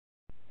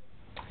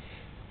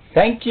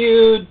Thank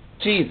you,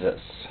 Jesus.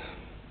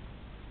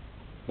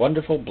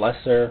 Wonderful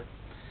blesser,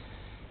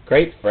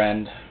 great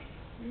friend,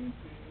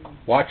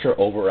 watcher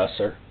over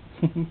usser.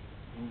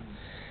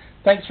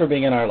 Thanks for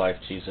being in our life,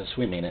 Jesus.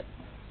 We mean it.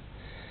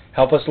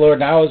 Help us, Lord,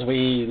 now as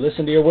we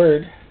listen to your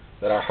word,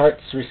 that our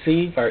hearts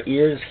receive, our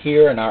ears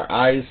hear, and our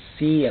eyes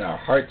see, and our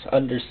hearts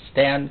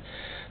understand,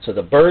 so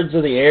the birds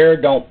of the air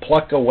don't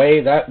pluck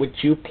away that which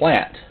you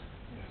plant.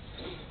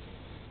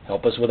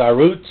 Help us with our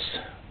roots.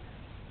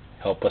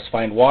 Help us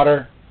find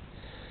water.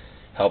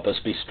 Help us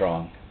be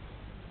strong.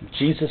 In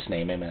Jesus'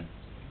 name, amen.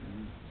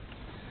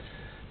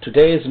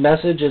 Today's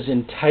message is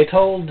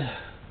entitled,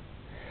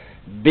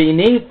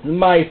 Beneath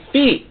My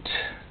Feet.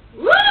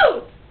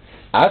 Woo!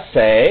 I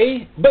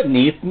say,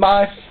 beneath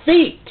my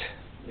feet.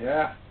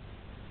 Yeah.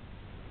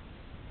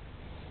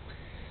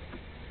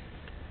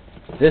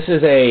 This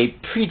is a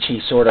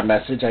preachy sort of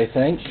message, I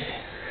think,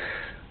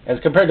 as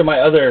compared to my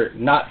other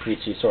not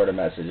preachy sort of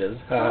messages.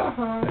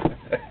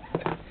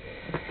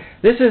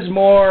 This is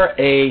more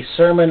a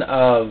sermon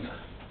of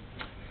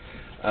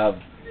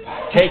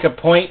take a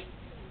point,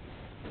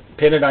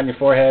 pin it on your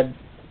forehead,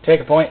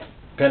 take a point,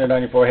 pin it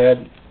on your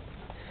forehead,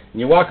 and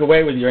you walk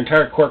away with your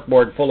entire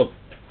corkboard full of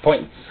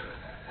points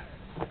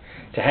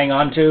to hang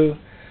on to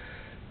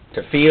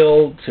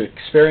feel, to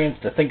experience,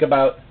 to think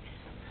about.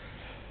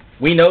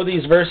 We know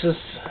these verses,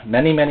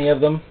 many, many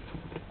of them,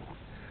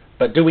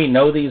 but do we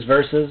know these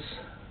verses?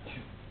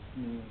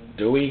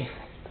 Do we?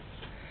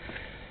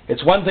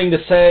 It's one thing to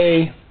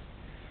say,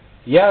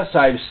 yes,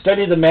 I've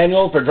studied the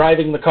manual for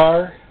driving the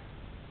car.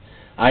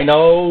 I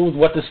know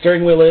what the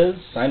steering wheel is.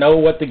 I know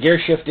what the gear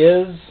shift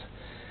is.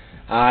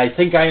 I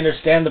think I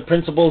understand the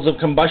principles of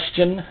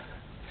combustion.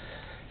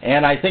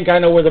 And I think I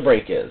know where the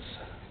brake is.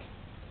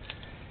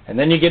 And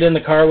then you get in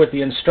the car with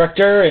the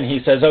instructor, and he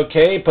says,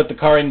 okay, put the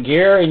car in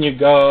gear, and you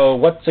go,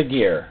 what's a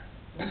gear?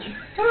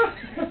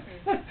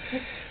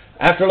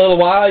 After a little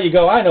while, you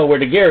go, I know where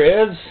the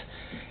gear is.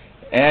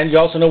 And you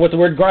also know what the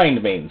word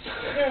grind means.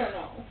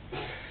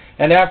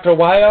 And after a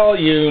while,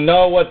 you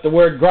know what the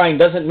word grind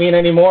doesn't mean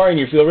anymore, and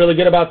you feel really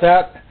good about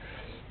that.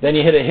 Then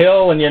you hit a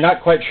hill, and you're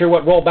not quite sure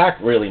what roll back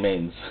really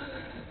means.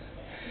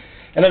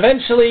 And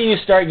eventually, you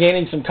start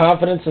gaining some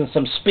confidence and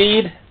some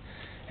speed,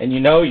 and you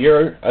know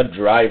you're a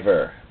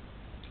driver.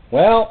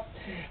 Well,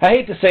 I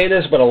hate to say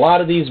this, but a lot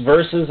of these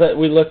verses that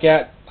we look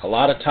at, a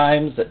lot of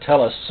times that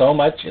tell us so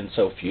much in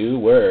so few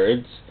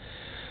words,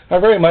 are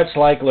very much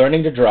like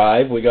learning to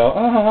drive. We go,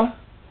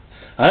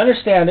 I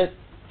understand it.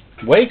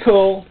 Way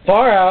cool,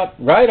 far out,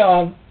 right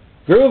on,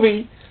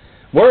 groovy,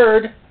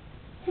 word.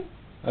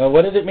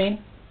 What did it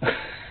mean?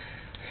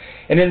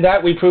 And in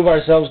that we prove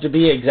ourselves to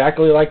be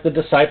exactly like the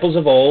disciples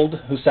of old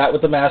who sat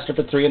with the Master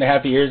for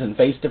 3.5 years in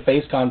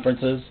face-to-face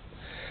conferences,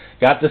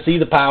 got to see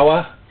the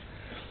power,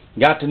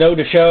 got to know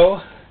the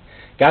show,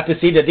 got to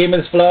see the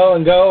demons flow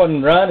and go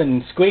and run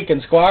and squeak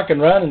and squawk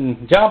and run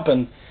and jump,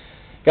 and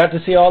got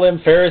to see all them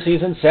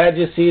Pharisees and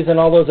Sadducees and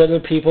all those other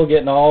people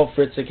getting all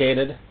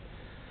fritzicated.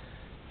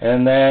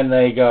 And then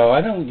they go,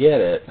 I don't get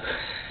it.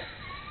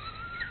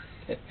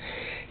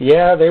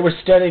 Yeah, they were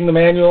studying the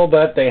manual,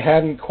 but they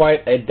hadn't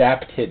quite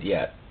adapted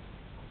yet.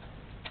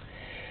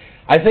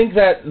 I think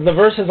that the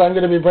verses I'm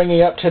going to be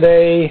bringing up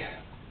today,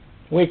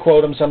 we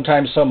quote them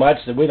sometimes so much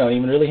that we don't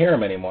even really hear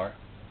them anymore.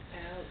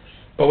 Ouch.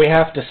 But we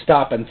have to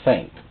stop and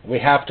think. We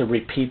have to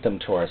repeat them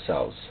to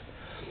ourselves.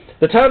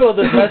 The title of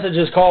this message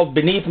is called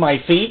Beneath My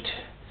Feet,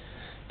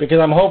 because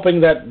I'm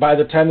hoping that by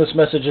the time this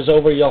message is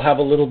over, you'll have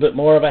a little bit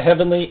more of a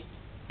heavenly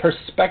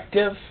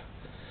perspective.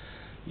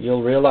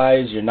 You'll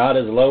realize you're not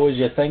as low as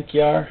you think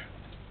you are,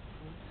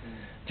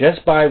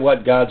 just by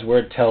what God's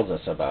Word tells us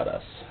about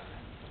us.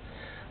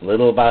 A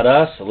little about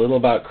us, a little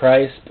about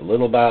Christ, a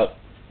little about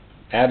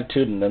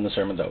attitude, and then the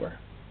sermon's over.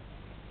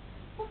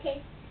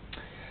 Okay.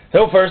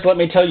 So first, let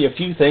me tell you a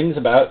few things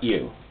about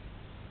you,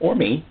 or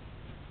me.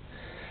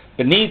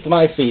 Beneath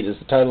My Feet is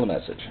the title of the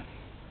message.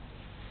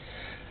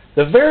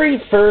 The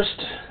very first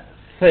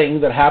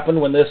thing that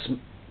happened when this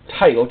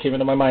title came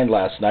into my mind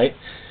last night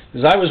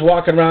is I was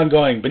walking around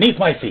going, beneath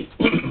my feet.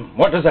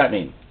 What does that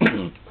mean?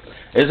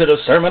 Is it a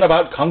sermon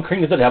about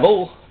conquering the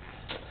devil?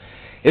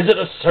 Is it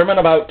a sermon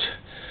about,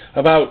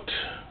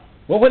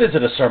 well, what is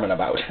it a sermon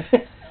about?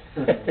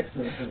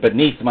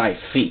 Beneath my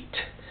feet.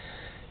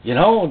 You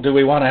know, do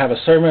we want to have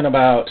a sermon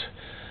about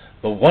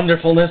the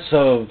wonderfulness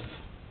of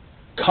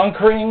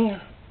conquering,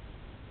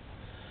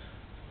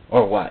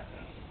 or what?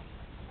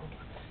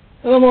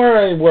 The more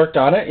I worked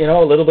on it, a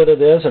little bit of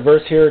this, a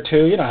verse here or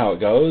two, you know how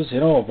it goes.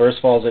 A verse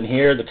falls in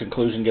here, the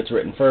conclusion gets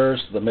written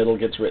first, the middle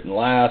gets written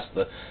last,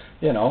 And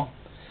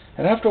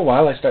after a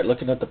while I start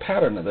looking at the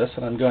pattern of this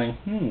and I'm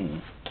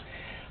going,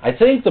 I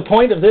think the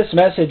point of this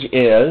message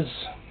is,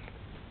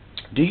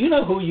 do you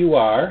know who you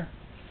are?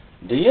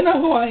 Do you know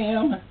who I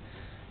am?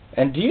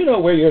 And do you know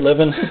where you're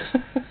living?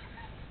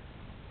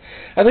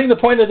 I think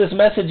the point of this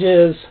message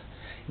is,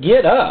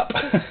 get up.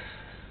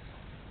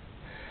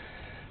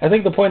 I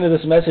think the point of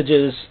this message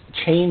is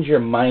change your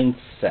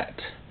mindset.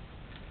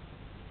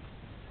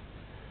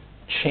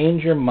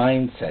 change your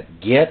mindset.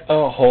 Get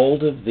a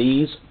hold of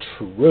these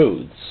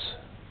truths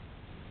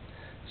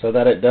so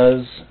that it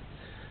does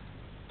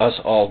us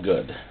all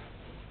good.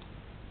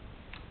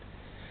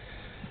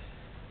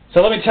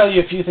 So let me tell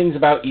you a few things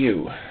about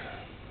you.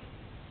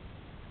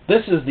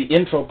 This is the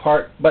intro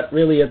part, but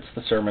really it's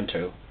the sermon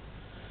too.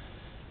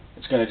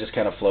 It's going to just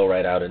kind of flow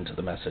right out into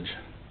the message.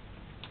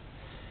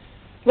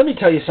 Let me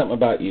tell you something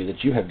about you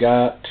that you have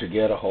got to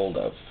get a hold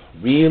of.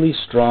 Really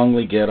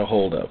strongly get a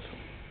hold of.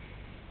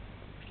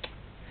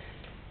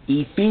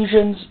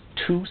 Ephesians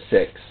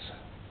 2:6.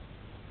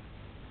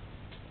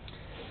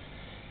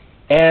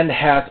 And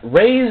hath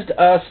raised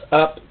us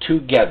up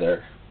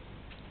together,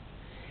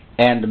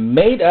 and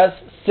made us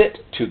sit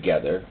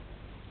together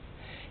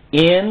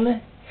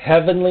in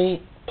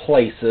heavenly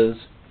places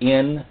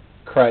in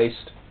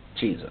Christ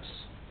Jesus.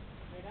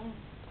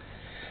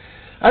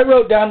 I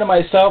wrote down to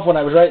myself when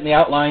I was writing the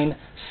outline,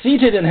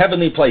 seated in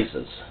heavenly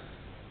places.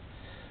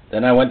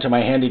 Then I went to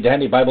my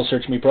handy-dandy Bible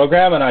Search Me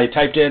program and I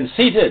typed in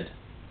seated,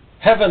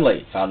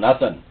 heavenly, found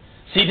nothing.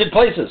 Seated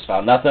places,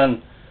 found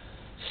nothing.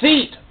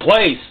 Seat,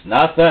 place,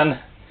 nothing.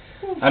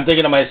 I'm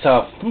thinking to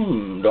myself,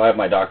 do I have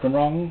my doctrine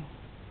wrong?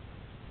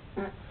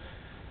 Of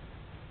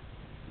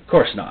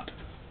course not.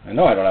 I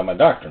know I don't have my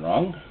doctrine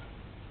wrong.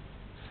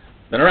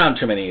 Been around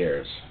too many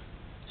years.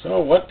 So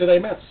what did I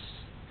miss?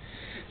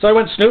 So I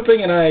went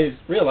snooping and I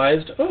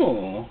realized,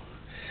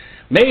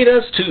 made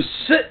us to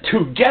sit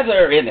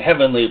together in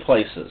heavenly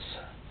places.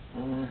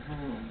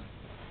 Mm-hmm.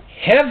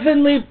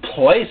 Heavenly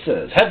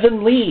places.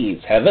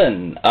 Heavenlies.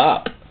 Heaven,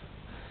 up.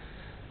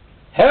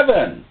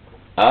 Heaven,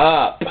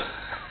 up.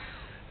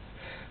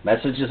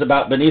 Message is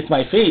about beneath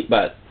my feet,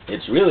 but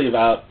it's really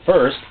about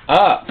first,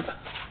 up.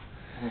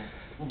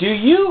 Do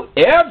you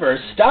ever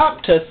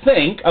stop to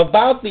think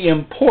about the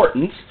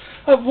importance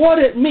of what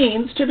it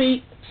means to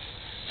be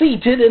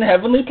seated in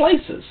heavenly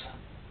places?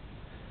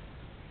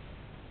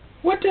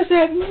 What does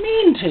that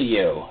mean to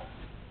you?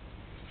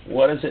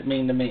 What does it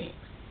mean to me?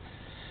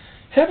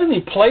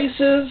 Heavenly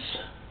places,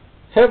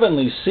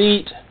 heavenly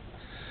seat,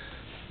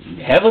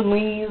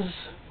 heavenlies,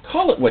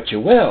 call it what you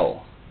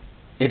will.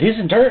 It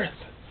isn't earth.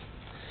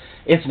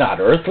 It's not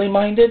earthly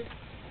minded.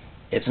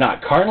 It's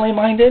not carnally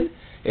minded.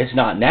 It's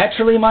not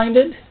naturally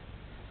minded.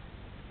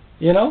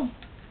 You know?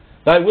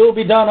 Thy will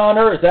be done on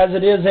earth as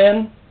it is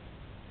in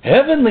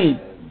heavenly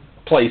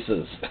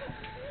places.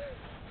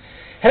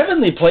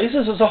 Heavenly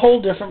places is a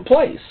whole different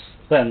place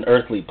than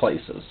earthly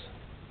places.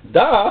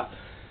 Duh.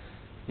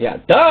 Yeah,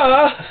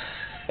 duh.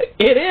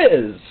 It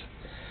is.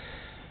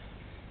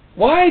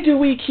 Why do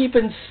we keep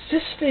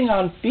insisting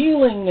on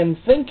feeling and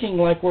thinking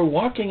like we're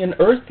walking in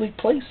earthly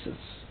places?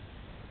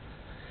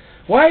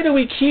 Why do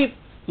we keep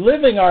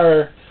living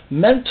our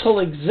mental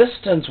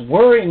existence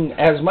worrying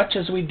as much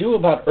as we do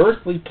about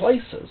earthly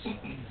places?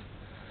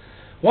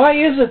 Why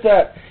is it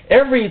that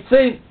every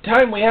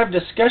time we have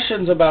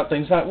discussions about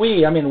things, not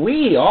we, I mean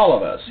we, all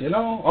of us,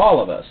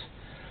 all of us,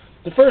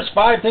 the first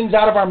 5 things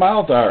out of our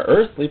mouth are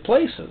earthly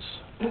places.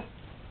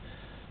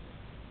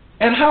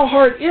 And how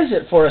hard is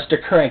it for us to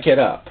crank it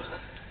up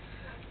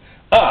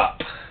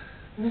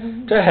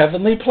to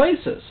heavenly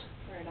places?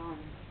 Right on.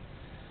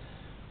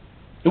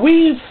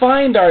 We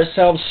find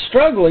ourselves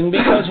struggling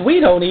because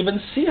we don't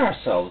even see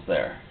ourselves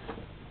there.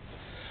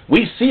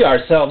 We see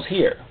ourselves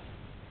here.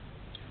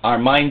 Our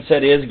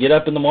mindset is get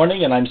up in the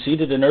morning and I'm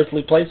seated in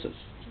earthly places.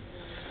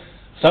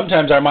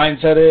 Sometimes our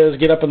mindset is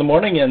get up in the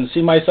morning and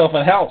see myself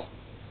in hell.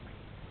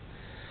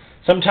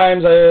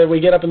 Sometimes we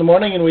get up in the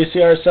morning and we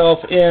see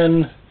ourselves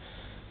in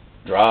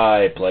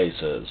dry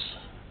places.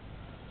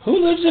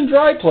 Who lives in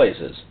dry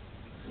places?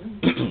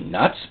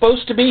 Not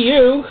supposed to be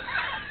you.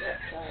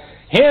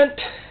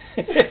 Hint.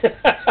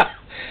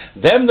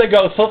 Them that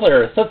go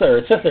thither.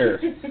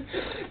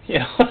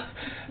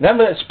 Them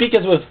that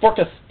speaketh with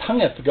forketh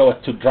tongueth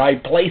goeth to dry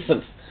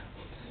places.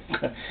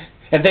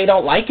 And they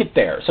don't like it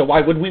there, so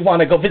why would we want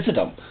to go visit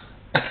them?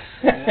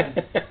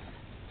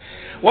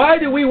 Why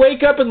do we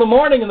wake up in the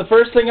morning and the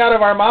first thing out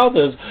of our mouth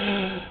is,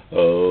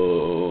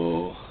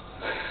 oh?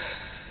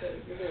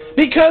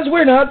 Because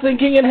we're not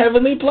thinking in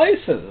heavenly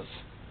places.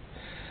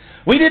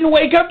 We didn't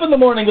wake up in the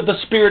morning with the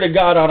Spirit of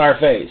God on our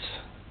face,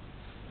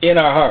 in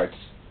our hearts,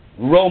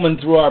 roaming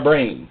through our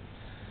brain.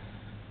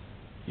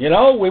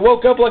 We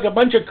woke up like a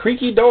bunch of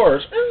creaky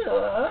doors.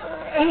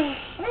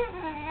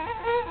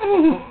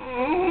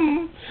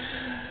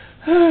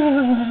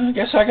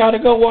 Guess I gotta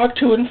go walk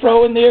to and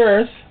fro in the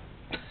earth.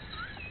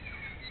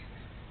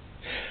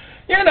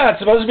 You're not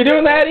supposed to be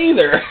doing that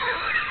either.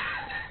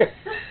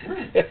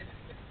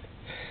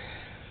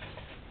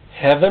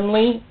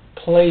 Heavenly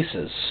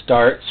places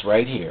starts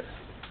right here.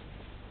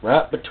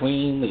 Right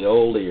between the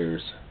old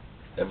ears.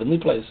 Heavenly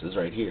places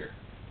right here.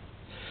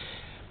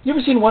 You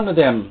ever seen one of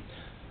those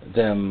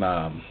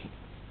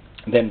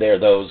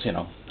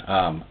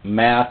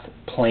math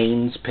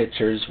planes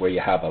pictures where you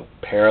have a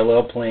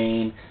parallel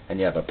plane and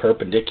you have a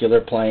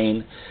perpendicular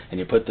plane and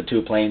you put the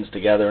 2 planes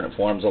together and it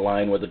forms a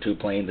line where the 2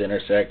 planes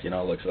intersect, it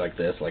looks like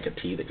this, like a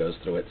T that goes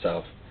through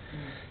itself.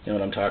 You know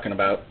what I'm talking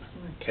about?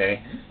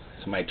 Okay.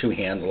 So my two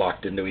hands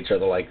locked into each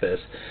other like this.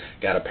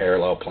 Got a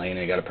parallel plane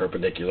and got a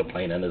perpendicular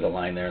plane, and there's a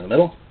line there in the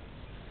middle.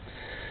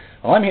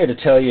 Well, I'm here to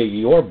tell you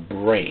your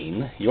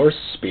brain, your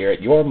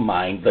spirit, your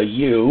mind, the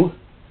you,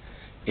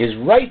 is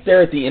right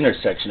there at the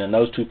intersection in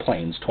those two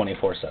planes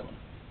 24/7.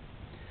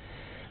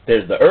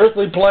 There's the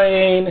earthly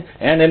plane,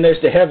 and then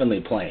there's the heavenly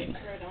plane.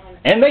 Right on.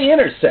 And they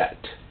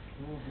intersect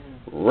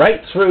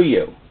right through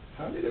you.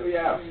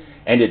 Hallelujah.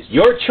 And it's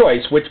your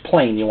choice which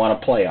plane you want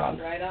to play on,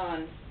 Right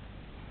on.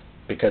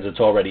 because it's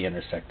already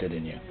intersected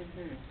in you.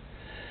 Mm-hmm.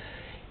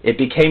 It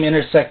became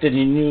intersected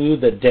in you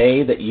the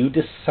day that you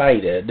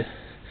decided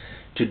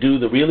to do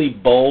the really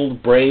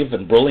bold, brave,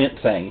 and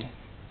brilliant thing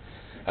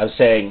of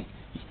saying,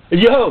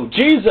 "Yo,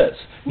 Jesus,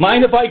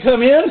 mind if I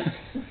come in?"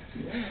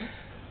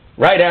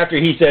 Right after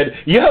he said,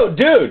 "Yo,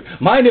 dude,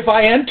 mind if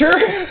I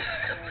enter?"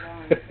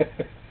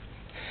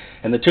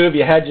 And the two of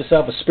you had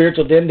yourself a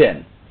spiritual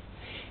din-din,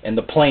 and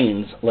the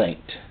planes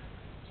linked.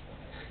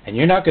 And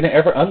you're not going to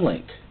ever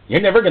unlink.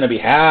 You're never going to be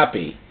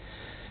happy.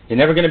 You're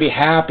never going to be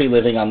happy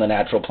living on the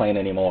natural plane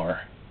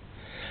anymore.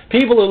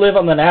 People who live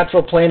on the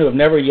natural plane who have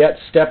never yet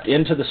stepped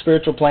into the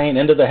spiritual plane,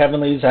 into the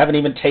heavenlies, haven't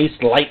even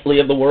tasted lightly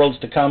of the worlds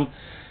to come,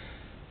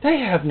 they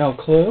have no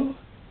clue.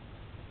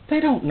 They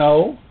don't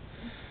know.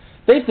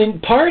 They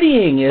think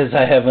partying is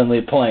a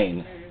heavenly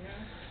plane.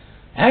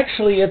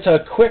 Actually, it's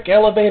a quick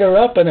elevator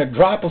up and a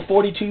drop of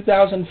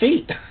 42,000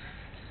 feet.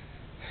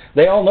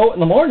 They all know it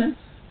in the morning.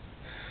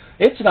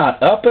 It's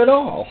not up at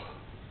all.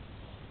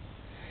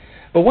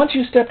 But once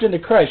you stepped into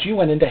Christ, you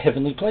went into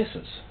heavenly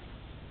places.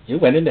 You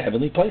went into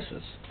heavenly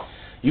places.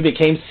 You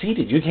became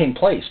seated. You became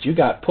placed. You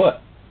got put.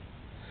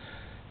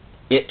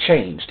 It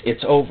changed.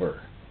 It's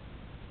over.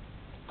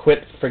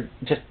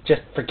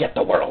 Just forget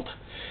the world.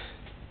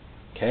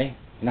 Okay?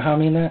 You know how I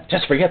mean that?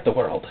 Just forget the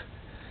world.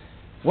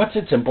 What's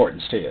its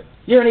importance to you?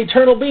 You're an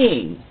eternal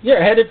being.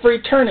 You're headed for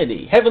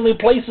eternity. Heavenly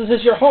places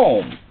is your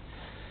home.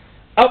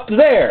 Up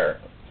there.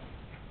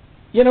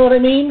 You know what I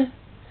mean?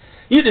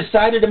 You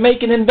decided to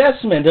make an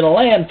investment in a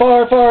land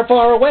far, far,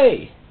 far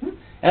away.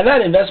 And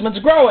that investment's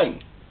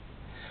growing.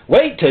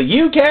 Wait till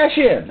you cash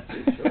in.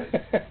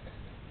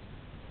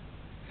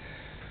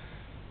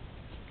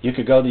 You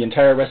could go the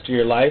entire rest of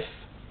your life,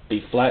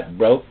 be flat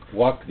broke,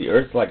 walk the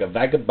earth like a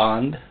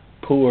vagabond,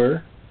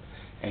 poor,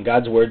 and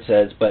God's word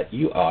says, but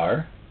you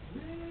are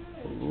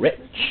rich.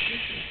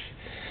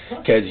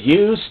 Because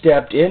you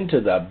stepped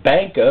into the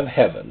bank of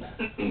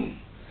heaven.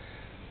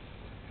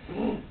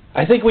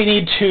 I think we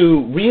need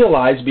to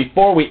realize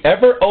before we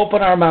ever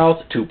open our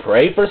mouth to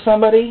pray for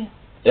somebody,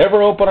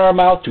 ever open our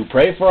mouth to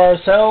pray for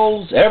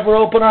ourselves, ever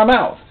open our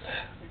mouth,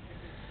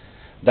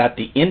 that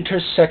the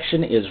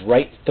intersection is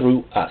right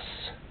through us.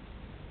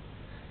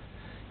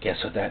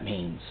 Guess what that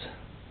means?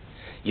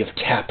 You've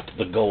tapped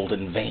the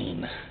golden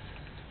vein.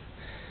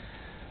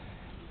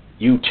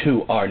 You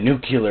too are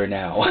nuclear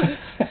now.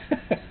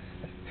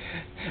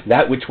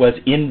 That which was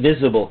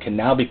invisible can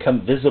now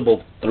become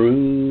visible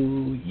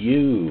through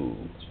you.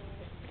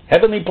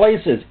 Heavenly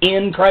places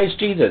in Christ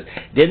Jesus.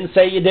 Didn't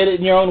say you did it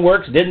in your own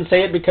works. Didn't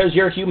say it because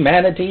you're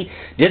humanity.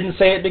 Didn't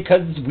say it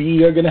because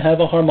we are going to have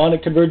a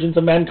harmonic convergence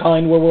of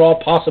mankind where we're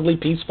all possibly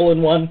peaceful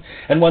in one.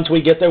 And once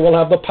we get there, we'll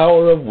have the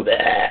power of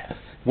bleh.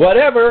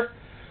 Whatever.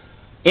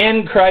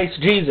 In Christ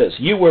Jesus.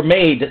 You were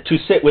made to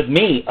sit with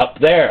me up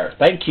there.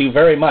 Thank you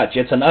very much.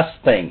 It's an us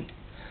thing.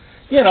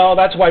 You know,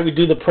 that's why we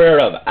do the prayer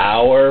of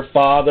our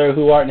Father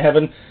who art in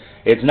heaven.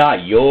 It's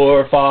not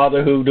your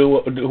Father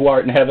who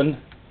art in heaven.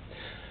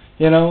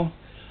 You know,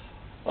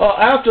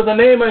 after the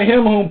name of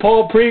him whom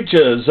Paul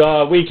preaches,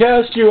 we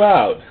cast you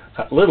out.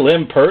 A little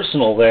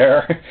impersonal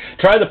there.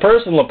 Try the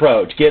personal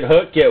approach. Get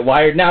hooked, get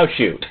wired, now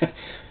shoot.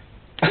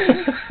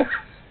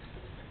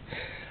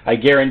 I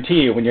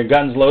guarantee you, when your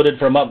gun's loaded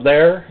from up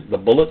there, the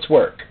bullets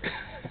work.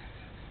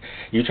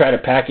 You try to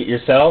pack it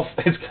yourself,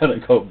 it's going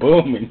to go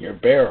boom in your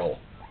barrel.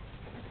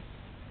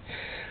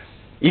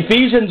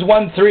 Ephesians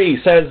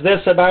 1:3 says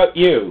this about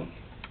you.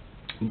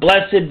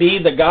 Blessed be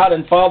the God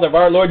and Father of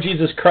our Lord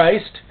Jesus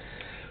Christ,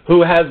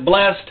 who has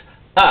blessed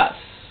us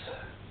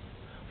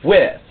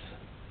with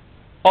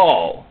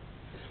all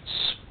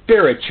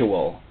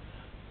spiritual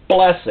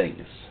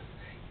blessings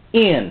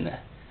in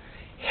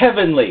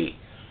heavenly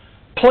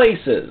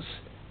places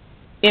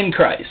in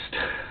Christ.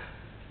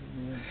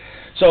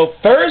 So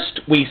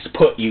first we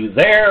put you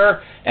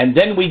there, and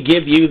then we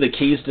give you the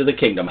keys to the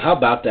kingdom. How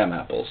about them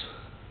apples?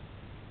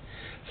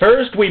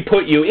 First we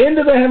put you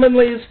into the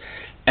heavenlies,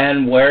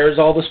 and where's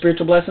all the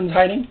spiritual blessings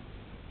hiding?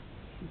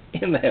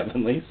 In the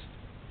heavenlies.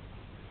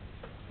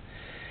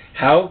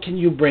 How can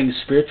you bring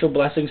spiritual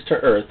blessings to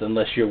earth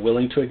unless you're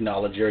willing to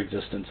acknowledge your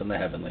existence in the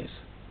heavenlies?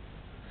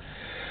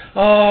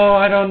 Oh,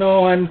 I don't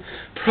know, I'm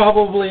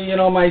probably,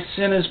 my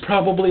sin is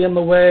probably in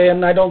the way,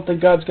 and I don't think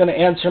God's going to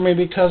answer me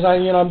because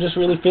I'm just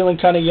really feeling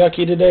kind of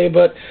yucky today,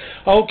 but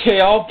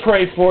okay, I'll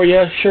pray for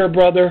you. Sure,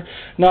 brother,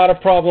 not a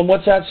problem.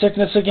 What's that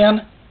sickness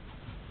again?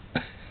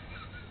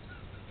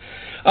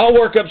 I'll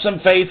work up some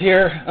faith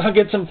here. I'll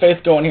get some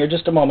faith going here.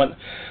 Just a moment.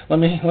 Let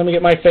me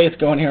get my faith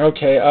going here.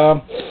 Okay.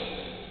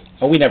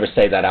 Oh, we never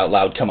say that out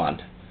loud. Come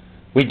on.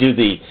 We do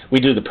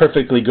the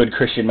perfectly good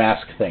Christian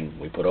mask thing.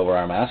 We put over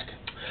our mask.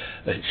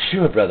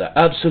 Sure, brother,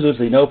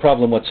 absolutely no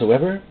problem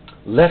whatsoever.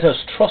 Let us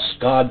trust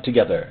God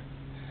together.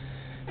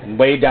 And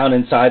way down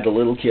inside, the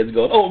little kid's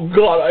going, oh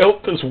God, I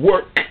hope this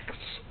works.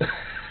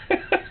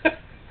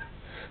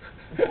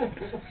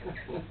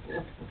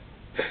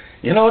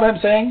 You know what I'm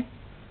saying?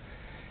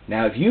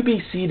 Now, if you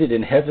be seated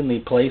in heavenly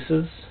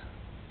places,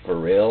 for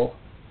real,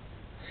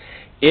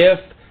 if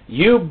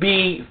you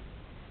be,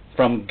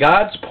 from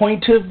God's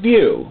point of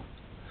view,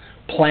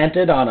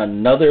 planted on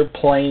another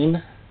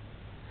plane,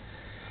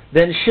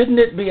 then shouldn't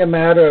it be a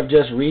matter of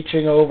just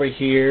reaching over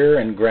here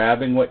and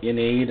grabbing what you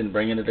need and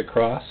bringing it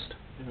across?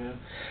 Amen.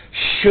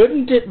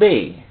 Shouldn't it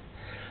be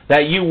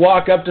that you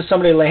walk up to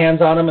somebody, lay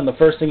hands on them, and the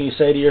first thing you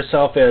say to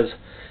yourself is,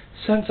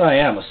 since I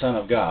am a son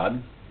of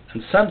God,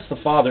 and since the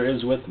Father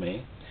is with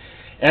me,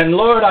 and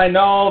Lord, I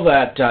know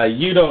that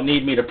you don't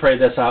need me to pray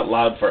this out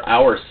loud for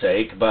our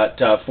sake, but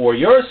for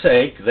your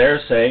sake,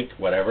 their sake,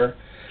 whatever,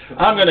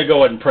 I'm going to go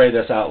ahead and pray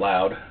this out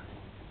loud.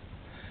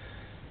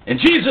 In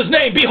Jesus'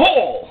 name, be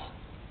whole!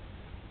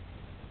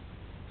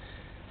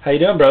 How you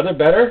doing, brother?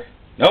 Better?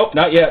 Nope,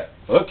 not yet.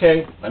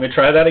 Okay, let me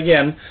try that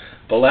again.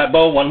 Pull that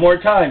bow one more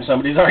time.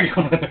 Somebody's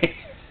arguing with me.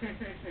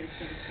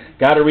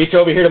 Got to reach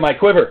over here to my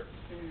quiver.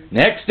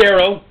 Next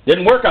arrow.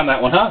 Didn't work on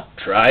that one, huh?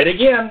 Try it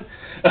again.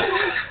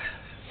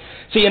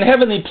 See, in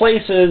heavenly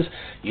places,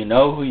 you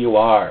know who you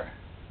are.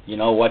 You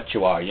know what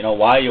you are. You know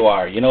why you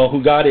are. You know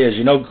who God is.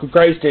 You know who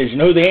Christ is. You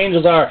know who the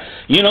angels are.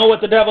 You know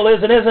what the devil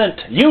is and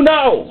isn't. You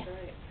know!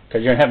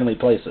 Because you're in heavenly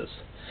places.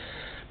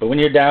 But when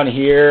you're down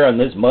here on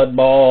this mud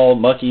ball,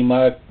 mucky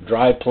muck,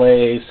 dry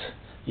place,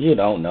 you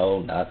don't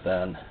know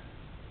nothing.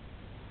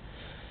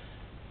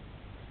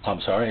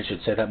 I'm sorry, I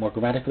should say that more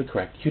grammatically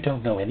correct. You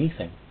don't know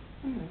anything.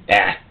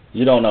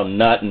 You don't know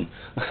nothing.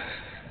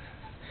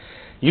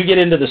 You get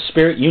into the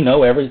Spirit, you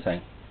know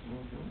everything.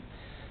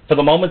 For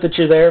the moment that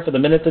you're there, for the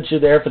minute that you're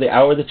there, for the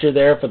hour that you're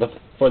there, for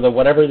the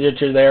whatever that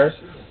you're there,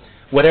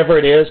 whatever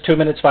it is, 2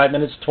 minutes, 5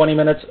 minutes, 20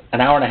 minutes,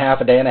 an hour and a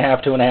half, a day and a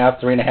half,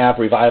 2.5, 3.5,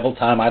 revival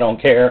time, I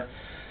don't care.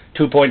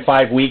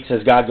 2.5 weeks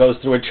as God goes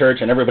through a church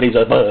and everybody's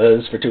a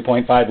buzz for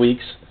 2.5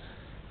 weeks.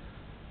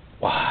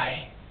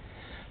 Why?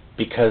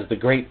 Because the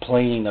great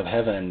plane of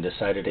heaven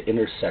decided to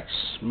intersect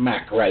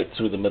smack right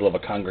through the middle of a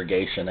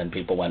congregation, and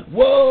people went,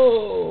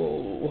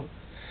 whoa!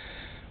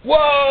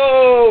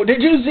 Whoa!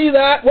 Did you see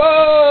that?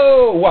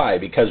 Whoa! Why?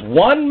 Because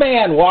one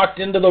man walked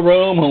into the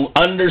room who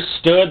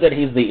understood that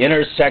he's the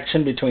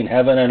intersection between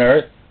heaven and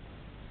earth.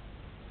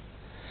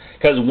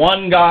 Because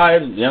one guy,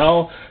 you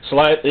know,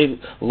 slightly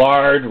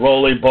large,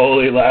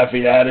 roly-poly,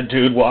 laughy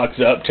attitude, walks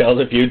up, tells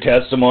a few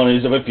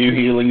testimonies of a few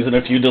healings and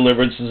a few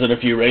deliverances and a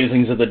few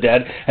raisings of the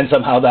dead, and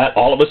somehow that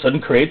all of a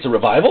sudden creates a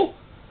revival?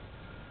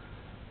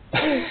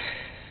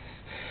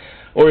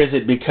 Or is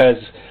it because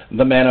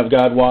the man of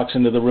God walks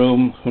into the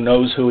room who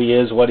knows who he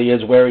is, what he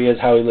is, where he is,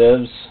 how he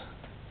lives,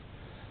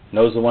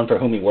 knows the one for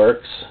whom he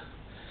works,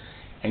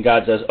 and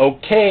God says,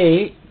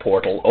 okay,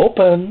 portal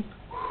open.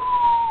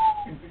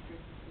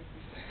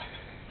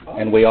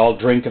 And we all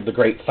drink of the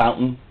great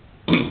fountain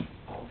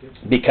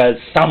because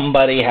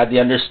somebody had the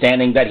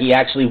understanding that he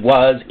actually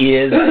was,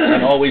 is,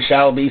 and always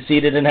shall be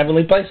seated in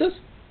heavenly places?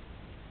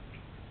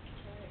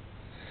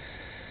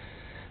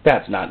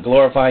 That's not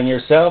glorifying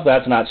yourself,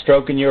 that's not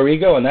stroking your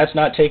ego, and that's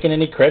not taking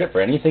any credit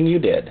for anything you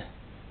did.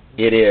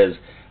 It is,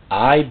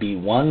 I be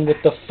one with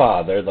the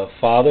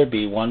Father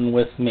be one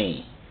with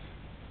me.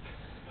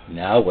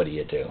 Now what do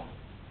you do?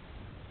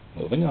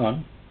 Moving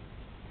on.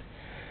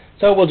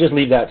 So we'll just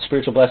leave that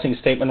spiritual blessing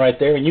statement right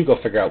there, and you go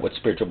figure out what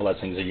spiritual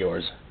blessings are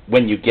yours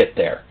when you get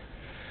there.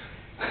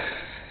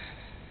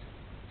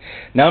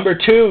 Number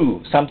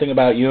 2, something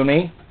about you and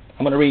me.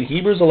 I'm going to read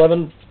Hebrews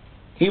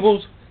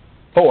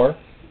 4,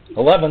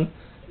 11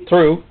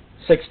 through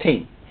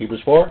 16.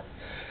 Hebrews 4,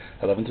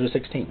 11 through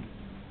 16.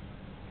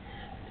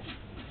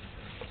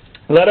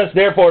 Let us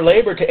therefore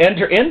labor to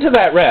enter into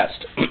that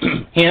rest.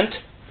 Hint.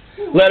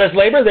 Let us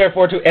labor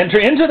therefore to enter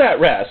into that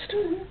rest.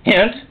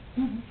 Hint.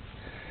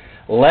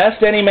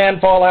 Lest any man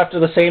fall after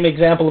the same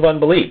example of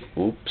unbelief.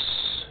 Oops.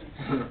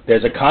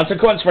 There's a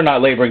consequence for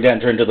not laboring to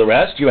enter into the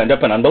rest. You end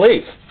up in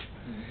unbelief.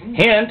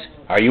 Hint,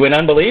 are you in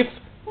unbelief?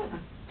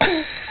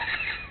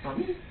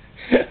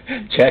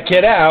 Check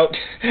it out.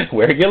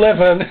 Where are you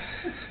living?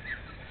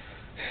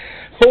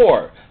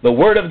 4, the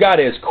Word of God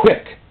is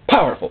quick,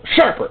 powerful,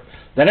 sharper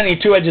than any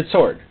two-edged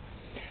sword,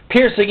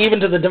 piercing even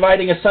to the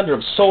dividing asunder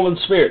of soul and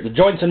spirit, the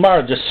joints and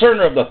marrow,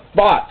 discerner of the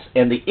thoughts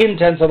and the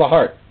intents of the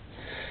heart.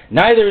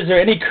 Neither is there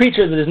any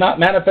creature that is not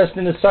manifest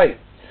in his sight,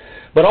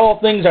 but all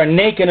things are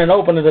naked and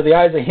open unto the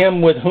eyes of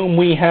him with whom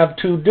we have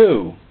to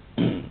do.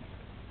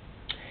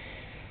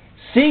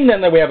 Seeing then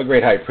that we have a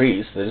great high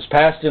priest that is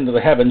passed into the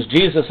heavens,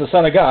 Jesus the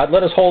Son of God,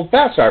 let us hold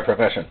fast our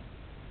profession.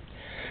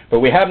 For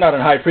we have not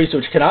an high priest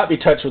which cannot be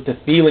touched with the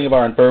feeling of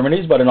our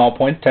infirmities, but in all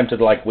points tempted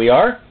like we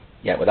are,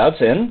 yet without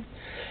sin.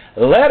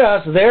 Let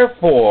us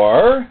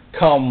therefore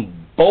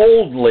come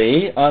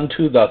boldly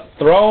unto the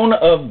throne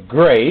of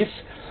grace,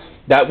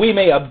 that we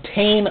may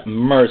obtain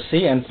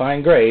mercy and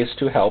find grace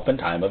to help in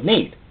time of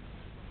need.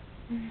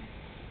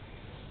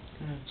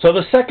 So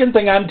the second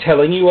thing I'm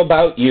telling you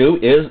about you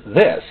is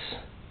this.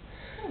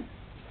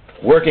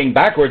 Working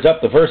backwards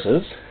up the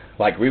verses,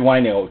 like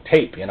rewinding a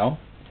tape, you know.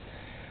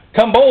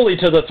 Come boldly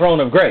to the throne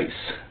of grace.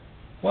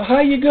 Well, how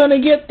are you going to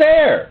get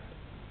there?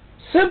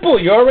 Simple,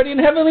 you're already in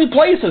heavenly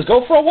places.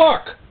 Go for a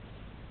walk.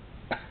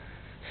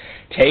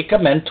 Take a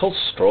mental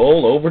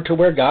stroll over to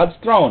where God's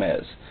throne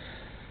is.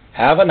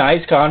 Have a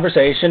nice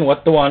conversation with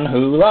the one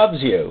who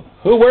loves you,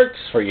 who works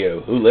for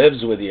you, who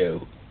lives with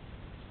you.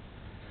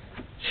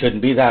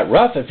 Shouldn't be that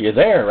rough if you're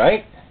there,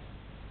 right?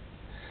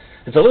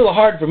 It's a little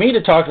hard for me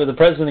to talk to the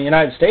President of the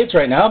United States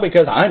right now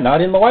because I'm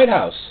not in the White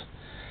House.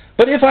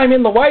 But if I'm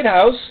in the White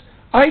House,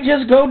 I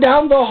just go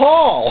down the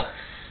hall.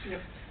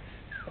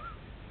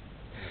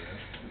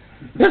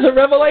 There's a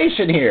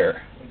revelation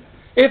here.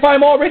 If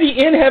I'm already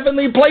in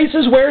heavenly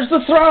places, where's the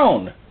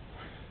throne?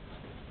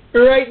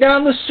 Right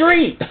down the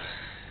street.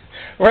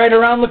 Right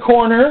around the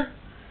corner.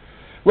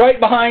 Right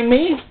behind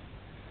me.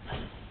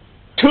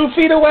 2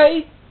 feet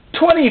away.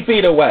 20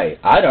 feet away.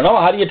 I don't know.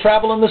 How do you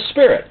travel in the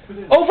Spirit?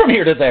 Oh, from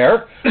here to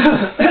there.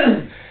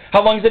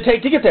 How long does it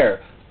take to get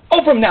there?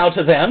 Oh, from now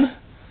to then.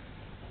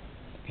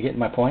 You getting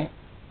my point?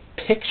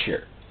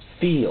 Picture,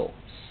 feel,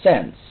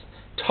 sense,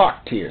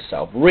 talk to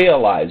yourself,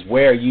 realize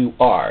where you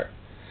are.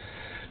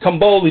 Come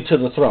boldly to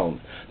the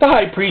throne. The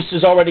high priest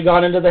has already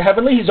gone into the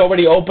heavenly. He's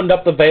already opened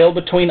up the veil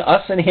between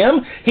us and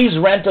him. He's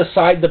rent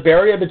aside the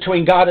barrier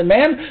between God and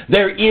man.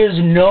 There is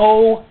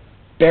no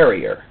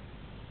barrier.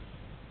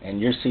 And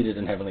you're seated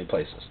in heavenly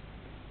places.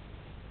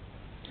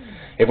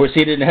 If we're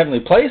seated in heavenly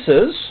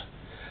places,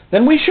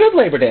 then we should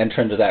labor to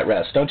enter into that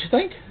rest, don't you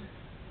think?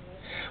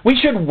 We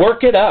should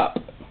work it up.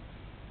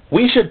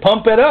 We should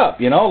pump it up,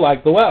 you know,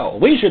 like the well.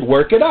 We should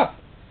work it up.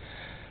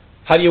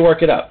 How do you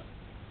work it up?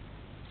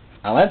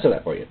 I'll answer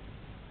that for you.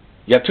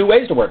 You have 2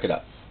 ways to work it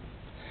up.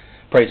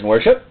 Praise and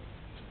worship.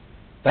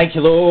 Thank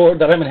you, Lord,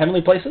 that I'm in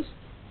heavenly places.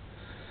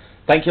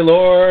 Thank you,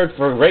 Lord,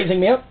 for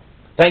raising me up.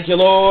 Thank you,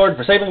 Lord,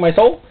 for saving my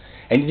soul.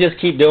 And you just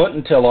keep doing it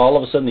until all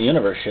of a sudden the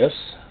universe shifts.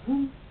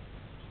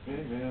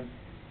 Amen.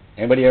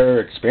 Anybody ever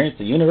experienced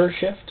the universe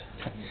shift?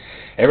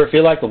 Ever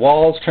feel like the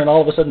walls turn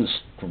all of a sudden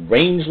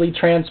strangely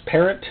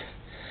transparent?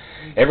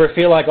 Ever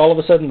feel like all of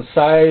a sudden the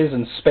size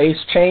and space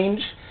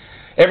change?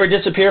 Ever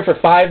disappear for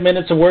 5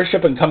 minutes of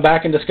worship and come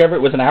back and discover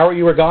it was an hour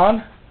you were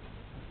gone?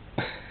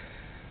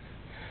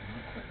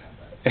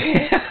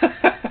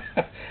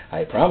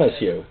 I promise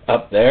you,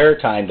 up there,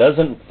 time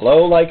doesn't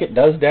flow like it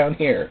does down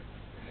here.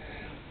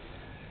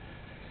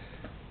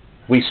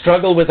 We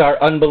struggle with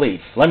our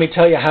unbelief. Let me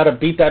tell you how to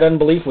beat that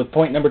unbelief with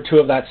point number 2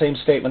 of that same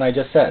statement I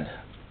just said.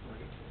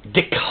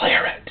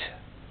 Declare it.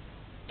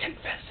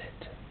 Confess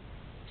it.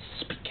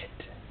 Speak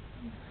it.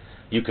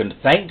 You can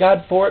thank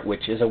God for it,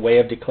 which is a way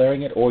of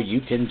declaring it, or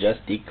you can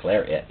just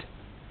declare it.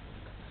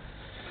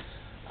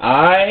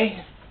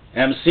 I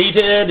am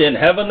seated in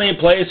heavenly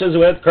places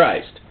with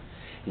Christ.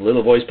 A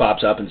little voice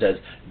pops up and says,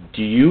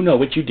 do you know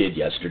what you did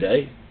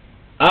yesterday?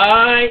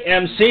 I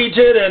am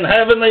seated in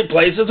heavenly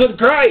places with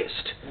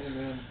Christ.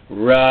 Amen.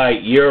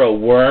 Right, you're a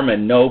worm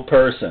and no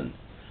person.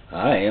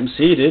 I am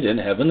seated in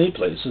heavenly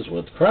places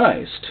with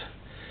Christ.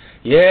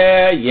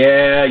 Yeah.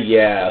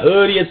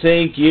 Who do you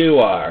think you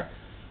are?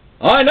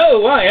 I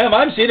know who I am.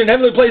 I'm seated in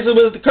heavenly places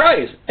with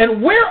Christ.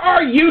 And where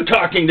are you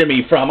talking to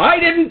me from? I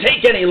didn't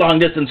take any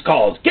long-distance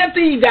calls. Get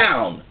thee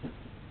down.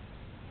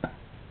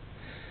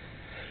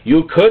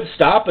 You could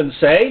stop and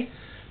say,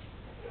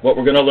 what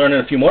we're going to learn in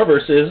a few more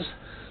verses,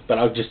 but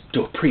I'll just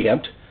do a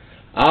preempt.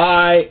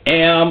 I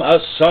am a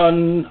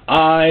son,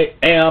 I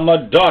am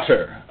a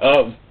daughter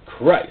of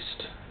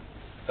Christ,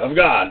 of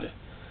God.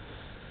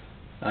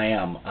 I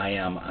am.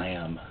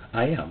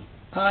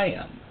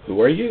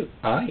 Who are you?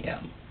 I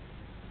am.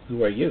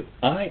 Who are you?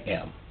 I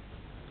am.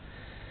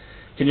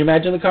 Can you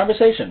imagine the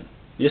conversation?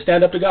 You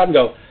stand up to God and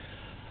go,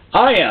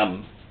 I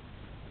am.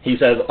 He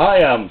says, I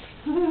am.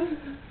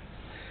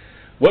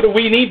 What do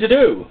we need to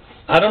do?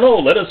 I don't know.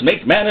 Let us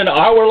make man in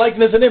our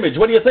likeness and image.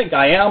 What do you think?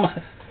 I am.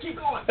 Keep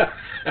going.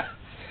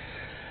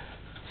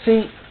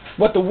 See,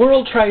 what the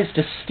world tries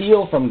to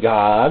steal from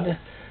God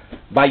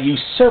by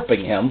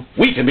usurping him,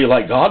 we can be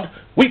like God.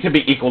 We can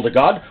be equal to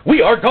God.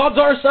 We are gods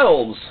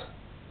ourselves.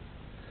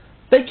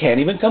 They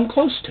can't even come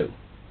close to.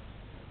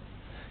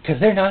 Because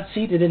they're not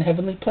seated in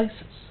heavenly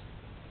places.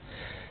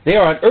 They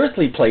are on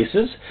earthly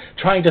places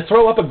trying to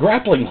throw up a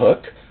grappling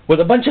hook with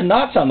a bunch of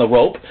knots on the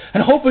rope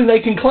and hoping they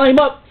can climb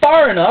up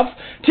far enough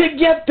to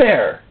get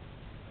there.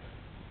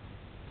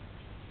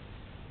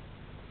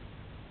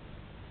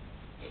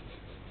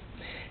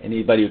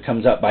 Anybody who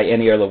comes up by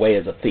any other way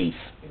is a thief.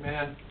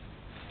 Amen.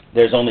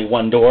 There's only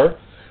one door.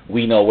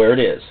 We know where it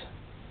is.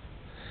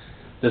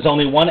 There's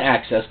only one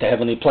access to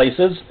heavenly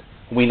places.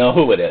 We know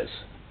who it is.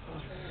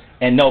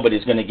 And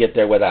nobody's going to get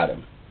there without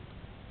him.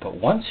 But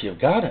once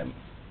you've got him,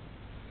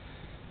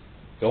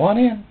 go on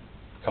in.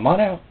 Come on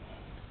out.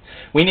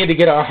 We need to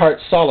get our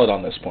hearts solid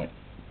on this point.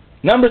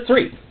 Number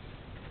 3.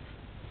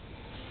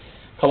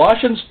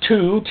 Colossians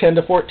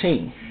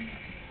 2:10-14.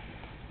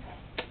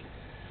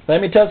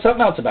 Let me tell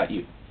something else about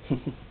you.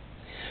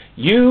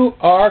 You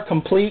are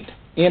complete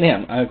in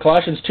Him.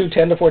 Colossians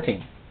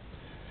 2:10-14.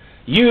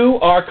 You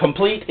are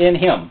complete in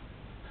Him.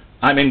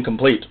 I'm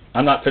incomplete.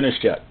 I'm not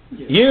finished yet.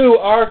 Yes. You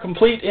are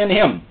complete in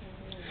Him,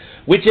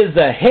 which is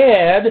the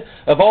head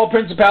of all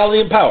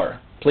principality and power.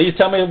 Please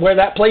tell me where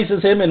that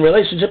places Him in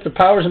relationship to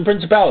powers and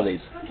principalities.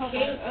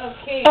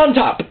 Okay. On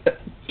top.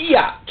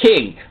 Yeah,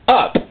 king.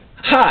 Up.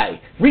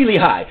 High. Really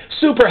high.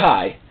 Super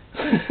high.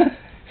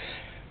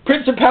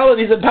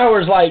 Principalities and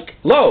powers like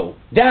low,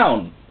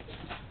 down.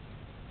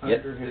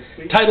 Under his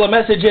feet. Title of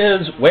message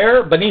is,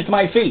 where? Beneath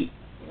my feet.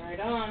 Right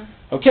on.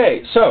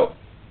 Okay, so,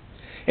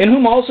 in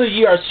whom also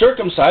ye are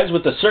circumcised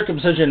with the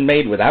circumcision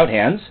made without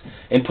hands,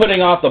 in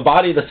putting off the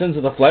body the sins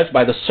of the flesh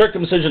by the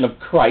circumcision of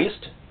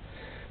Christ.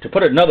 To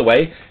put it another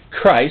way,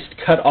 Christ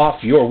cut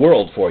off your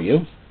world for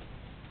you.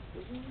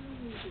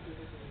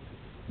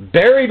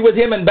 Buried with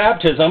Him in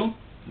baptism,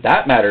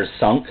 that matter's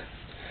sunk,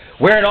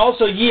 wherein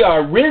also ye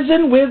are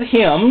risen with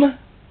Him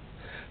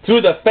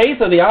through the faith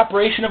of the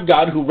operation of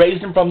God who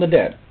raised Him from the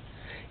dead.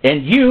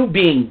 And you,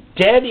 being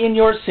dead in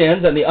your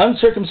sins and the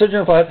uncircumcision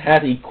of flesh,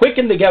 hath He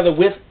quickened together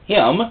with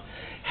Him,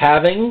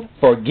 having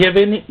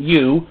forgiven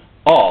you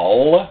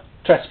all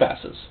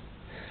trespasses.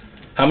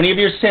 How many of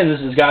your sins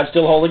is God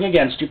still holding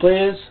against you,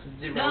 please?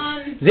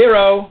 Done.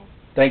 0.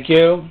 Thank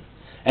you.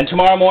 And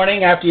tomorrow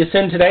morning, after you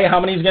sin today, how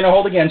many is going to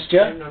hold against you?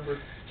 Same number.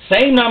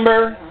 Same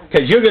number,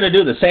 because you're going to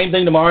do the same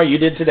thing tomorrow you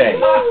did today.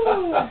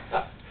 Yeah.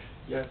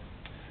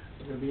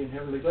 We're going to be in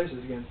heavenly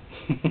places again.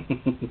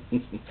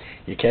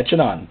 You're catching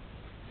on.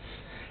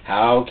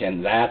 How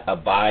can that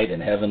abide in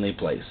heavenly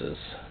places?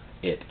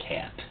 It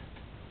can't.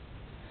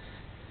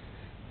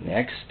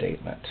 Next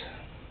statement.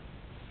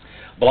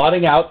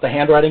 Blotting out the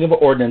handwriting of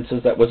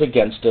ordinances that was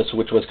against us,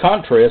 which was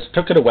contrary to us,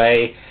 took it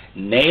away,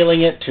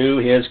 nailing it to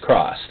His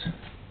cross.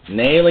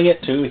 Nailing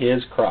it to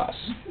His cross.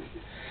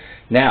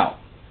 Now,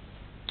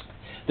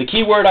 the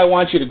key word I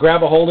want you to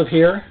grab a hold of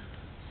here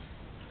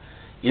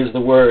is the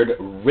word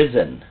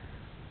risen.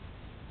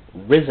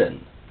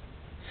 Risen.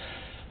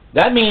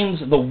 That means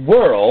the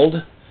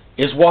world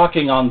is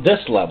walking on this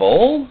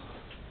level,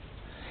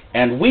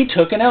 and we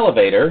took an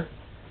elevator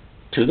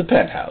to the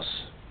penthouse.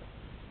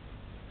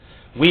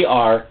 We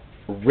are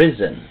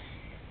risen.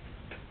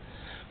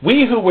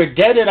 We who were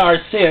dead in our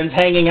sins,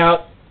 hanging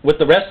out with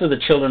the rest of the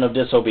children of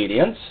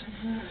disobedience,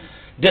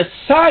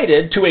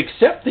 decided to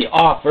accept the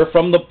offer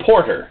from the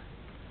porter.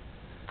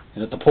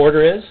 You know what the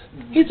porter is?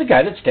 He's the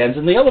guy that stands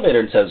in the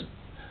elevator and says,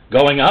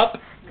 going up?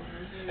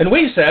 And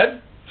we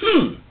said,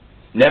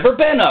 never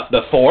been up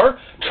before.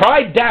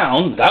 Tried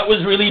down, that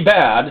was really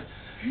bad.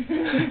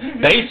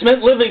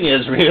 Basement living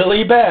is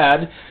really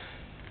bad.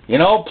 You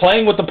know,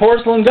 playing with the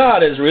porcelain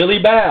god is really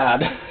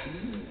bad.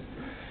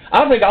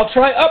 I think I'll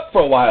try up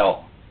for a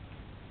while.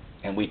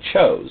 And we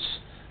chose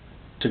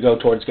to go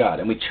towards God.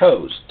 And we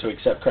chose to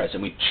accept Christ.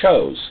 And we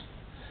chose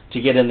to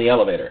get in the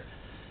elevator.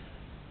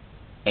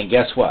 And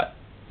guess what?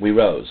 We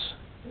rose.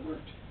 It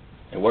worked.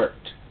 It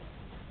worked.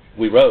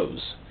 We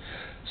rose.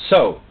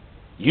 So,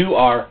 you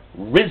are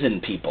risen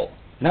people.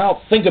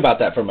 Now, think about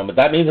that for a moment.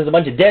 That means there's a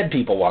bunch of dead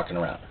people walking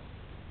around.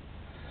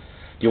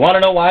 Do you want to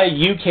know why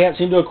you can't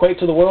seem to equate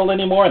to the world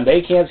anymore, and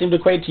they can't seem to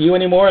equate to you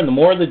anymore, and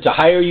the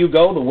higher you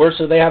go, the worse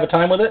they have a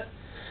time with it?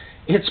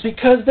 It's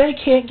because they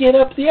can't get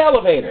up the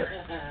elevator.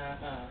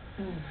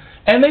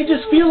 And they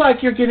just feel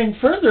like you're getting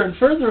further and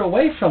further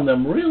away from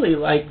them, really,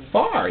 like,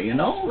 far, you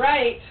know?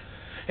 Right.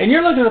 And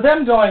you're looking at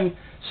them going,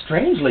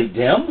 strangely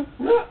dim.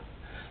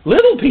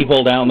 Little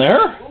people down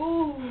there.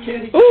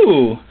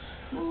 Ooh.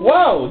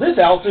 Whoa, this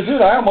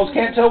altitude, I almost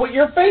can't tell what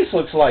your face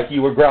looks like.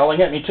 You were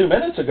growling at me 2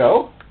 minutes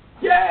ago.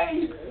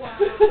 Yay!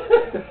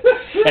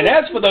 And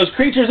as for those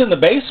creatures in the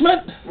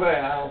basement,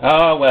 Well.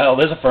 oh, well,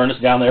 there's a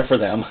furnace down there for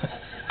them.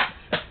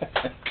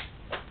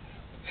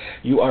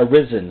 You are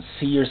risen.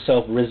 See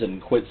yourself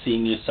risen. Quit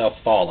seeing yourself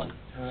fallen.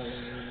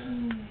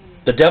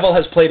 The devil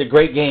has played a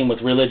great game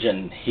with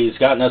religion. He's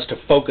gotten us to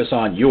focus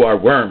on, you are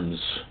worms.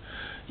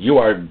 You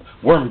are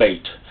worm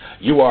bait.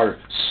 You are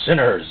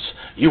sinners.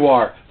 You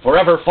are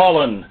forever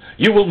fallen.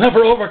 You will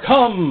never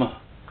overcome.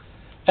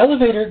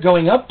 Elevator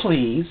going up,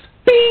 please.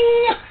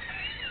 Bing!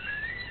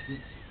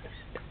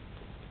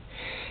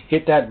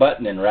 Hit that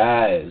button and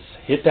rise.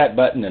 Hit that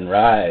button and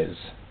rise.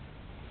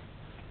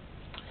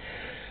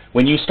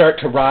 When you start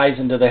to rise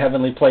into the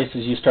heavenly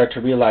places, you start to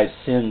realize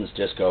sins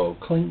just go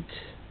clink.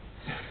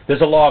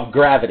 There's a law of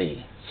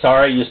gravity.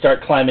 Sorry, you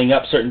start climbing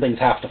up, certain things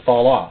have to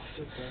fall off.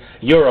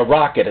 You're a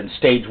rocket and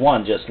stage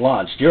 1 just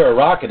launched. You're a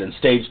rocket and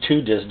stage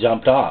 2 just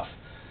jumped off.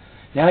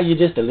 Now you're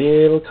just a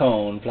little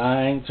cone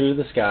flying through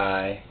the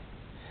sky.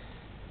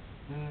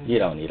 You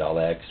don't need all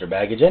that extra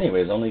baggage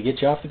anyways, only to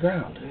get you off the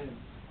ground.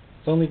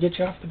 It's only to get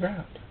you off the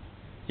ground.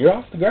 You're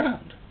off the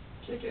ground.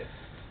 Kick it.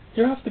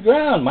 You're off the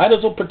ground. Might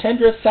as well pretend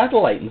you're a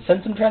satellite and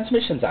send some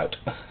transmissions out.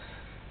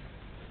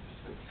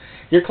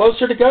 You're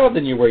closer to God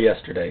than you were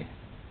yesterday.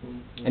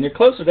 And you're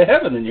closer to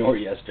heaven than you were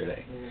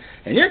yesterday.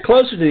 And you're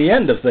closer to the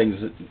end of things.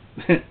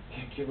 Thank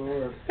you,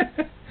 Lord.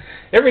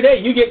 Every day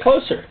you get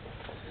closer.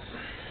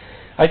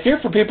 I fear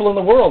for people in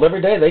the world.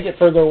 Every day they get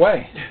further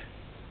away.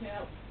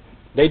 Yep.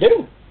 They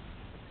do.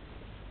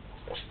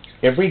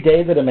 Every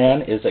day that a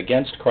man is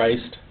against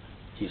Christ,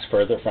 he's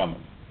further from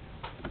him.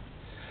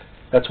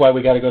 That's why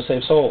we got to go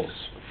save souls.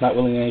 Not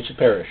willing any should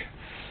perish.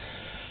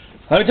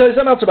 Let me tell you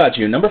something else about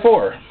you. Number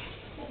 4.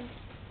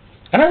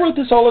 And I wrote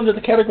this all under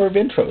the category of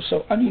intro,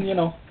 so, I mean, you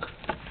know.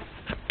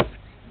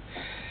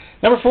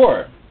 Number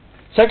 4,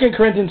 2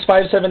 Corinthians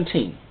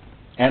 5:17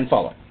 and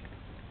following.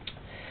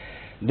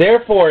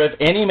 Therefore, if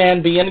any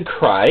man be in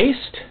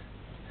Christ,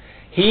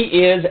 he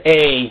is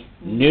a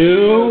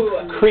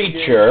new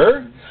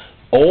creature.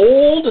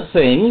 Old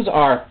things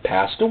are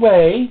passed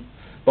away.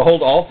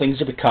 Behold, all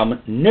things are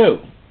become new.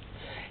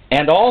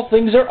 And all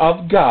things are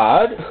of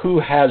God, who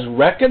has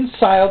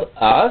reconciled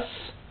us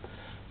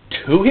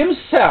to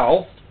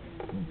himself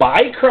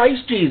by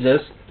Christ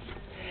Jesus,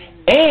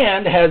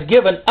 and has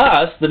given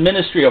us the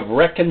ministry of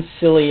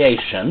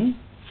reconciliation,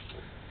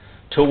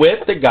 to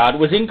wit, that God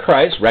was in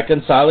Christ,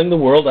 reconciling the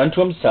world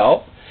unto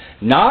himself,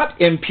 not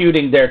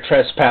imputing their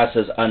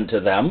trespasses unto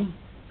them,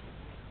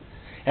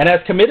 and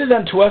has committed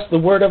unto us the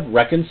word of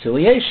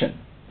reconciliation.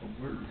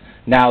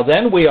 Now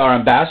then, we are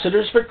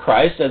ambassadors for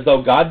Christ, as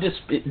though God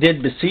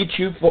did beseech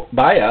you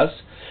by us.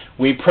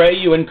 We pray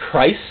you in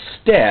Christ's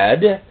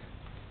stead,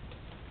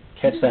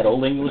 catch that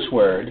old English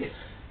word,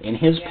 in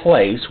his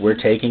place we're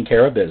taking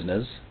care of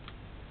business,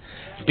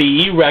 be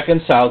ye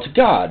reconciled to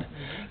God.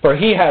 For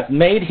he hath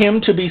made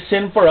him to be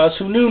sin for us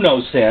who knew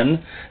no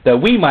sin,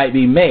 that we might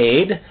be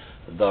made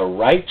the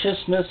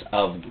righteousness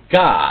of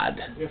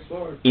God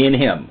in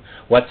him.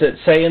 What's it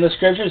say in the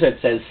Scriptures? It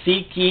says,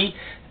 seek ye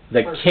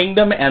the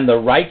kingdom and the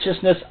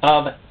righteousness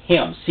of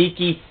him. Seek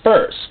ye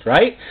first,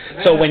 right?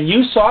 So when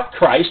you sought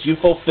Christ, you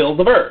fulfilled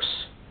the verse.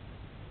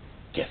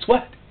 Guess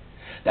what?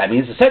 That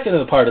means the second of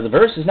the part of the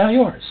verse is now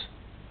yours.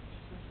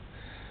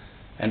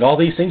 And all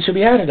these things shall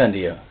be added unto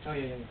you. Oh,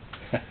 yeah.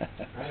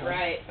 That's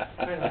right.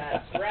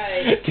 That's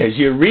right. Because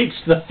you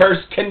reached the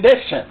first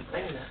condition.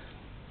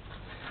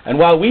 And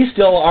while we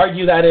still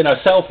argue that in a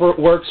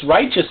self-works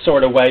righteous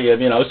sort of way of,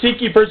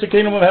 seek ye first the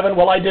kingdom of heaven,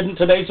 well, I didn't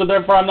today, so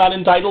therefore I'm not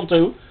entitled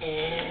to.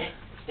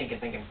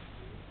 Thinking.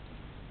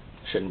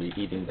 Shouldn't be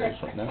eating those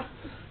right now.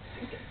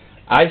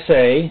 I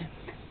say,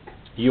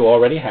 you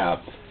already have.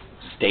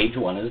 Stage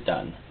 1 is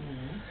done.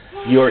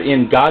 You're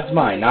in God's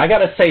mind. Now, I got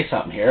to say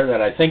something here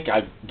that I think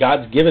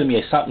God's given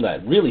me something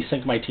that really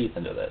sink my teeth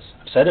into this.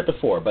 I've said it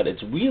before, but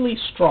it's really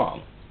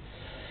strong.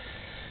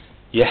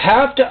 You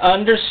have to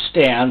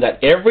understand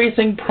that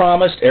everything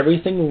promised,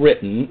 everything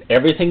written,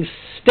 everything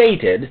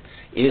stated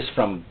is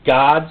from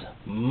God's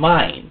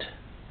mind.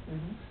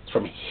 It's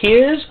from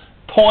his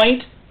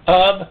point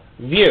of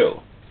view.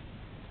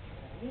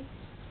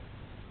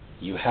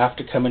 You have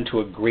to come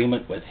into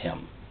agreement with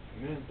him.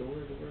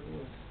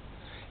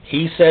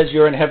 He says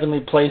you're in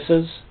heavenly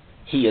places.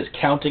 He is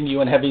counting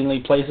you in heavenly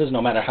places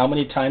no matter how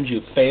many times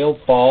you fail,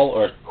 fall,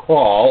 or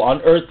crawl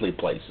on earthly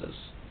places.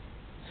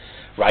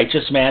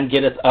 Righteous man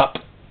getteth up,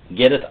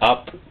 getteth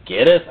up,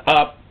 getteth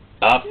up,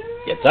 up,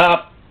 gets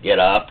up, get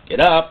up,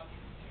 get up.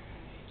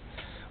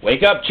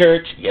 Wake up,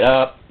 church, get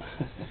up.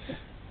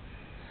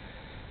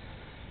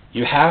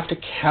 You have to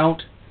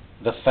count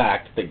the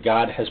fact that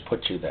God has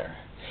put you there.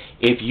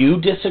 If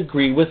you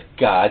disagree with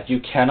God,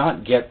 you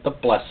cannot get the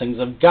blessings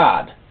of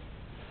God.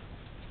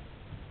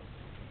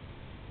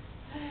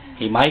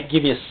 He might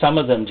give you some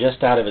of them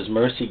just out of his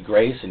mercy,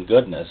 grace, and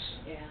goodness.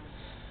 Yeah.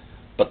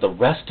 But the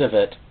rest of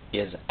it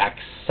is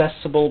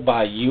accessible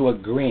by you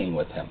agreeing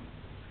with him.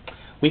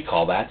 We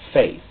call that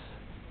faith.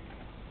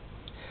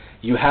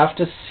 You have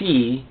to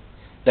see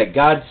that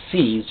God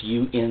sees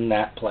you in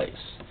that place.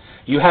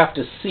 You have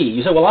to see.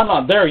 You say, well, I'm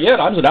not there yet.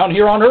 I'm down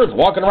here on earth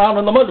walking around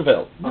in the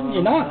mudville. No,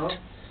 you're not.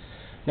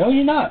 No,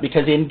 you're not.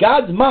 Because in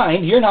God's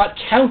mind, you're not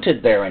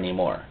counted there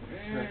anymore.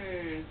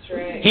 That's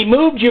right. He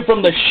moved you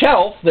from the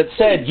shelf that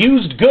said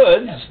used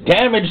goods,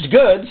 damaged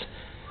goods,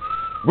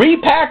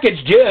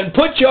 repackaged you and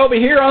put you over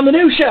here on the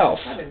new shelf.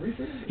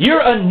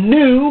 You're a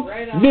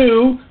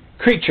new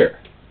creature.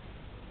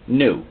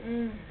 New.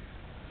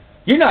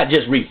 You're not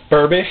just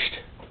refurbished.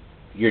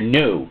 You're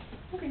new.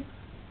 Okay.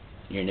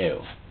 You're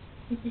new.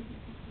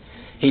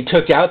 He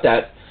took out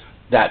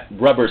that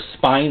rubber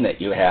spine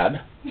that you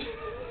had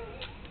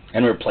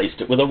and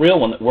replaced it with a real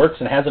one that works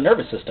and has a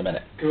nervous system in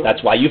it. Cool.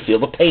 That's why you feel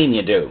the pain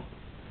you do.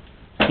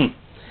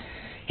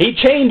 He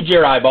changed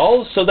your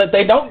eyeballs so that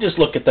they don't just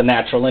look at the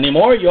natural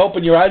anymore. You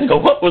open your eyes and go,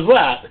 what was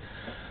that?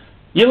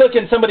 You look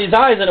in somebody's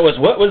eyes and it was,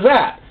 what was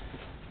that?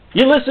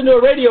 You listen to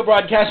a radio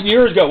broadcast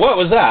years ago, what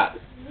was that?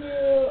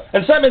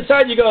 And something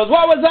inside you goes,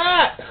 what was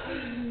that?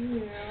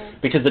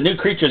 Because the new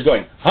creature is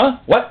going, huh?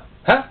 What?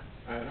 Huh?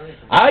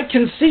 I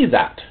can see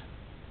that.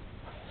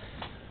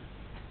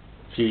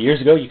 A few years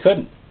ago, you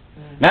couldn't.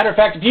 Matter of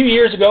fact, a few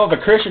years ago, if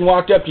a Christian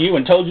walked up to you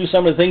and told you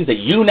some of the things that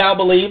you now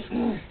believe,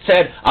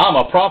 said, I'm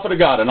a prophet of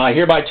God, and I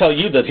hereby tell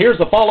you that here's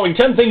the following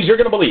 10 things you're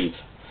going to believe,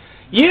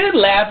 you'd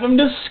laugh him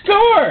to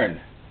scorn.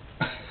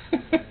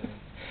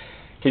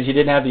 Because you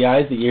didn't have the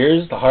eyes, the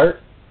ears, the heart,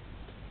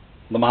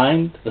 the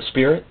mind, the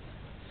spirit.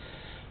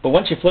 But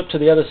once you flip to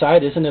the other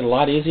side, isn't it a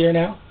lot easier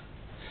now?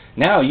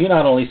 Now you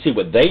not only see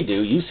what they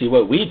do, you see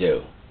what we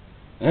do.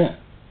 Yeah.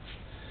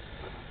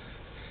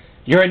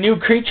 You're a new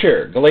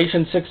creature.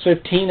 Galatians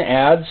 6:15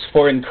 adds,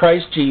 "For in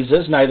Christ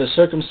Jesus neither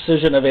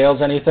circumcision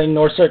avails anything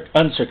nor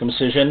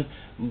uncircumcision,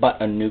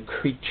 but a new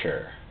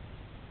creature."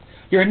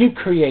 You're a new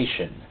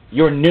creation.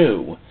 You're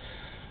new.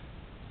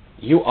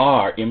 You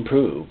are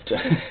improved.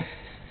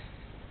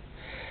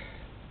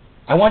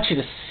 I want you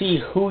to see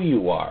who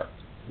you are,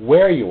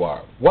 where you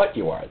are, what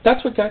you are.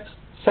 That's what God's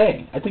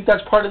saying. I think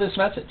that's part of this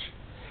message.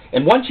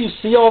 And once you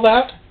see all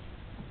that,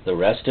 the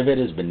rest of it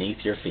is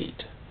beneath your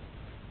feet.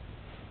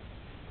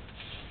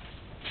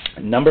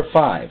 Number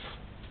 5.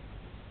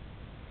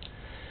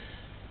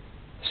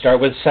 Start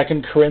with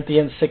 2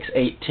 Corinthians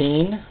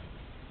 6:18.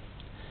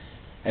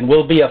 "And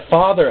will be a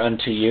father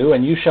unto you,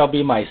 and you shall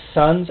be my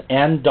sons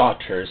and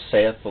daughters,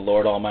 saith the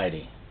Lord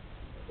Almighty."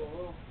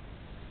 Cool.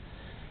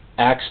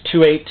 Acts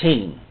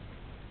 2:18.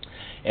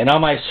 "And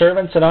on my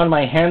servants and on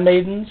my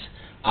handmaidens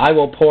I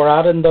will pour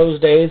out in those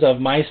days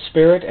of my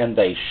Spirit, and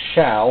they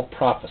shall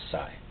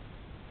prophesy."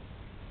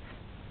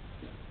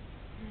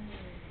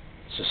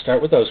 So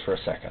start with those for a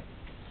second.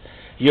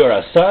 You're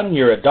a son,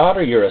 you're a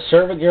daughter, you're a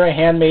servant, you're a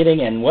handmaiden,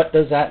 and what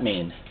does that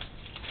mean?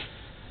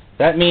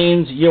 That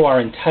means you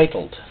are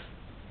entitled.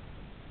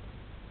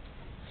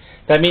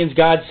 That means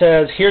God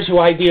says, here's who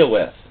I deal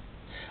with.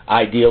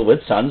 I deal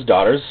with sons,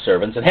 daughters,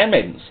 servants, and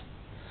handmaidens.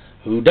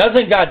 Who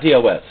doesn't God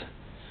deal with?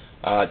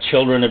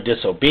 Children of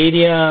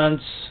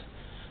disobedience,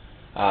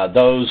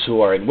 those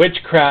who are in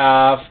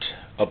witchcraft,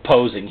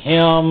 opposing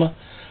Him,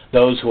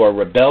 those who are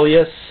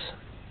rebellious,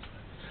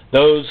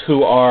 those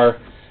who are,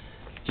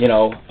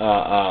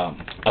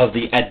 of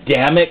the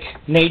Adamic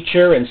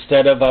nature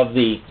instead of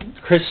the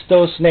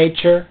Christos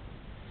nature,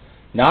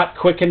 not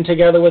quickened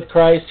together with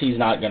Christ. He's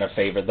not going to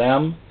favor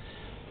them.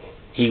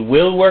 He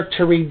will work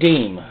to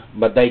redeem,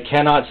 but they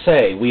cannot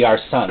say, we are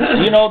sons.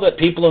 Do you know that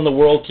people in the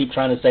world keep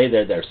trying to say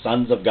they're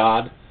sons of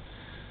God?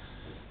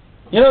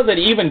 You know that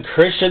even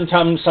Christians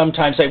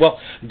sometimes say, well,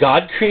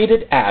 God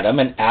created Adam,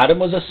 and Adam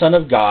was a son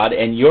of God,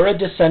 and you're a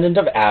descendant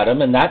of Adam,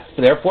 and that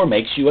therefore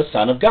makes you a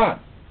son of God.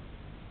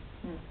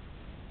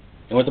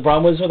 And what the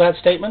problem is with that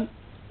statement?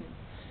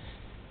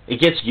 It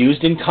gets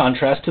used in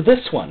contrast to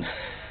this one.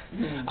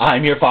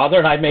 I'm your father,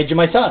 and I've made you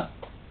my son.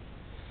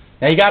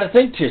 Now you got to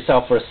think to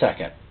yourself for a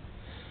second.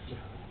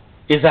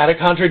 Is that a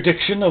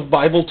contradiction of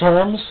Bible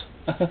terms?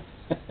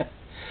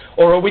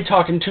 Or are we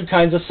talking two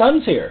kinds of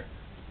sons here?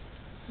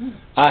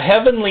 A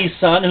heavenly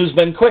son who's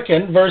been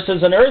quickened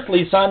versus an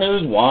earthly son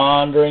who's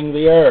wandering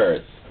the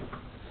earth.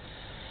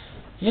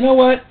 You know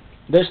what?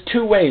 There's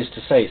two ways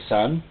to say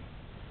son.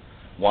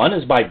 One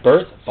is by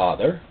birth,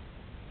 father,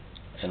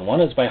 and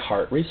one is by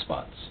heart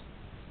response.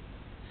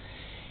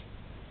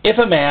 If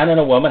a man and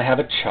a woman have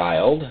a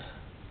child,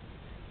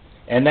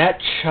 and that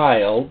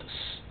child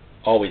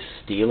always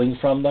stealing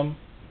from them,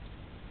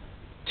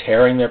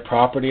 tearing their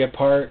property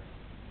apart,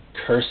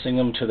 cursing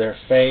them to their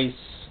face,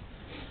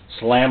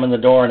 slamming the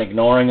door and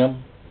ignoring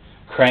them,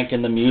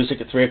 cranking the music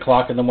at 3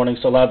 o'clock in the morning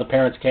so loud the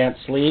parents can't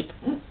sleep,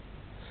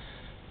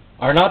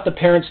 are not the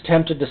parents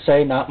tempted to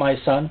say, not my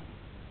son,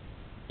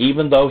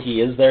 even though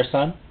he is their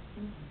son?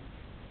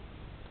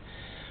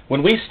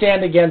 When we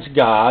stand against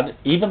God,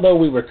 even though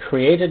we were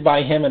created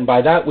by Him, and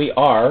by that we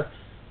are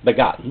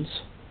begottens,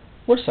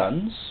 we're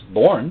sons,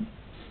 born,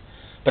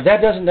 but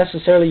that doesn't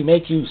necessarily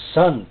make you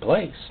son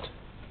placed.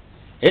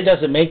 It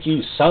doesn't make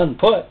you son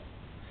put.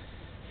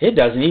 It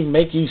doesn't even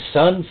make you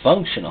son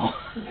functional.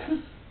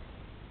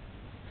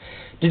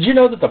 Did you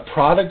know that the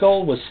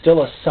prodigal was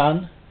still a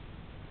son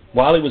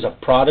while he was a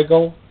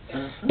prodigal,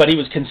 but he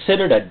was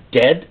considered a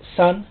dead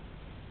son?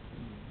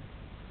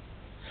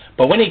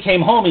 But when he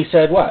came home, he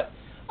said, what?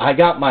 I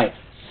got my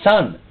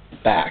son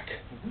back.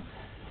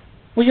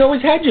 Well, you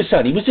always had your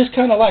son. He was just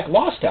kind of like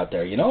lost out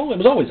there, you know? It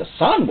was always a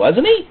son,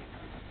 wasn't he?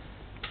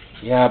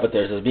 Yeah, but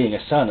there's being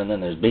a son, and then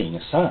there's being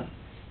a son.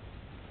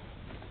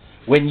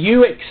 When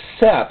you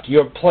accept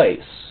your place,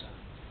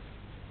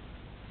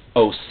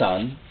 O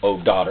son,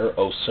 O daughter,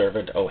 O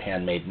servant, O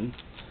handmaiden,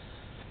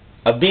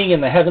 of being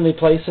in the heavenly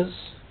places,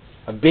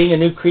 of being a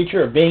new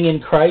creature, of being in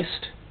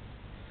Christ,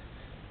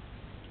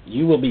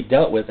 you will be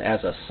dealt with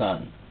as a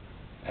son,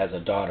 as a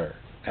daughter,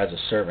 as a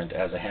servant,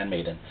 as a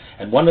handmaiden.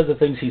 And one of the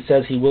things he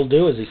says he will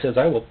do is he says,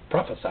 I will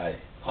prophesy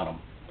on them.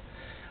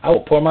 I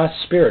will pour my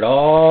Spirit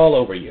all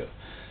over you.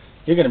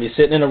 You're going to be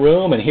sitting in a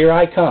room, and here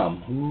I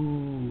come.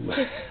 Ooh.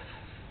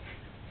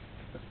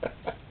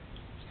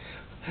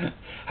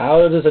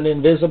 How does an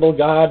invisible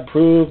God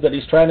prove that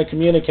He's trying to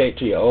communicate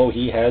to you? Oh,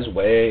 He has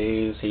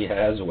ways. He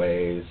has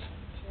ways.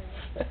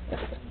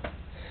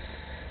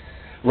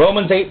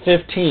 Romans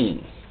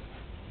 8:15.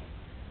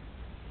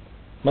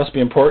 Must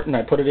be important.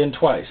 I put it in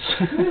twice.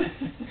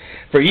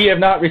 For ye have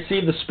not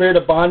received the spirit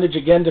of bondage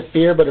again to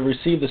fear, but have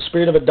received the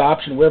spirit of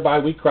adoption, whereby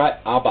we cry,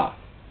 Abba.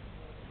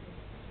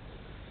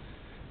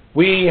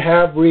 We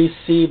have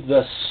received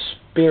the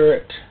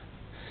Spirit,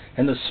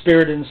 and the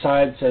Spirit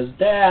inside says,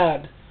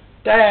 Dad,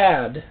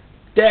 Dad,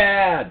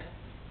 Dad.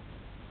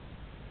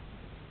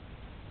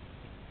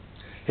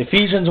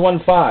 Ephesians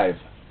 1:5,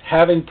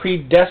 having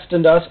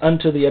predestined us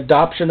unto the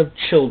adoption of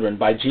children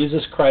by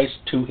Jesus Christ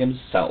to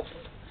Himself,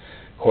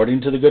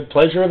 according to the good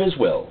pleasure of his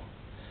will,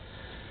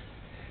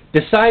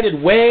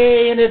 decided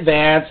way in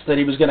advance that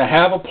he was going to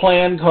have a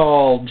plan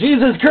called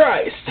Jesus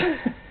Christ,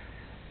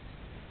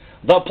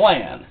 the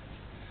plan,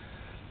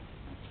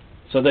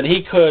 so that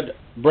he could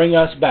bring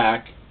us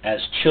back as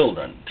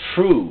children,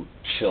 true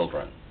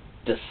children,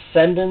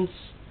 descendants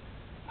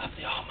of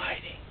the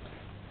Almighty.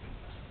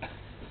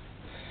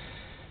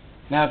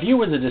 Now, if you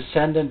were the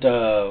descendant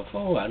of,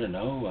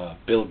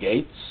 Bill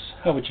Gates,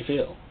 how would you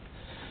feel?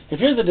 If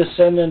you're the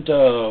descendant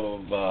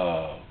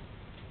of,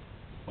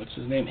 what's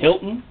his name,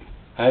 Hilton,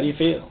 how do you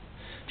feel?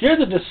 If you're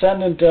the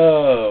descendant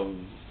of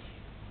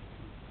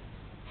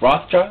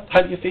Rothschild,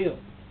 how do you feel?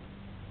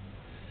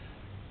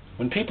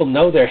 When people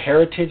know their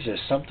heritage, there's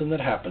something that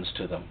happens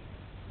to them.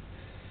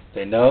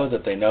 They know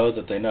that they know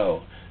that they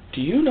know.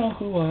 Do you know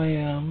who I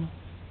am?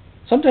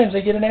 Sometimes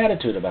they get an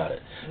attitude about it.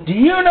 Do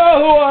you know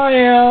who I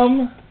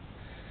am?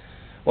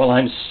 Well,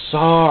 I'm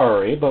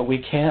sorry, but we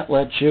can't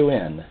let you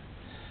in.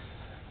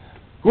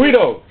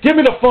 Guido, give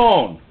me the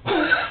phone.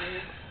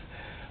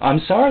 I'm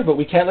sorry, but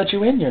we can't let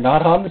you in. You're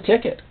not on the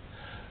ticket.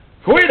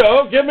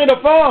 Guido, give me the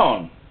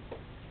phone.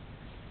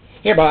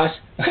 Here, boss.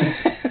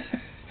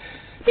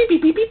 Beep,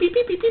 beep, beep, beep, beep,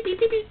 beep, beep, beep,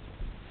 beep, beep.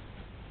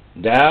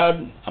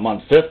 Dad, I'm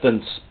on 5th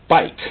and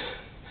Spike.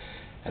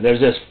 And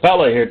there's this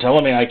fella here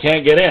telling me I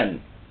can't get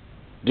in.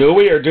 Do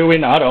we or do we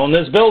not own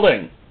this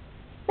building?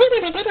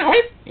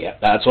 Yeah,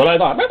 that's what I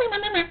thought.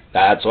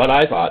 That's what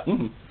I thought.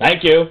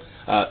 Thank you.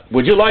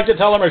 Would you like to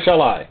tell him or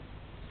shall I?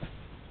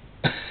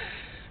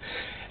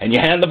 And you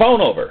hand the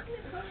phone over.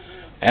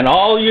 And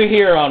all you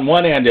hear on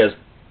one end is,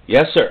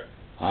 yes, sir.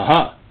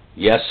 Uh-huh.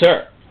 Yes,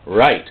 sir.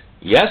 Right.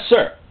 Yes,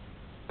 sir.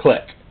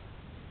 Click.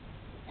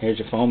 Here's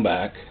your phone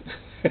back.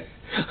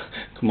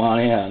 Come on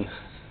in.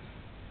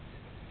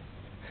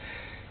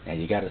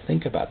 And you got to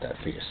think about that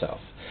for yourself.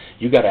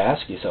 You got to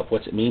ask yourself,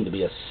 what's it mean to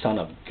be a son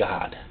of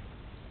God?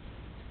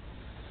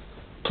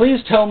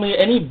 Please tell me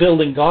any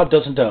building God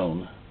doesn't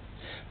own.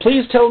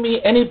 Please tell me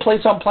any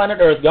place on planet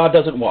Earth God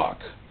doesn't walk.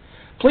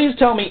 Please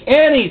tell me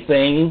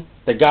anything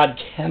that God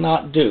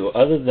cannot do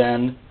other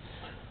than,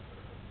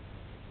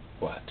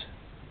 what?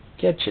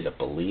 Get you to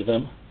believe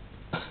Him.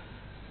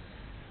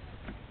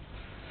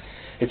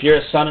 If you're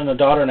a son and a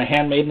daughter and a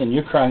handmaiden and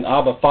you're crying,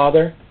 Abba,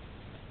 Father,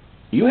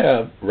 you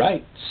have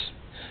rights.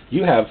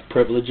 You have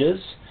privileges.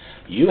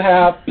 You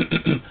have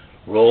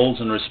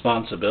roles and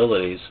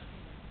responsibilities.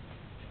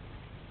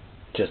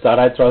 Just thought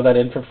I'd throw that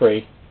in for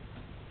free.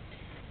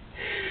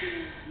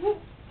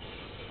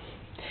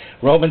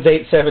 Romans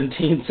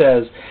 8:17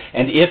 says,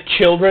 and if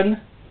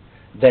children,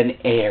 then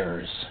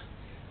heirs.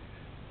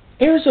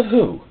 Heirs of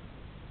who?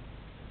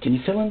 Can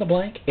you fill in the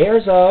blank?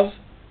 Heirs of?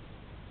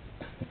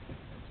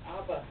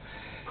 Abba.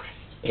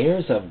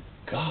 Heirs of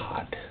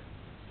God.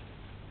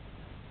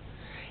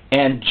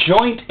 And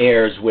joint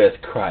heirs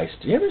with Christ.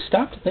 Do you ever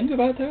stop to think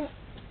about that?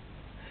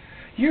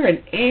 You're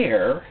an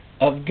heir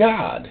of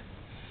God.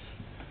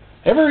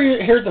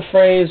 Ever heard the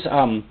phrase,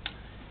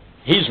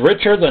 he's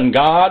richer than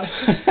God?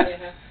 Yeah.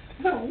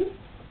 No.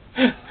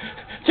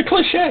 It's a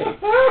cliche.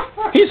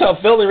 He's so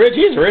filthy rich,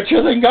 he's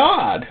richer than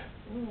God.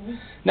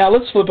 Now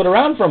let's flip it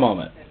around for a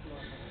moment.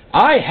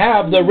 I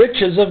have the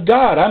riches of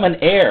God. I'm an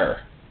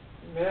heir.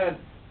 Amen.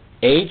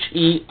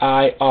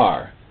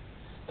 H-E-I-R.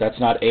 That's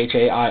not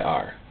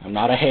H-A-I-R. I'm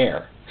not a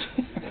hair.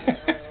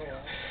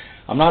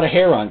 I'm not a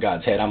hair on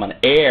God's head. I'm an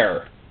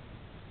heir.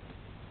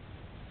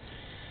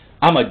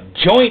 I'm a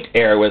joint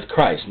heir with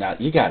Christ. Now,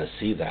 you got to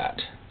see that.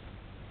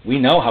 We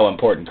know how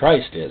important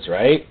Christ is,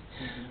 right?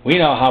 We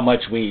know how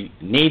much we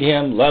need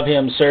Him, love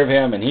Him, serve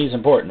Him, and He's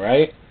important,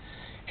 right?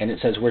 And it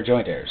says we're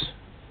joint heirs.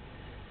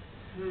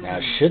 Now,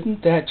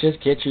 shouldn't that just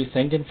get you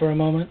thinking for a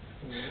moment?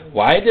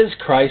 Why does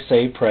Christ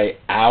say, pray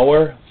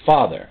our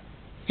Father?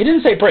 He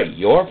didn't say, pray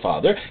your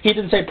Father. He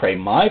didn't say, pray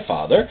my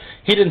Father.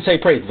 He didn't say,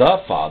 pray the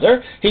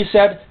Father. He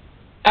said,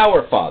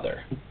 our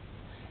Father.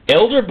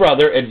 Elder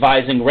brother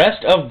advising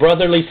rest of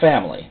brotherly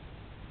family.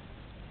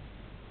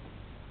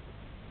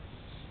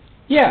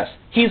 Yes,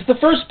 he's the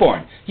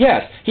firstborn.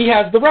 Yes, he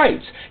has the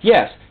rights.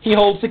 Yes, he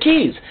holds the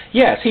keys.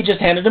 Yes, he just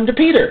handed them to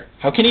Peter.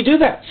 How can he do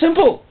that?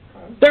 Simple.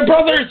 They're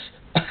brothers.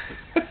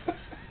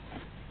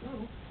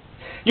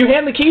 You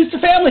hand the keys to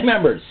family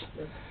members.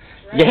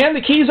 You hand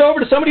the keys over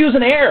to somebody who's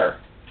an heir.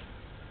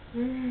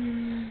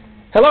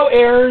 Hello,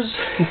 heirs.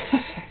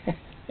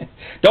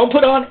 Don't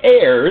put on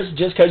heirs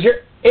just because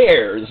you're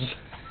heirs.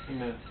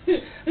 Amen.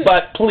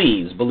 But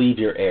please believe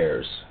you're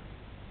heirs.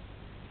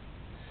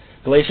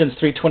 Galatians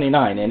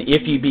 3:29, and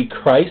if you be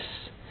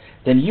Christ's,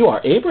 then you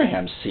are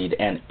Abraham's seed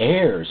and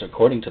heirs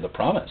according to the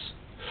promise.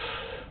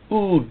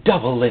 Ooh,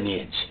 double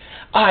lineage.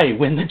 I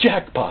win the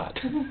jackpot.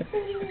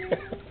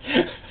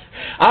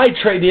 I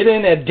traded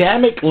in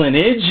Adamic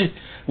lineage,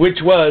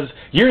 which was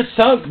you're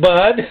sunk,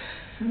 bud,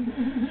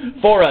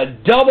 for a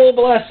double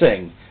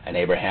blessing. An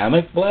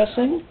Abrahamic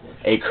blessing,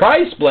 a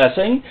Christ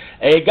blessing,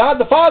 a God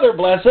the Father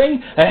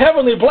blessing, a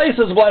heavenly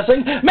places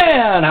blessing.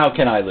 Man, how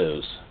can I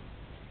lose?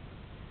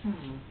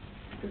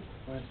 Good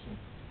question.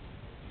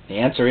 The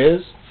answer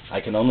is,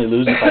 I can only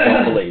lose if I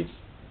don't believe.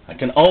 I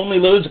can only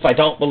lose if I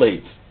don't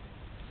believe.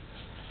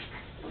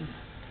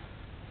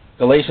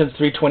 Galatians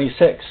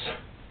 3:26.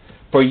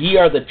 For ye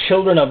are the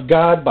children of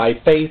God by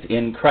faith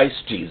in Christ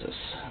Jesus.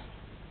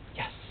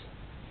 Yes.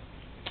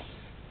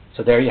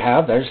 So there you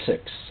have, there's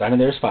 6.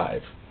 There's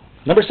 5.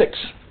 Number 6.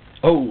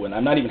 Oh, and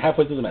I'm not even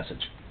halfway through the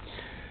message.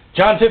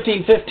 John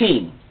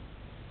 15:15.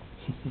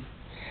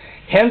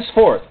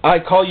 Henceforth I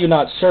call you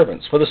not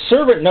servants, for the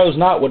servant knows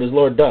not what his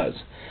Lord does.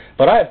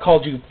 But I have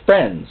called you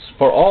friends,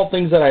 for all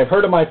things that I have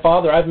heard of my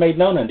Father I have made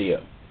known unto you.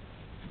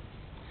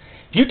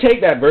 If you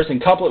take that verse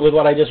and couple it with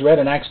what I just read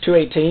in Acts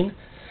 2:18,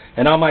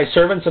 and on my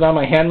servants and on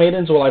my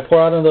handmaidens will I pour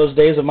out in those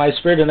days of my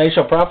Spirit, and they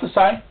shall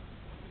prophesy.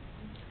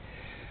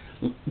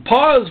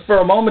 Pause for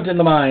a moment in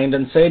the mind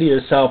and say to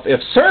yourself,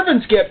 if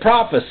servants get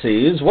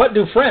prophecies, what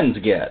do friends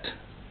get?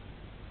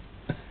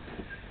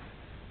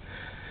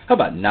 How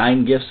about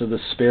 9 gifts of the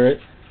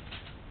Spirit?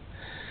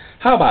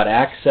 How about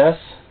access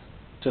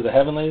to the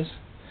heavenlies?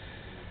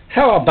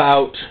 How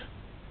about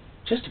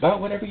just about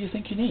whatever you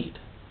think you need?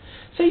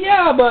 Say,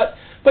 yeah, but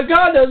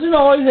God doesn't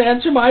always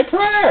answer my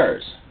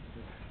prayers.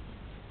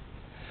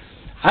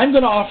 I'm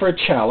going to offer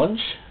a challenge.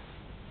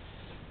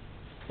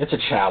 It's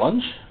a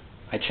challenge.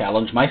 I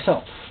challenge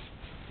myself.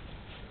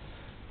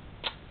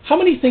 How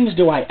many things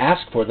do I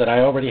ask for that I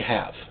already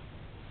have?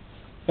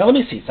 Now let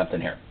me see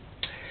something here.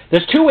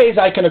 There's 2 ways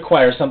I can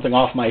acquire something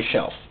off my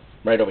shelf,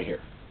 right over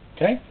here.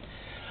 Okay?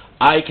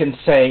 I can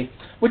say,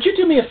 would you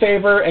do me a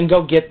favor and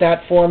go get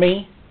that for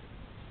me?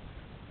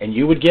 And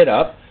you would get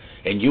up,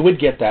 and you would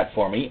get that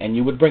for me, and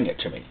you would bring it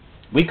to me.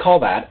 We call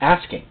that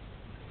asking.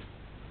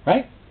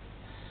 Right?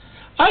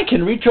 I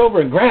can reach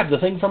over and grab the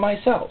thing for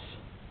myself.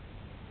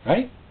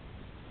 Right?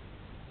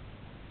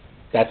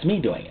 That's me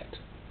doing it.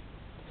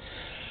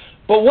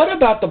 But what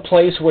about the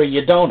place where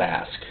you don't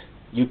ask?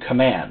 You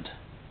command.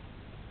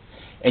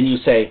 And you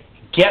say,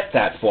 get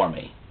that for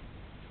me.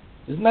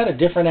 Isn't that a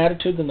different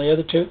attitude than the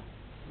other 2?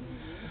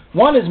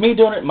 One is me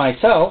doing it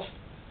myself.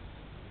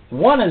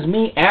 One is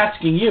me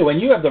asking you, and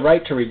you have the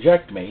right to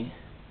reject me.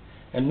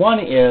 And one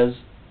is,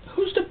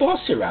 who's the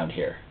boss around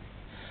here?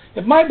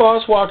 If my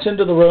boss walks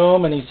into the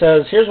room and he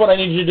says, here's what I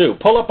need you to do.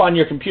 Pull up on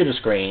your computer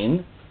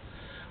screen.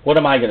 What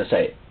am I going to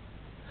say?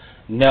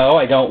 No,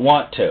 I don't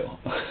want to.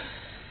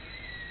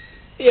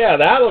 Yeah,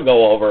 that'll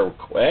go over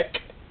quick.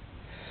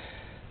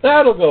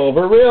 That'll go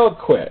over real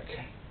quick.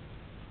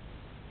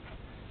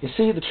 You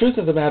see, the truth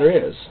of the matter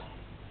is,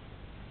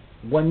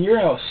 when you're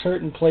in a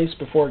certain place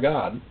before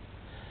God,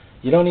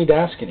 you don't need to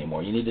ask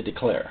anymore. You need to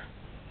declare.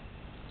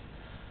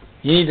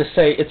 You need to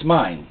say, it's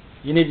mine.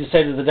 You need to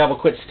say to the devil,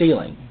 quit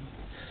stealing.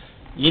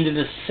 You need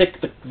to sick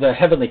the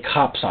heavenly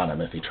cops on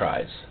him if he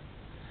tries.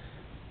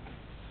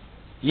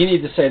 You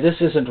need to say, this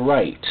isn't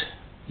right.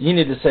 You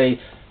need to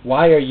say,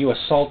 why are you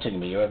assaulting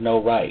me? You have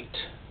no right.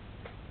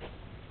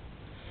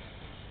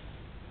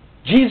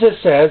 Jesus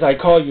says, I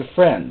call you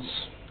friends.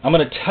 I'm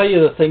going to tell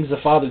you the things the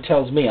Father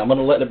tells me. I'm going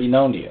to let it be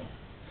known to you.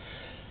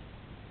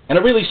 And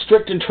a really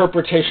strict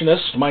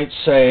interpretationist might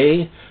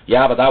say,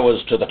 yeah, but that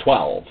was to the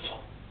 12.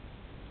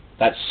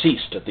 That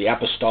ceased at the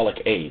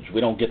apostolic age.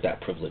 We don't get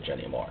that privilege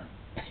anymore.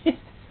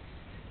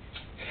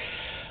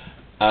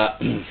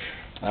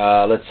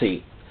 Let's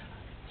see.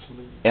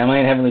 Am I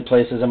in heavenly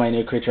places? Am I a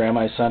new creature? Am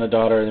I a son, a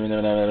daughter?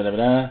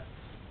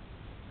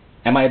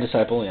 Am I a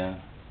disciple? Yeah.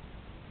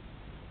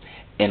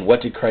 And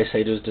what did Christ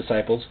say to his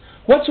disciples?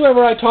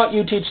 Whatsoever I taught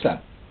you, teach them.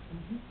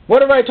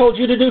 Whatever I told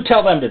you to do,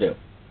 tell them to do.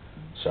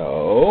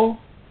 So,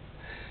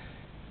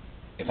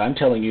 if I'm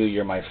telling you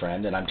you're my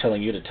friend, and I'm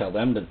telling you to tell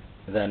them,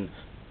 then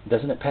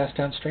doesn't it pass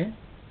downstream?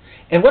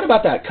 And what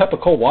about that cup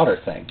of cold water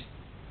thing?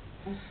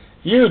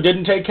 You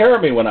didn't take care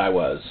of me when I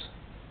was.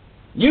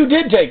 You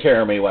did take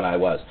care of me when I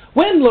was.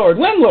 When, Lord?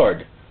 When,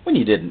 Lord? When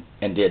you didn't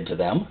and did to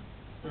them.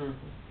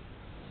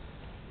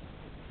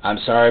 I'm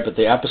sorry, but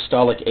the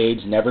apostolic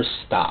age never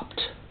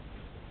stopped.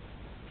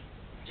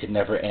 It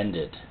never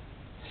ended.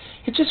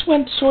 It just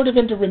went sort of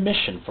into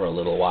remission for a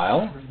little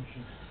while.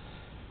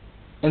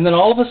 And then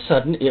all of a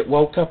sudden, it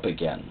woke up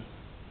again.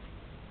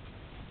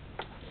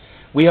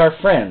 We are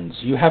friends.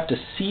 You have to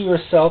see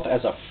yourself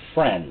as a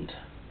friend.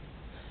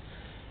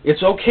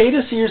 It's okay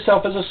to see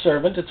yourself as a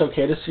servant. It's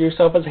okay to see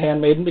yourself as a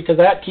handmaiden, because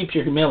that keeps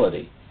your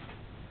humility.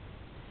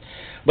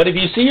 But if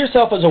you see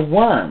yourself as a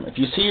worm, if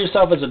you see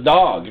yourself as a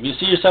dog, if you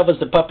see yourself as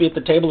the puppy at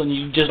the table and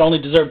you just only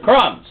deserve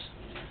crumbs,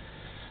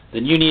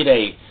 then you need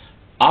a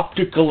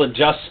optical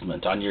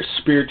adjustment on your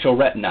spiritual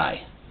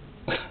retinae.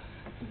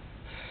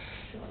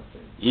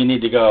 You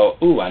need to go,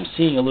 ooh, I'm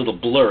seeing a little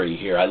blurry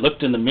here. I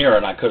looked in the mirror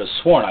and I could have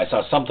sworn I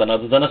saw something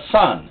other than a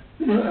sun.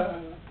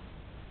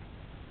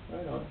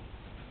 Right on.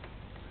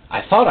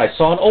 I thought I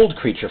saw an old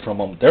creature for a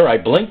moment there. I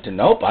blinked and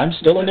nope, I'm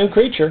still a new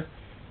creature.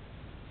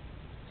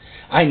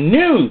 I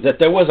knew that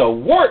there was a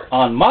wart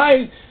on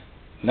my...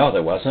 No,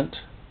 there wasn't.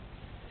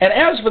 And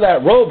as for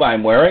that robe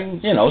I'm wearing,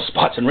 you know,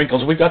 spots and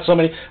wrinkles, we've got so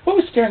many... What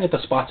was staring at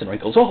the spots and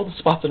wrinkles? Oh, the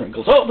spots and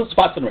wrinkles. Oh, the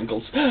spots and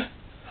wrinkles.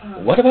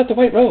 What about the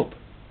white robe?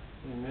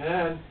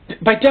 Amen.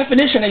 By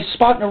definition, a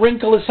spot and a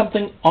wrinkle is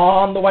something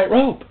on the white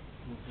robe.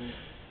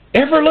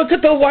 Ever look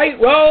at the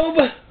white robe?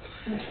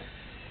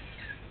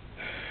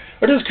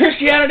 Or does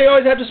Christianity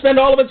always have to spend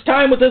all of its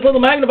time with this little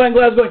magnifying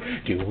glass going,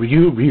 do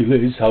you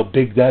realize how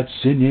big that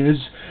sin is?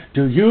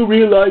 Do you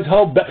realize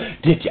how bad?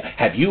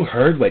 Have you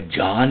heard what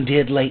John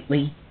did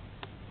lately?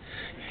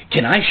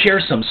 Can I share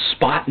some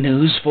spot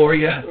news for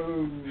you?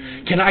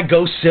 Can I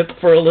go sip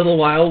for a little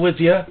while with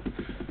you?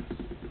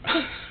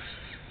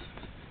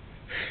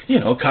 You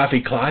know,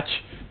 coffee clutch,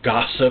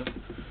 gossip,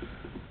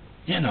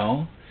 you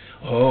know.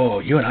 Oh,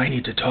 you and I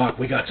need to talk.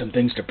 We got some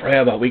things to pray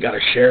about. We got to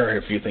share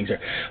a few things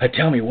there.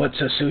 Tell me, what's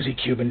Susie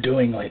Q been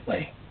doing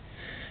lately?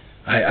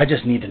 I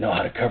just need to know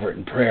how to cover it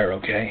in prayer,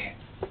 okay?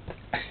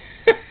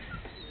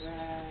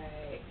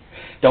 Right.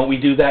 Don't we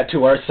do that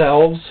to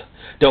ourselves?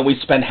 Don't we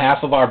spend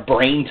half of our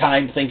brain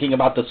time thinking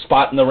about the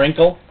spot and the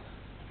wrinkle?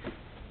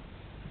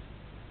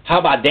 How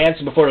about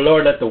dancing before the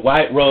Lord, let the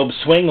white robe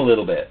swing a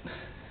little bit?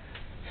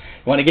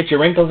 You want to get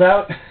your wrinkles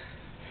out?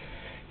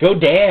 Go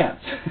dance.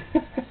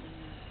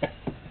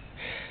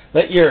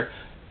 Let your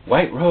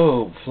white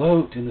robe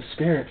float in the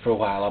Spirit for a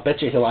while. I'll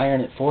bet you He'll iron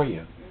it for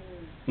you.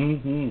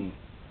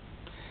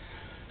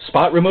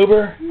 Spot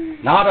remover?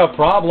 Not a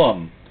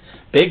problem.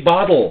 Big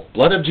bottle,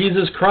 blood of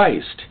Jesus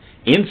Christ.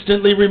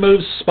 Instantly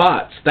removes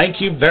spots. Thank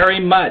you very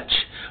much.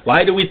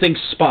 Why do we think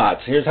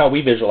spots? Here's how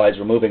we visualize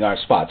removing our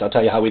spots. I'll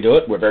tell you how we do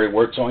it. We're very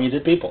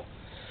works-oriented people.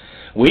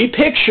 We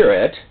picture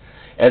it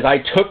as I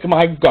took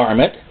my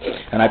garment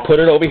and I put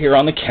it over here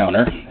on the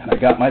counter, and I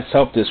got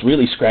myself this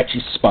really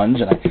scratchy sponge,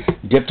 and I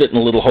dipped it in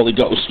a little Holy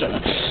Ghost, and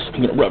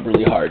I'm going to rub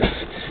really hard,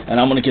 and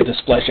I'm going to get this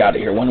flesh out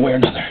of here one way or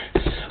another.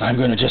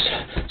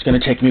 It's going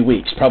to take me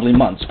weeks, probably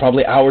months,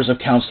 probably hours of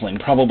counseling,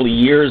 probably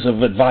years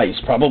of advice,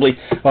 I'm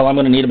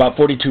going to need about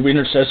 42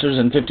 intercessors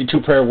and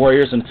 52 prayer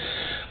warriors, and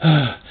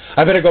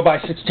I better go buy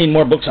 16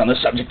 more books on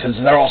this subject because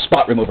they're all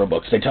spot remover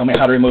books. They tell me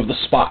how to remove the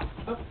spot.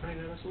 Oh, I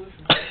know a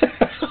solution.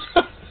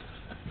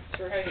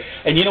 Right.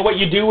 And you know what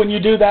you do when you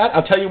do that?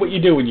 I'll tell you what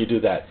you do when you do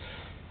that.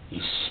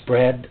 You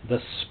spread the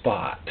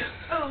spot.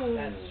 Oh,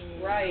 that's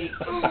right.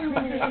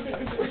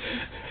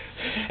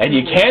 And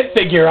you can't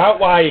figure out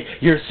why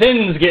your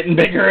sin's getting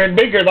bigger and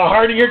bigger the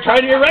harder you're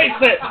trying to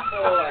erase it.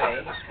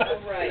 Boy.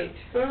 All right.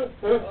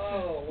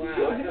 Oh, wow.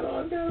 Go ahead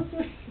on down.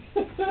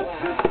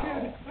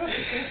 Wow.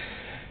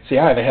 See,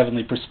 I have a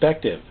heavenly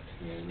perspective.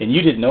 And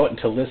you didn't know it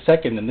until this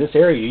second in this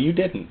area. You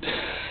didn't.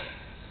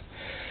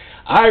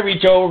 I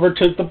reach over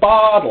to the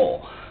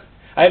bottle.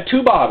 I have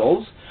two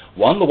bottles.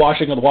 One, the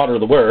washing of the water of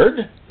the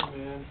Word,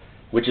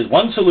 which is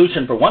one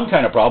solution for one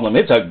kind of problem.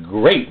 It's a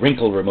great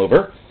wrinkle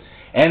remover.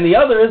 And the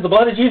other is the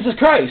blood of Jesus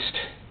Christ.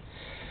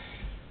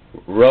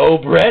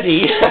 Robe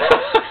ready.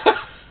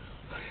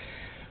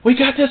 We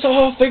got this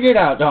all figured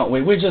out, don't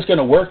we? We're just going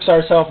to work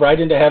ourselves right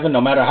into heaven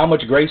no matter how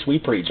much grace we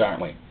preach,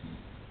 aren't we?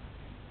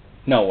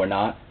 No, we're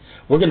not.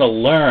 We're going to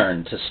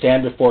learn to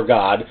stand before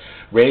God,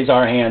 raise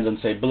our hands and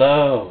say,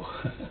 blow.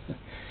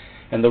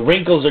 And the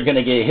wrinkles are going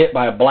to get hit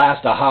by a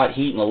blast of hot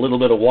heat and a little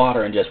bit of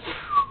water and just...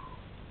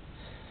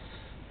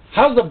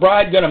 How's the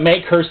bride going to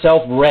make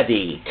herself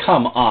ready?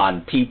 Come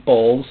on,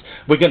 peoples.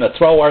 We're going to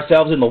throw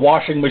ourselves in the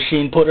washing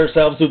machine, put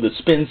ourselves through the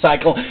spin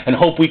cycle, and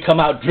hope we come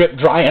out drip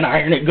dry and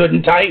iron it good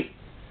and tight?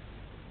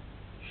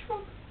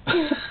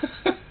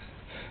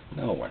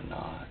 No, we're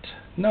not.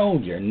 No,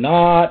 you're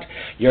not.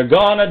 You're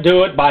going to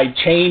do it by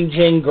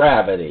changing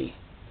gravity.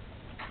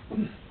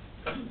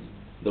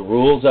 The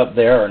rules up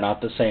there are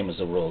not the same as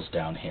the rules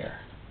down here.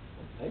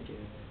 Thank you.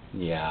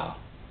 Yeah.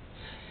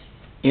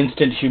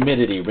 Instant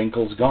humidity,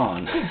 wrinkles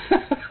gone.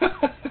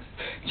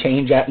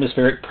 Change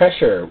atmospheric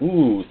pressure.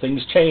 Ooh,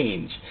 things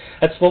change.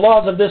 That's the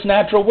laws of this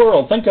natural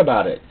world. Think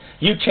about it.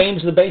 You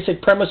change the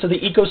basic premise of the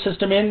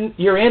ecosystem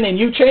you're in, and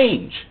you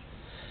change.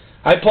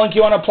 I plunk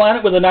you on a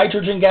planet with a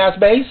nitrogen gas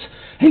base,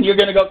 and you're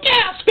going to go,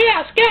 gasp,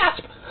 gasp,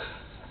 gasp.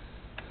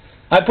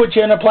 I put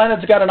you in a planet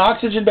that's got an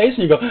oxygen base,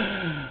 and you go,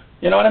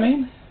 you know what I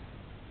mean?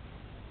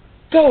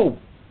 Go,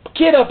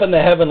 get up in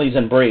the heavenlies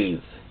and breathe.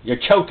 You're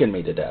choking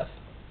me to death.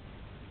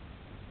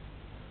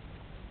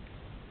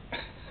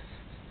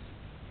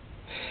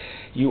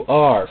 You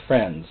are,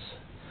 friends.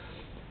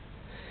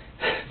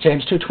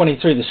 James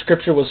 2:23, the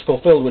scripture was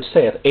fulfilled which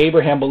saith,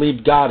 Abraham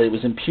believed God, it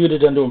was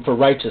imputed unto him for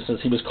righteousness,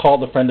 he was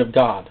called the friend of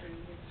God.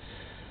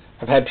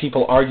 I've had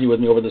people argue with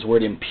me over this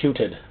word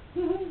imputed.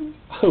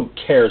 Who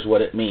cares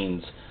what it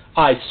means?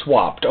 I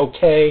swapped,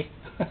 okay?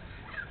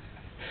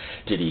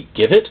 Did he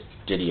give it?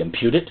 Did he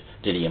impute it?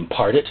 Did he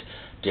impart it?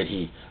 Did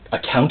he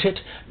account it?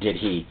 Did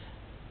he...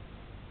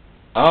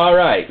 All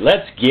right,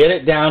 let's get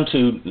it down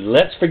to,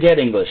 let's forget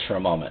English for a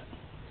moment.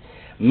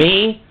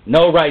 Me,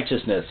 no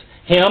righteousness.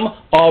 Him,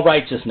 all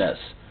righteousness.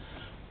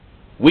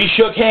 We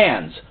shook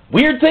hands.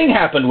 Weird thing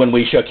happened when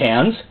we shook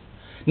hands.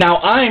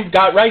 Now I've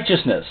got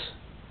righteousness.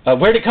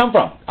 Where'd it come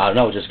from? I don't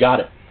know, just got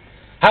it.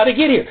 How'd it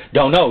get here?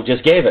 Don't know,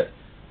 just gave it.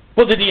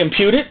 Well, did he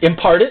impute it,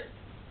 impart it,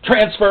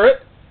 transfer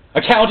it,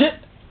 account it?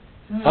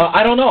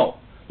 I don't know.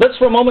 Let's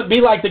for a moment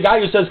be like the guy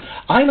who says,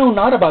 I know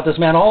not about this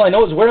man. All I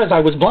know is whereas I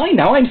was blind,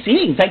 now I'm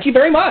seeing. Thank you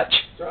very much.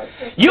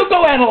 You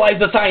go analyze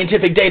the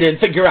scientific data and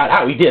figure out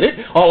how he did it.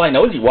 All I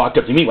know is he walked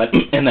up to me, went,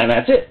 and then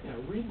that's it. Now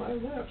read my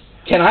lips.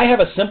 Can I have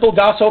a simple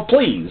gospel,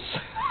 please?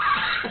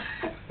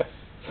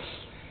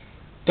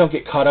 Don't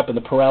get caught up in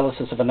the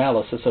paralysis of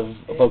analysis of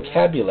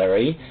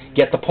vocabulary.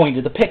 Get the point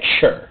of the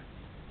picture.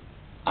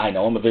 I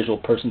know I'm a visual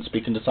person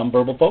speaking to some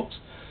verbal folks.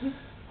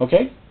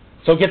 Okay?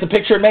 So get the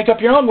picture and make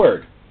up your own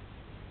word.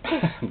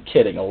 I'm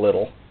kidding a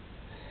little.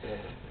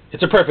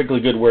 It's a perfectly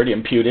good word,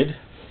 imputed.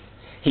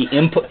 He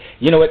input.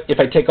 You know what? If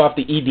I take off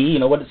the ED, you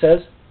know what it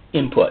says?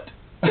 Input.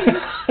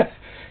 If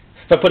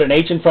I put an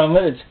H in front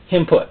of it, it's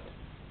input.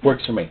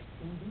 Works for me.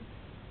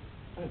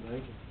 I like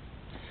it.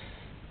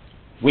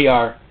 We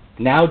are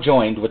now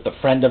joined with the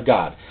friend of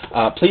God.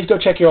 Please go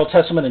check your Old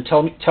Testament and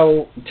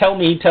tell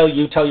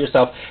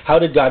yourself, how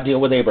did God deal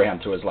with Abraham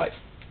through his life?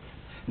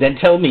 Then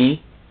tell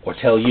me, or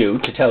tell you,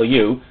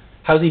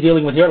 how's he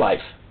dealing with your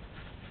life?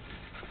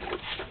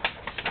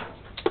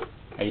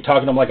 Are you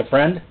talking to him like a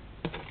friend?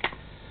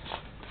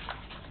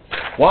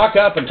 Walk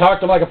up and talk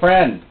to him like a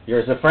friend.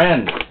 You're his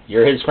friend.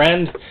 You're his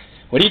friend.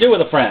 What do you do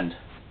with a friend?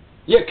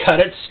 You cut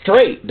it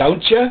straight,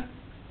 don't you?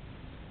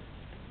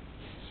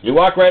 You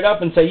walk right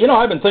up and say, you know,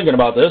 I've been thinking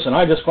about this, and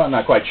I'm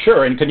not quite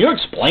sure, and can you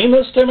explain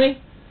this to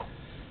me?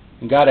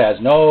 And God has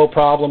no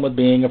problem with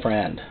being a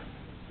friend.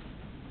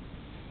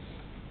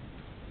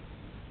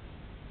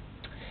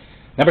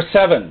 Number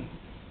 7.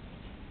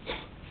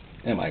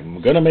 Am I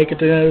going to make it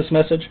to the end of this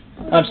message?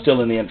 I'm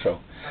still in the intro.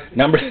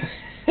 Number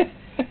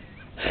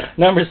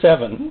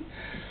 7.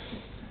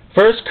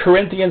 1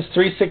 Corinthians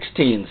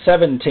 3:16,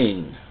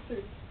 17.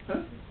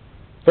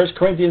 1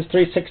 Corinthians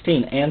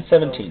 3:16 and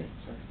 17.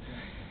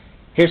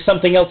 Here's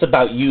something else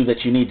about you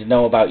that you need to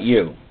know about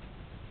you.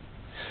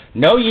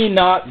 Know ye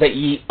not that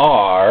ye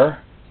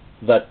are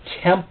the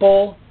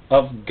temple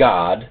of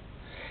God,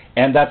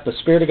 and that the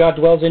Spirit of God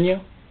dwells in you?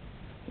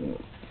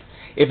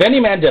 If any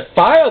man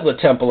defile the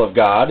temple of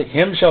God,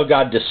 him shall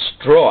God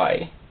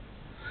destroy.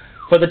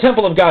 For the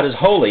temple of God is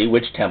holy,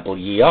 which temple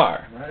ye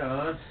are. Right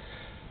on.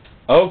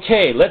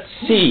 Okay, let's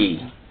see.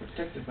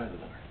 Protected by the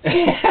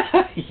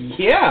Lord.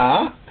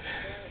 Yeah.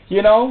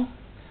 You know.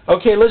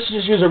 Okay, let's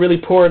just use a really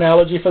poor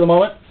analogy for the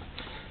moment.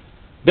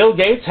 Bill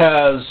Gates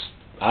has,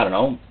 I don't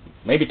know,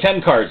 maybe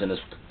 10 cars in his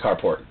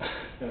carport.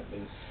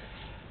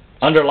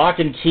 Under lock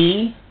and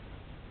key,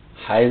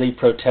 highly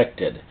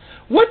protected.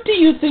 What do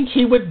you think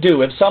he would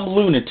do if some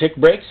lunatic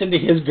breaks into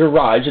his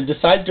garage and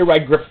decides to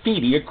write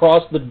graffiti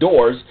across the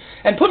doors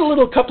and put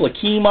a couple of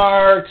key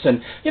marks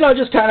and, you know,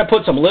 just kind of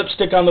put some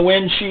lipstick on the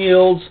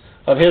windshields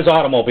of his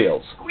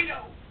automobiles?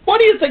 What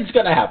do you think's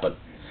going to happen?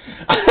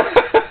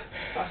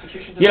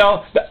 You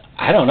know,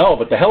 I don't know,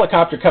 but the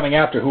helicopter coming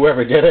after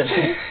whoever did it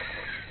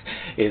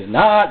is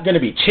not going to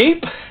be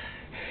cheap.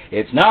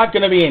 It's not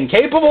going to be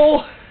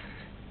incapable.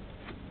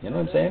 You know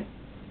what I'm saying?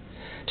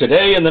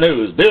 Today in the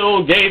news,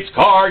 Bill Gates'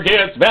 car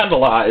gets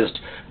vandalized.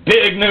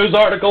 Big news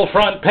article,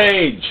 front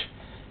page.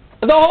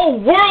 The whole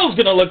world's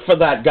going to look for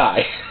that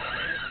guy.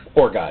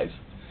 Or guys.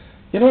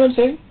 You know what I'm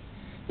saying?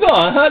 Go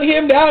on, hunt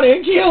him down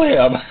and kill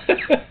him.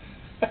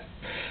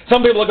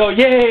 Some people will go,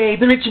 yay,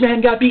 the rich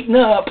man got beaten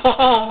up. Ha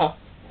ha.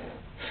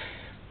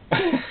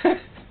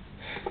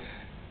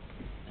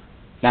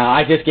 Now,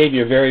 I just gave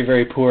you a very,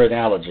 very poor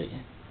analogy.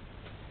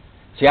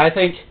 See, I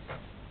think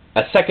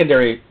a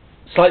secondary,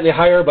 slightly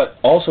higher but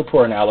also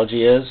poor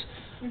analogy is,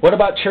 what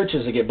about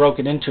churches that get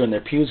broken into and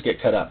their pews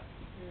get cut up?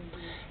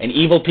 And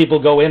evil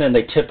people go in and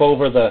they tip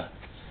over the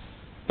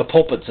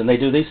pulpits and they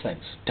do these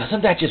things.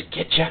 Doesn't that just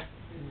get you?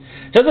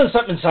 Doesn't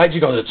something inside you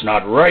go, it's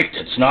not right,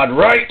 it's not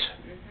right?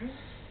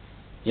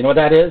 You know what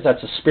that is?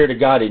 That's the Spirit of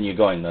God in you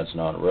going, that's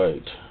not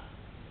right.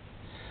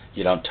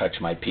 You don't touch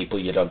my people,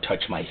 you don't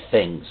touch my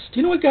things. Do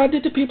you know what God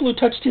did to people who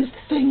touched his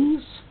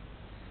things?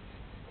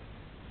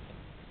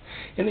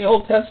 In the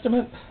Old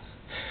Testament?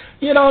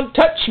 You don't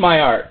touch my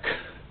ark.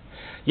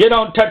 You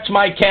don't touch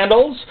my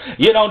candles.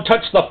 You don't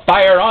touch the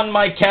fire on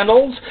my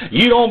candles.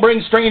 You don't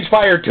bring strange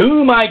fire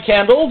to my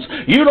candles.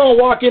 You don't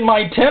walk in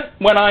my tent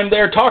when I'm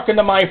there talking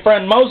to my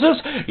friend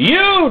Moses.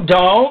 You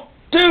don't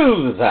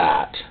do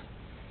that.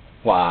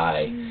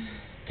 Why?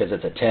 Because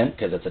it's a tent,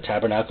 because it's a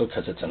tabernacle,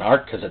 because it's an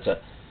ark, because it's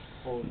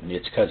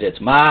because it's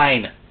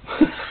mine.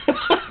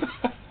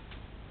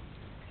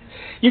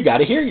 You got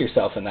to hear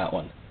yourself in that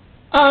one.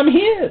 I'm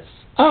his.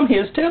 I'm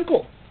his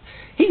temple.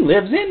 He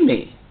lives in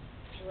me.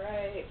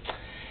 Right.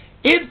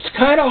 It's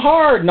kind of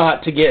hard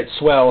not to get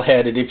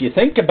swell-headed if you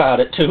think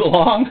about it too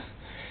long.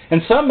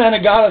 And some men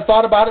of God have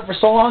thought about it for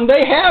so long,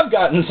 they have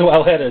gotten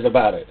swell-headed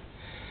about it.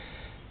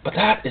 But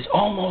that is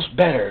almost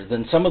better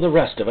than some of the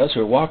rest of us who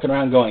are walking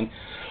around going,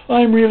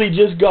 I'm really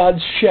just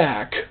God's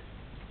shack.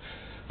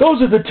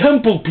 Those are the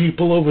temple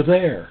people over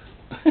there.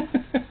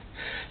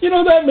 You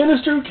know that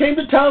minister who came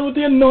to town with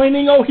the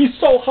anointing? Oh, he's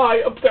so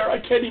high up there I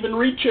can't even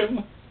reach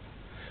him.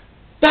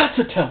 That's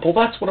a temple.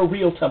 That's what a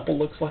real temple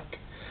looks like.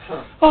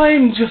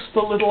 I'm just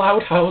the little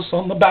outhouse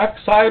on the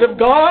backside of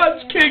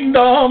God's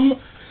kingdom.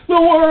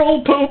 The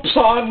world poops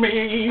on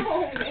me.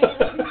 Oh,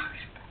 man.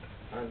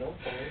 I don't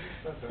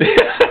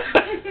believe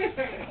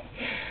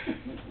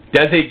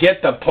Does he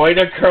get the point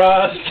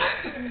across?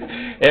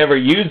 Ever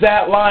use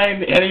that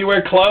line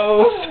anywhere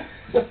close?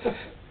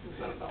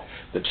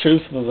 The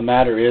truth of the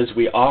matter is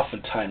we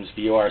oftentimes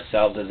view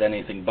ourselves as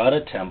anything but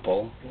a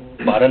temple,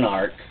 but an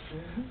ark,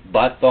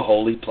 but the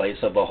holy place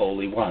of the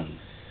Holy One.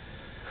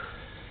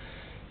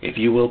 If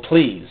you will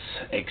please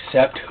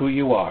accept who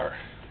you are,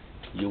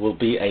 you will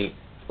be a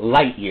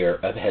light year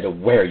ahead of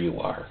where you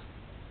are.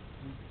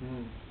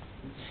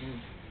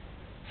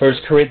 1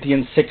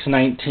 Corinthians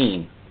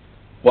 6:19.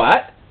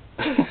 What?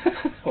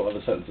 All of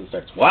a sudden it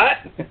starts, what?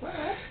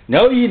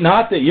 Know ye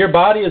not that your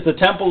body is the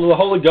temple of the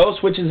Holy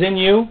Ghost which is in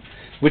you,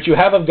 which you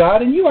have of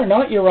God, and you are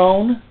not your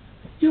own?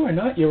 You are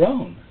not your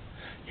own.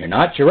 You're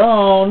not your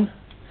own.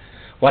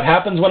 What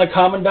happens when a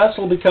common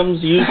vessel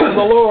becomes used for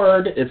the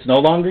Lord? It's no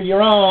longer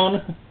your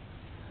own.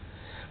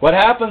 What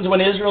happens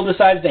when Israel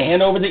decides to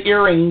hand over the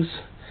earrings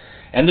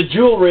and the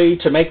jewelry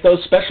to make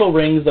those special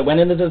rings that went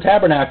into the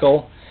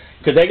tabernacle?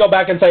 Could they go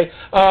back and say,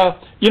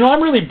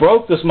 I'm really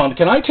broke this month.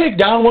 Can I take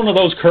down one of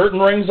those curtain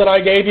rings that I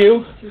gave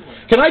you?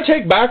 Can I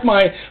take back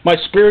my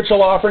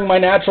spiritual offering, my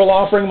natural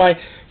offering?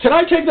 Can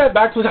I take that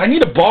back? I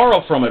need to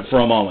borrow from it for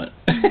a moment.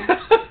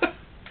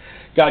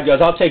 God goes,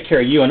 I'll take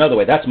care of you another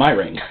way. That's my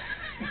ring.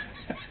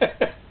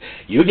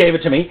 You gave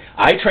it to me.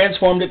 I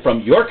transformed it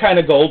from your kind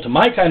of gold to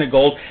my kind of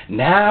gold.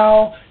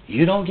 Now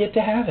you don't get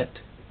to have it.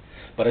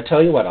 But I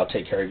tell you what, I'll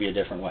take care of you a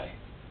different way.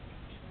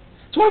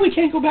 That's why we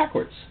can't go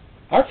backwards.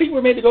 Our feet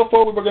were made to go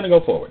forward, we're going to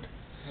go forward.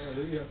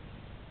 Hallelujah.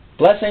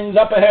 Blessings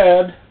up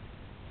ahead.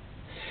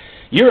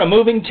 You're a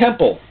moving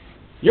temple.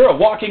 You're a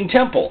walking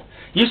temple.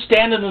 You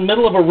stand in the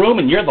middle of a room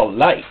and you're the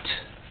light.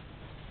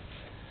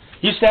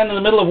 You stand in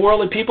the middle of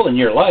worldly people and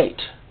you're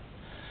light.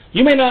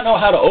 You may not know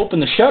how to open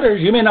the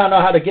shutters. You may not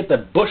know how to get the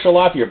bushel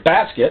off your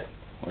basket.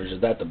 Or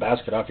is that the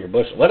basket off your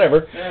bushel?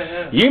 Whatever.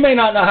 You may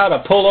not know how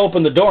to pull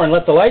open the door and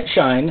let the light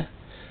shine.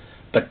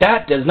 But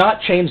that does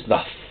not change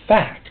the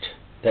fact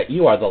that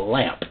you are the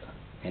lamp.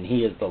 And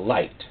he is the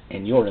light,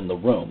 and you're in the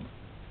room.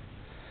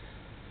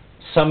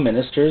 Some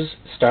ministers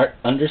start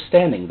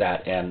understanding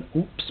that, and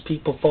oops,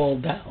 people fall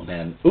down,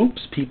 and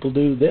oops, people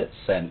do this,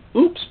 and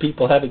oops,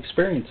 people have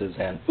experiences,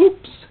 and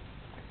oops.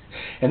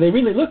 And they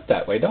really look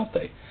that way, don't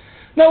they?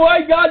 No,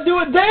 why God do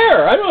it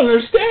there? I don't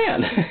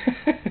understand.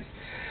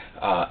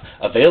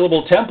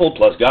 Available temple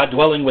plus God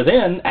dwelling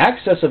within,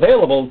 access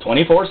available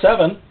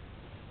 24/7.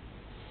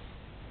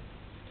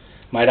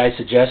 Might I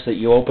suggest that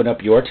you open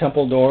up your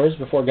temple doors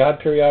before God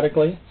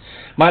periodically?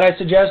 Might I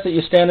suggest that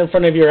you stand in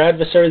front of your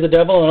adversary, the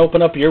devil, and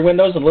open up your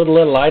windows and let a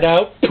little light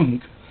out,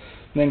 and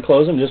then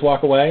close them, just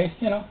walk away,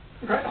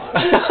 Right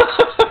on.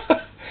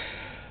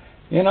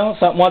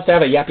 Something wants to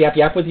have a yap, yap,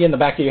 yap with you in the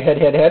back of your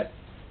head.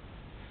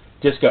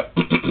 Just go,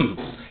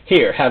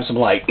 here, have some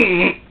light.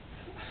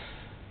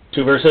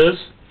 2 verses,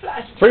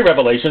 3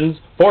 revelations,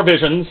 4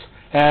 visions,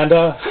 and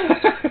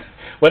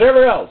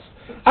whatever else.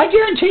 I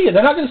guarantee you,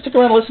 they're not going to stick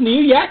around and listen to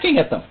you yakking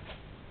at them.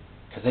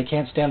 Because they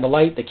can't stand the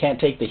light, they can't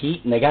take the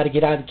heat, and they got to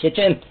get out of the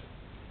kitchen.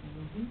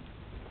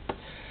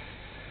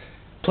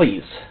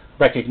 Please,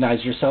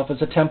 recognize yourself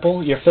as a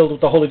temple. You're filled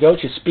with the Holy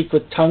Ghost. You speak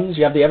with tongues.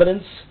 You have the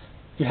evidence.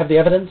 You have the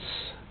evidence.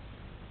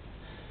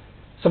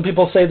 Some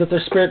people say that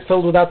they're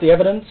spirit-filled without the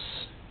evidence.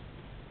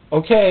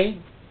 Okay,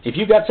 if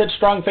you've got such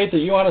strong faith that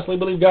you honestly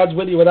believe God's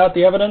with you without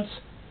the evidence,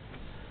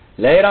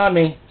 lay it on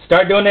me.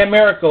 Start doing them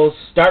miracles.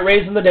 Start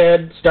raising the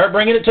dead. Start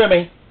bringing it to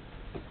me.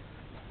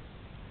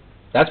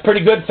 That's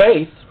pretty good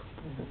faith.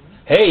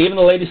 Hey, even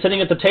the lady sitting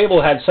at the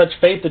table had such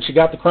faith that she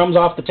got the crumbs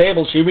off the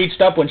table. She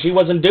reached up when she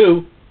wasn't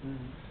due.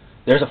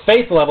 There's a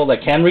faith level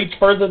that can reach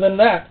further than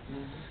that.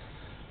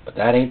 But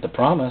that ain't the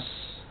promise.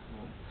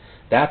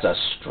 That's a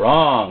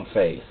strong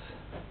faith.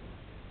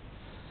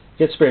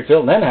 Get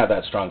spirit-filled and then have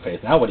that strong faith.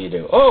 Now what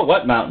do? Oh,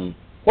 what mountain?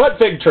 What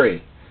fig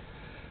tree?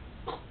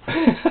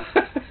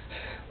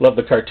 Love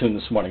the cartoon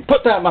this morning.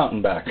 Put that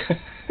mountain back.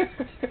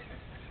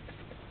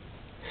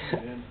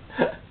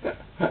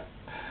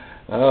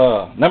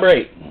 Number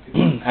 8.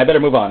 I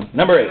better move on.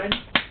 Number 8.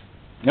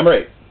 Number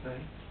 8.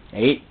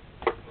 8.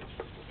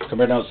 Come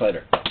right down,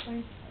 Slider.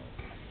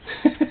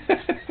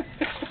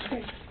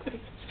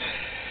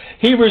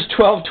 Hebrews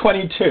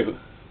 12:22.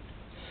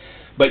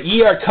 But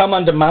ye are come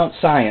unto Mount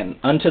Sion,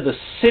 unto the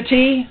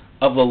city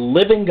of the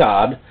living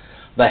God,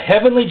 the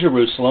heavenly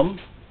Jerusalem,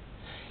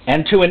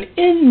 and to an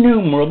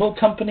innumerable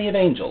company of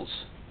angels.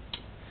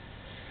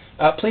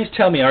 Please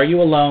tell me, are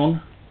you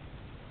alone?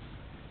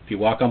 If you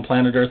walk on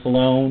planet Earth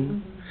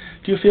alone,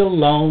 do you feel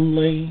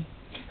lonely,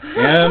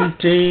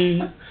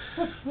 empty,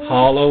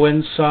 hollow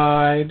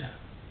inside?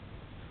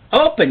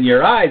 Open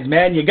your eyes,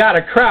 man. You got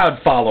a crowd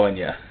following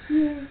you.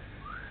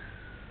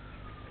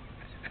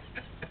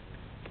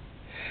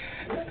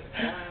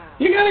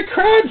 You got a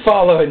crowd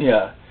following you.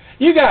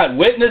 You got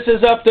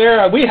witnesses up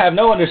there. We have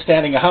no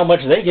understanding of how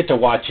much they get to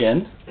watch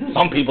in.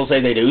 Some people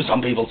say they do.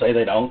 Some people say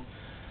they don't.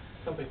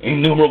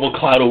 Innumerable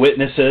cloud of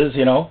witnesses,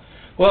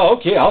 Well,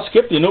 okay, I'll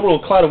skip the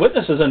innumerable cloud of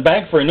witnesses and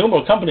bank for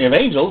innumerable company of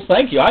angels.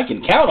 Thank you. I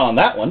can count on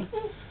that one.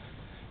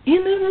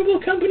 Innumerable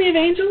company of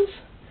angels?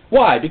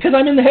 Why? Because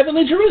I'm in the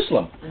heavenly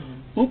Jerusalem.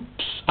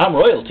 Oops, I'm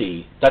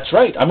royalty. That's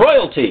right, I'm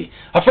royalty.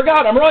 I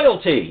forgot I'm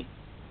royalty.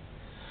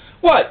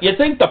 What? You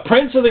think the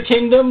prince of the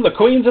kingdom, the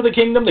queens of the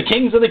kingdom, the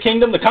kings of the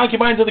kingdom, the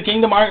concubines of the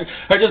kingdom are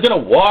just going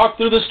to walk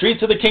through the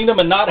streets of the kingdom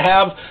and not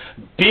have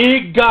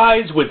big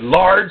guys with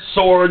large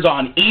swords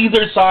on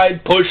either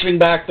side pushing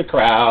back the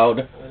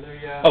crowd?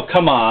 Hallelujah. Oh,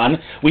 come on.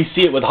 We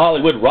see it with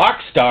Hollywood rock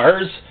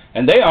stars,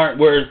 and they aren't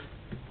worth...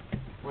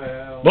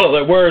 Well,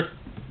 they're worth...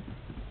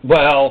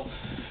 Well,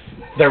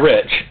 they're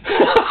rich.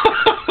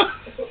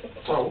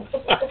 So?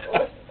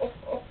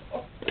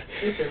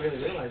 If they really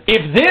realize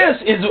If this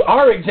is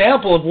our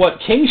example of what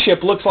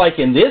kingship looks like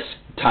in this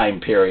time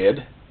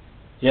period,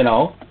 you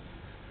know,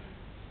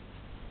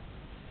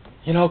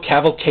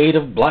 cavalcade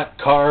of black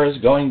cars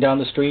going down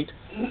the street,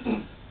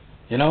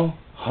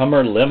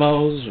 Hummer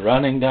limos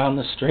running down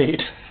the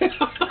street.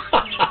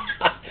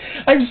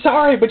 I'm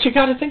sorry, but you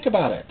got to think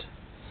about it.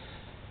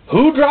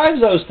 Who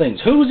drives those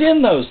things? Who's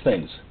in those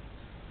things?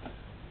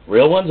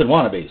 Real ones and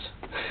wannabes.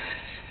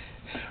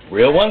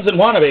 Real ones and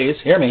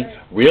wannabes. Hear me.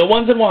 Real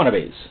ones and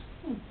wannabes.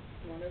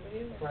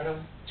 right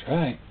on. That's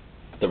right.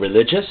 The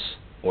religious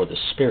or the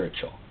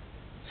spiritual.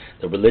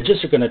 The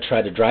religious are going to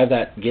try to drive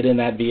that, get in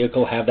that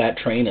vehicle, have that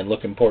train, and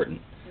look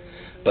important.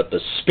 But the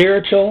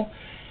spiritual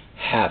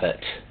have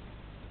it.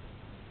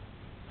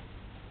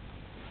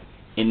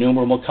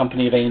 Innumerable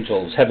company of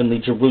angels, heavenly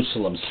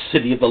Jerusalem,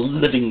 city of the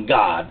living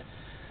God.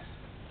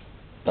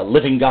 The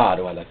living God.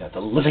 Oh, I like that. The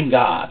living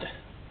God.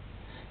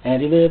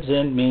 And He lives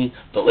in me.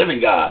 The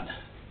living God.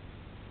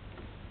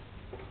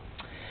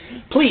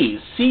 Please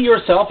see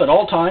yourself at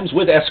all times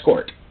with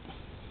escort.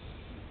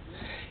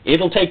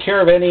 It'll take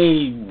care of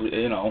any,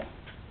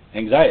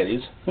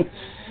 anxieties.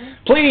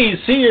 Please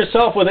see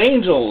yourself with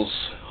angels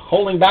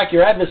holding back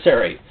your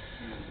adversary,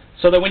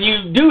 so that when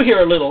you do hear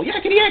a little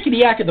yakety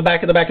yakety yak at the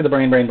back of the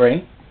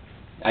brain.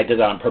 I did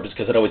that on purpose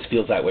because it always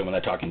feels that way when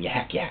they're talking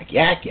yak yak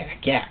yak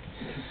yak yak.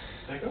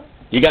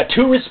 You got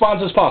two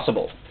responses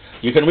possible.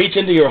 You can reach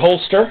into your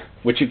holster,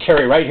 which you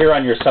carry right here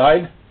on your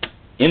side,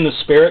 in the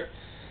spirit.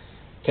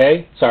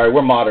 Okay? Sorry,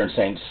 we're modern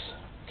saints.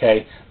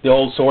 Okay? The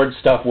old sword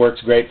stuff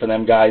works great for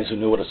them guys who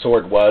knew what a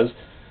sword was.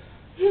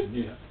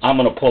 Yeah. I'm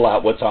going to pull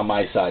out what's on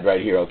my side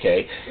right here,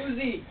 okay?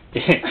 Uzi.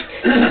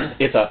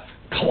 It's a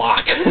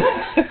clock.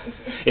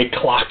 It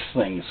clocks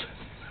things.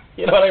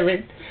 You know what I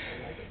mean?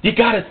 You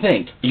got to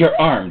think. You're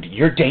armed.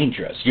 You're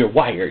dangerous. You're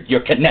wired.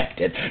 You're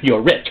connected.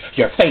 You're rich.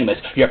 You're famous.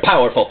 You're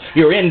powerful.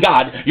 You're in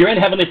God. You're in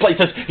heavenly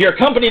places. You're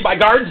accompanied by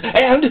guards.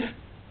 And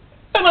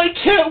I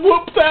can't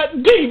whoop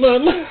that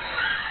demon.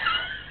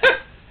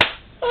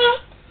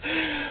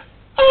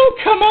 Oh,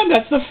 come on.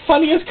 That's the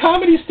funniest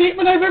comedy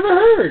statement I've ever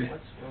heard.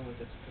 What's wrong with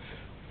this?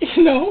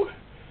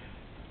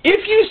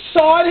 If you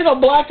saw it in a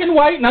black and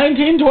white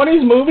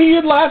 1920s movie,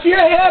 you'd laugh your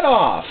head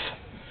off.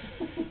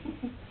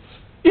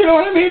 You know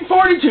what I mean?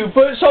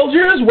 42-foot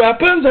soldiers,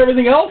 weapons,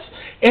 everything else.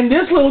 And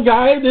this little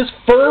guy, this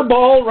fur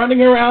ball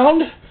running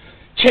around,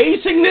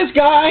 chasing this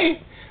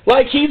guy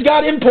like he's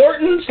got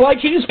importance, like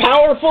he's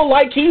powerful,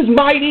 like he's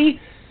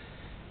mighty.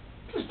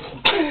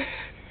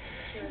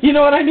 You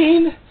know what I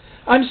mean?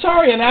 I'm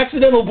sorry, an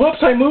accidental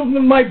whoops, I moved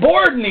my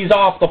board and he's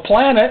off the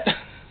planet.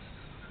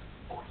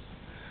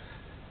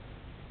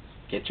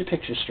 Get your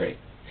picture straight.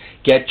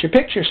 Get your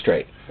picture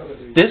straight.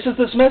 This is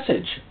this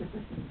message.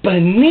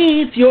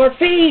 Beneath your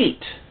feet.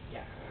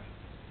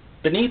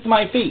 Beneath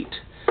my feet.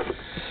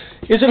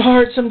 Is it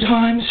hard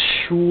sometimes?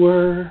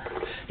 Sure.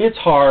 It's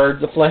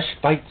hard. The flesh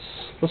fights.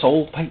 The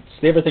soul fights.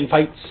 Everything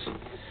fights.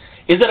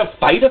 Is it a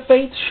fight of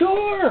faith?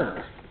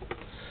 Sure.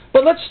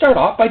 But let's start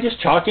off by just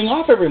chalking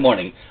off every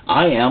morning.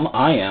 I am.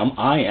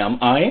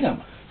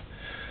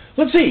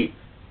 Let's see.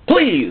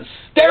 Please,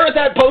 stare at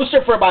that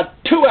poster for about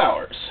 2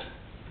 hours.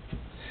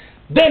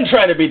 Then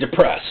try to be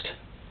depressed.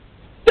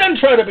 Then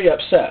try to be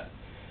upset.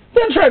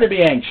 Then try to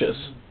be anxious.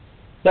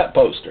 That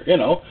poster,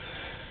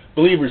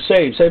 Believers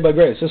saved by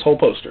grace, this whole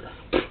poster.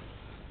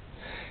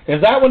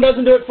 If that one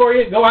doesn't do it for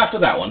you, go after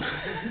that one.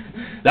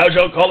 Thou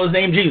shalt call His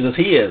name Jesus.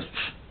 He is.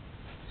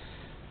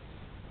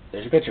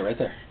 There's your picture right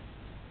there.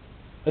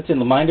 That's in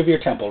the mind of your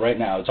temple right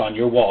now. It's on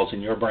your walls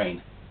in your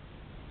brain.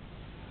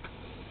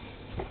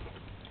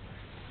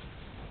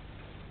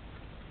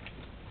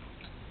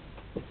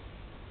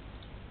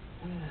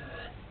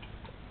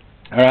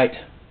 All right.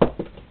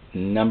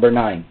 Number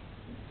 9.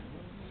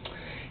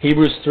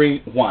 Hebrews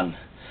 3:1.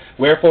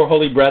 Wherefore,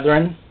 holy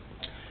brethren,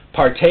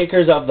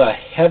 partakers of the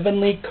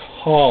heavenly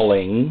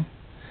calling,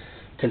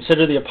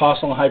 consider the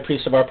apostle and high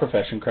priest of our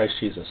profession, Christ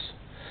Jesus.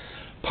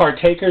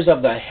 Partakers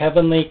of the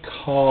heavenly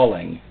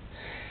calling.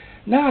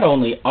 Not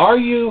only are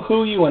you,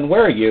 who you, and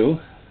where you,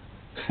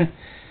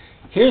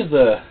 here's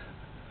the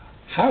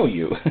how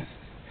you.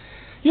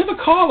 You have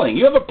a calling,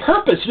 you have a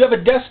purpose, you have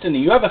a destiny,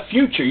 you have a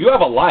future, you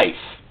have a life.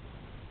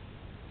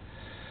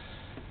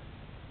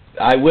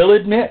 I will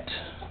admit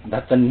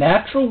that the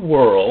natural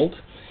world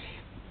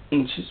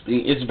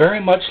is very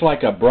much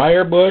like a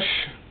briar bush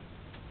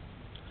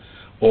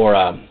or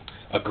a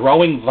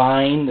growing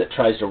vine that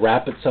tries to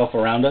wrap itself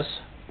around us,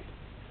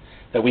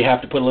 that we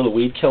have to put a little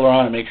weed killer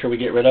on and make sure we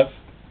get rid of,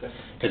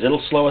 because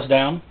it'll slow us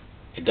down.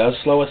 It does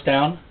slow us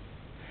down.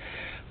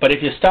 But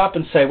if you stop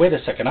and say, wait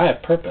a second, I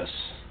have purpose.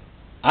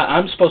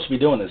 I'm supposed to be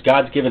doing this.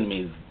 God's given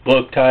me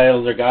book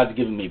titles, or God's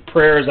given me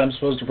prayers I'm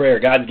supposed to pray, or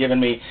God's given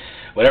me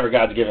whatever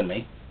God's given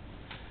me.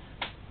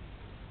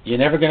 You're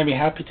never going to be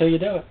happy till you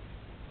do it,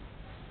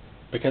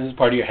 because it's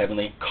part of your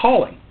heavenly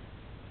calling.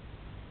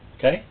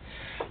 Okay?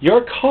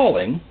 Your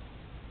calling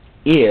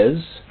is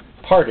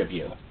part of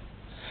you.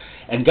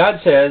 And God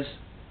says,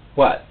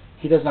 what?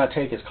 He does not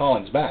take his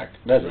callings back,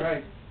 does he?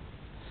 Right.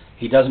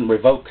 He doesn't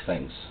revoke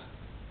things.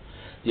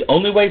 The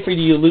only way for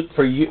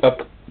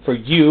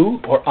you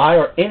or I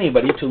or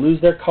anybody to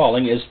lose their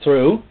calling is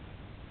through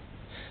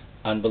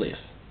unbelief.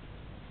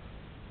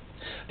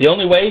 The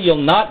only way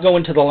you'll not go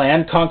into the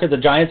land, conquer the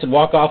giants, and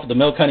walk off with the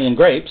milk, honey, and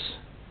grapes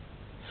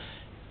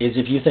is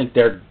if you think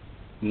they're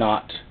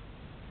not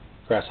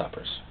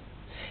grasshoppers.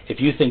 If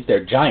you think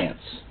they're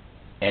giants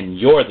and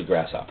you're the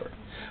grasshopper,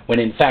 when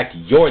in fact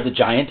you're the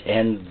giant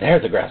and they're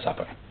the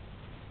grasshopper.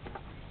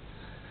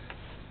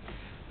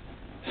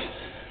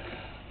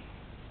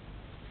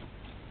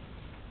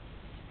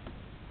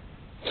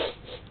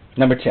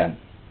 Number 10.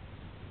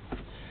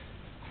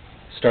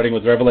 Starting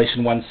with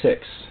Revelation 1:6.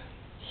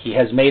 He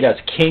has made us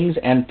kings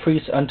and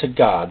priests unto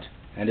God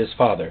and his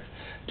Father.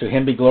 To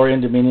him be glory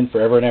and dominion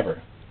forever and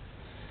ever.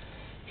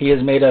 He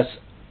has made us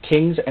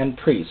kings and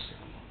priests.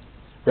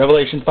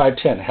 Revelation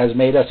 5:10 has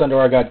made us unto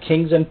our God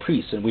kings and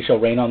priests, and we shall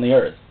reign on the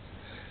earth.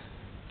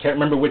 Can't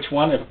remember which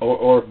one,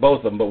 or both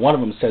of them, but one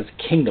of them says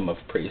kingdom of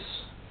priests.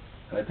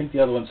 And I think the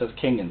other one says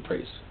king and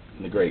priest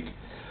in the Greek.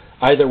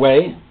 Either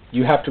way,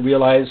 you have to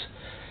realize,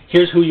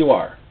 here's who you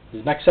are.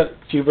 The next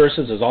few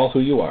verses is all who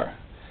you are.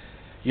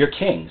 You're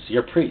kings,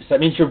 you're priests.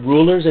 That means you're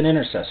rulers and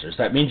intercessors.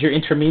 That means you're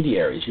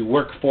intermediaries. You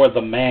work for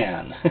the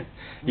man.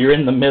 You're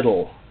in the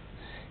middle.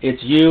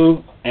 It's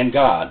you and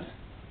God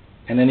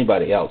and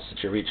anybody else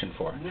that you're reaching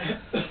for.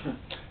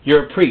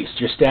 You're a priest.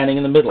 You're standing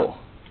in the middle.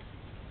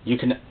 You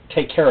can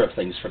take care of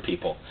things for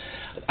people.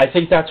 I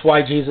think that's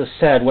why Jesus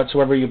said,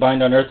 whatsoever you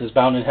bind on earth is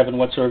bound in heaven,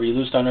 whatsoever you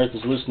loose on earth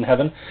is loosed in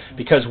heaven,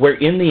 because we're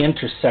in the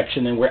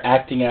intersection and we're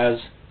acting as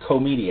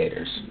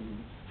co-mediators.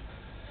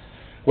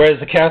 Whereas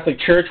the Catholic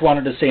Church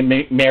wanted to say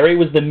Mary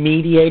was the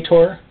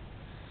mediator,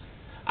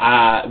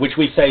 which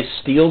we say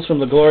steals from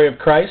the glory of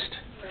Christ.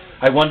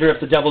 I wonder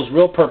if the devil's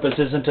real purpose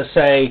isn't to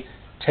say,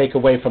 take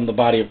away from the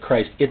body of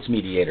Christ its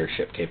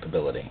mediatorship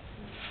capability.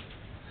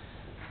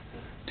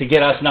 To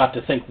get us not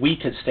to think we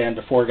could stand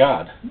before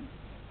God.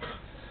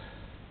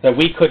 That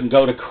we couldn't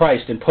go to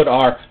Christ and put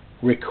our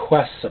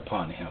requests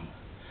upon him.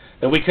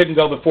 That we couldn't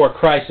go before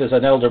Christ as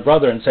an elder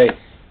brother and say,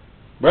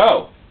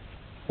 bro,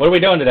 what are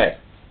we doing today?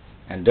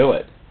 And do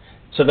it.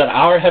 So that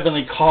our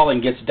heavenly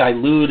calling gets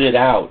diluted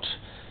out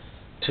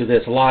to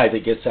this lie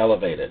that gets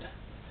elevated.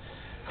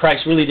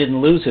 Christ really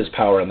didn't lose his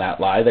power in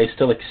that lie. They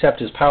still accept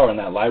his power in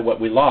that lie.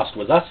 What we lost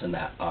was us in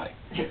that lie.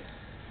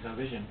 No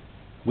vision.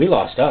 We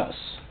lost us.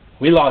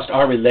 We lost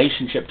our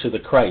relationship to the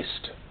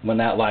Christ when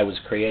that lie was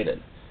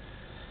created.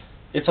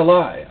 It's a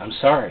lie. I'm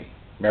sorry.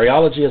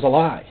 Mariology is a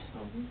lie.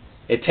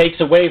 It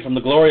takes away from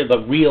the glory of the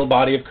real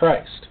body of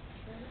Christ.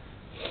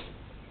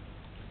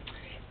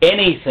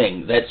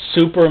 Anything that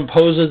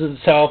superimposes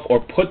itself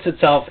or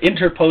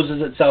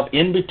interposes itself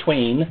in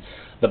between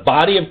the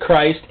body of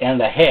Christ and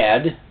the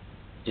head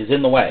is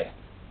in the way,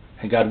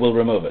 and God will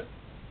remove it.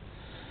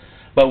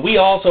 But we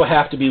also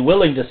have to be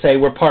willing to say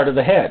we're part of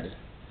the head.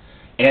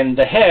 And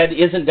the head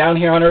isn't down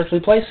here on earthly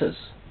places.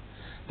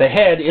 The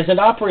head isn't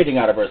operating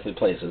out of earthly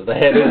places. The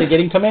head isn't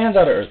getting commands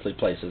out of earthly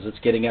places. It's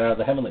getting it out of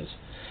the heavenlies.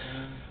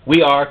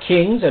 We are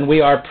kings and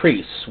we are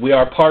priests. We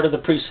are part of the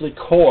priestly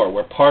corps.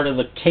 We're part of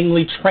the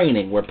kingly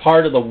training. We're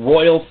part of the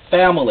royal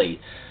family.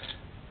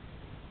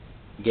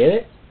 Get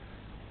it?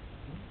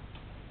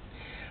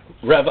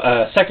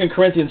 2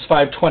 Corinthians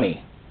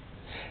 5:20.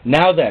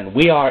 Now then,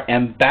 we are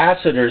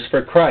ambassadors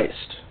for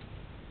Christ.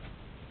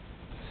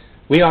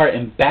 We are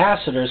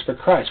ambassadors for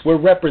Christ. We're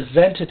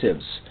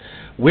representatives.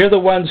 We're the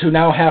ones who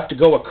now have to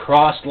go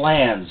across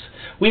lands.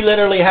 We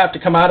literally have to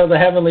come out of the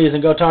heavenlies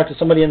and go talk to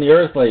somebody in the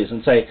earthlies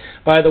and say,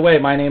 by the way,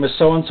 my name is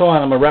so-and-so,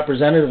 and I'm a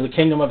representative of the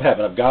kingdom of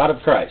heaven, of God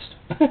of Christ.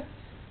 And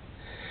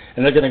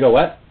they're going to go,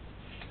 what?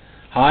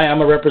 Hi,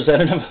 I'm a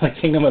representative of the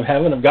kingdom of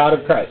heaven, of God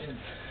of Christ.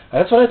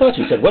 That's what I thought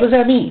you said. What does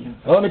that mean?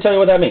 Well, let me tell you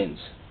what that means.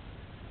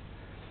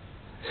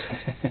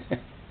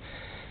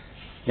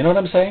 You know what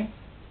I'm saying?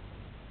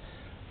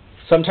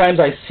 Sometimes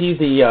I see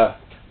the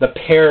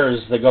pairs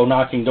that go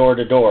knocking door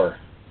to door.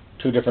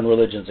 Two different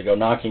religions that go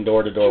knocking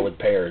door to door with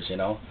pairs, you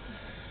know.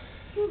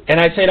 And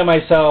I say to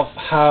myself,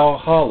 how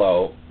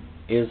hollow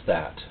is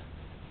that?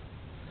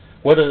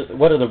 What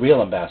are the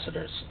real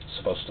ambassadors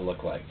supposed to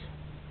look like?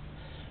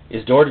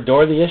 Is door to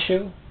door the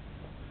issue?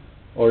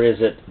 Or is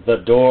it the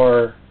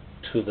door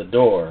to the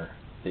door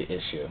the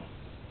issue?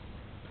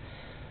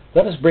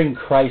 Let us bring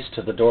Christ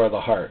to the door of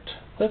the heart.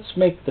 Let's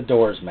make the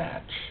doors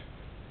match.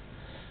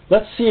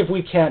 Let's see if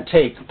we can't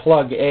take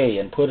plug A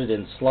and put it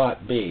in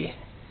slot B,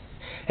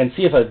 and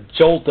see if a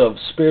jolt of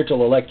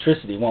spiritual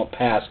electricity won't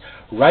pass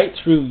right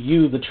through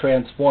you, the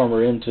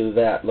transformer, into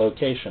that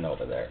location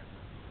over there.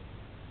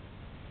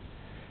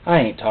 I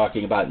ain't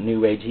talking about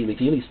New Age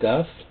healy-feely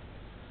stuff.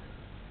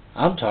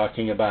 I'm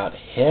talking about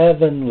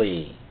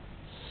heavenly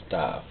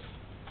stuff.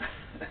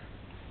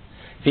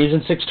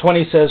 Ephesians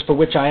 6:20 says, "For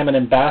which I am an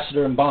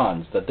ambassador in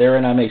bonds, that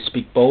therein I may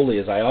speak boldly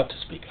as I ought to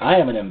speak." I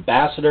am an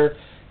ambassador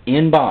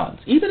in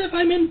bonds. Even if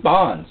I'm in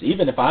bonds,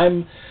 even if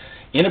I'm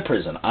in a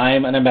prison,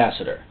 I'm an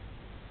ambassador.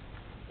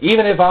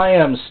 Even if I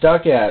am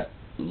stuck at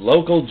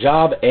local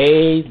job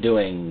A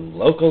doing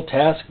local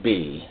task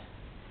B,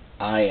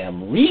 I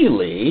am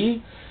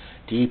really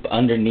deep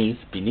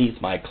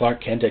beneath my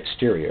Clark Kent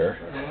exterior.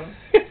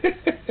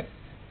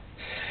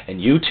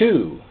 And you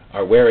too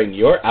are wearing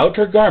your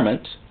outer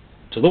garment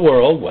to the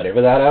world,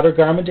 whatever that outer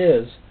garment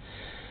is.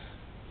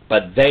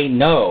 But they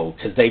know,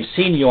 because they've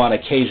seen you on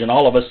occasion,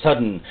 all of a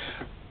sudden,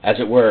 as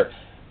it were,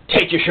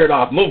 take your shirt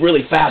off, move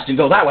really fast, and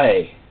go that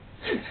way.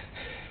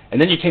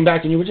 And then you came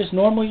back and you were just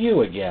normal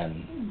you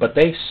again. But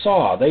they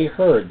saw, they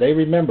heard, they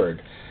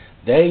remembered.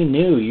 They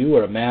knew you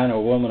were a man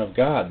or woman of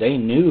God. They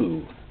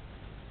knew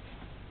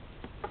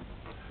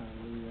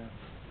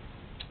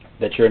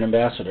that you're an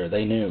ambassador.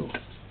 They knew.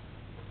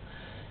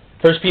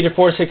 1 Peter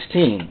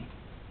 4:16.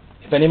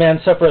 If any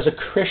man suffer as a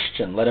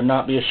Christian, let him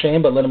not be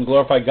ashamed, but let him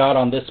glorify God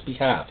on this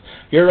behalf.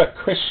 You're a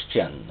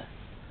Christian.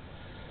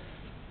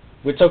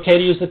 It's okay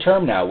to use the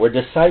term now. We're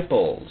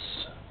disciples.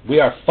 We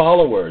are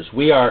followers.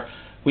 We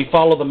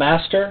follow the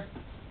Master,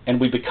 and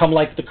we become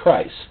like the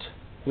Christ.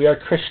 We are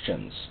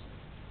Christians.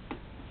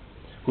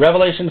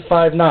 Revelation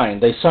 5:9,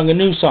 they sung a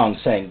new song,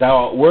 saying, "Thou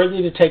art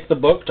worthy to take the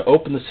book, to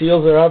open the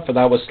seals thereof, for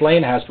thou wast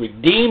slain, hast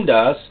redeemed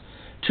us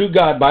to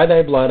God by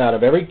thy blood out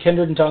of every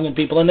kindred and tongue and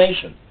people and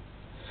nation."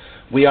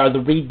 We are the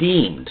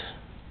redeemed.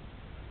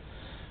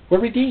 We're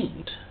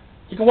redeemed.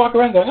 You can walk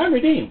around going, "I'm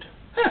redeemed.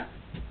 Huh,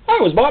 I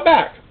was bought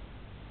back.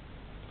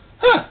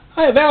 Huh,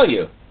 I have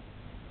value.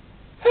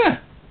 Huh.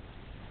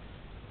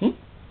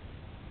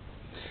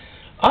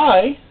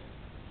 I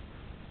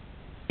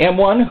am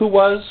one who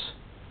was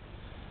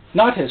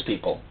not his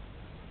people.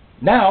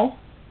 Now,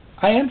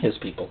 I am his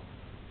people.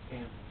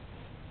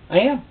 I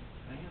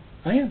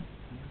am.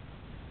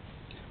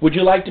 Would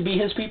you like to be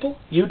his people?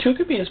 You too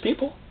could be his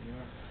people.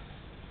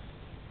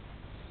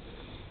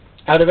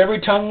 Out of every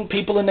tongue,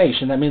 people, and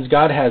nation, that means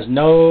God has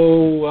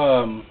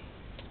no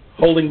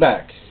holding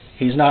back.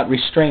 He's not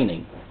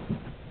restraining.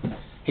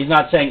 He's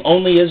not saying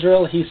only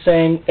Israel, he's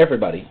saying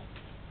everybody.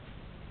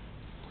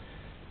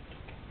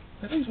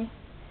 I think so.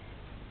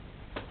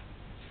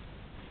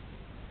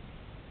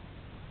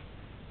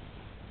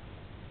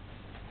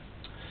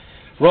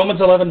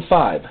 Romans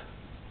 11:5.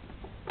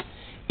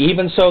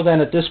 Even so then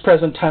at this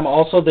present time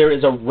also there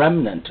is a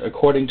remnant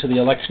according to the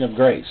election of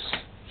grace.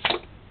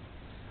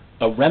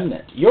 A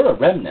remnant. You're a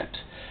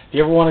remnant. If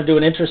you ever want to do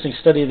an interesting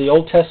study of the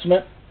Old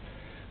Testament,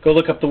 go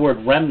look up the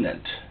word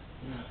remnant.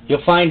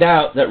 You'll find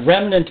out that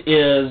remnant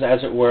is,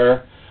 as it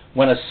were,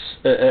 when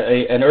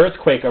an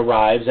earthquake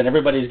arrives and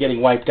everybody's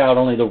getting wiped out,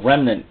 only the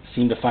remnant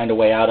seem to find a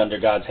way out under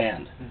God's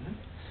hand.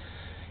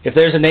 If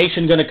there's a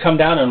nation going to come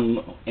down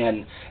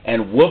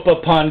and whoop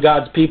upon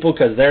God's people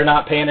because they're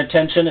not paying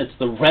attention, it's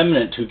the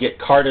remnant who get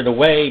carted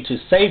away to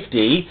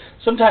safety,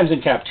 sometimes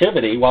in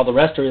captivity, while the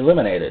rest are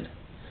eliminated.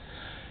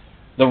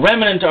 The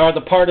remnant are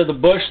the part of the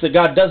bush that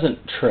God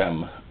doesn't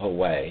trim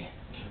away.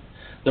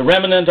 The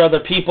remnant are the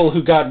people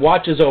who God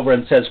watches over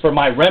and says, "For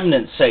my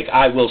remnant's sake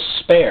I will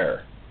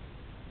spare.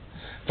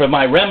 For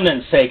my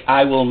remnant's sake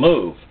I will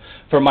move.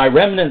 For my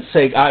remnant's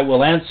sake I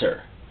will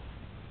answer."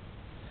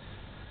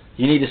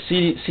 You need to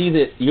see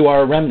that you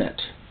are a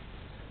remnant.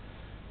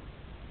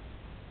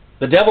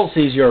 The devil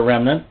sees you're a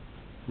remnant.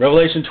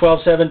 Revelation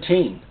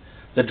 12:17.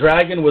 The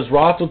dragon was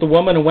wroth with the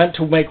woman and went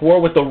to make war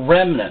with the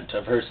remnant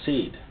of her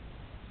seed,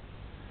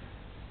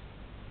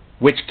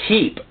 which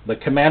keep the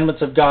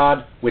commandments of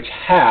God, which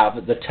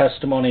have the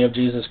testimony of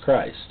Jesus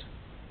Christ.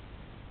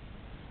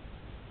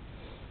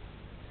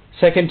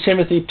 2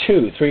 Timothy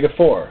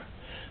 2:3-4.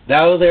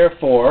 Thou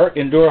therefore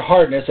endure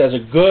hardness as a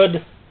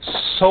good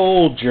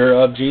soldier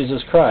of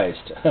Jesus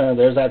Christ.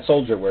 There's that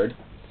soldier word.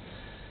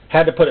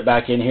 Had to put it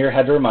back in here,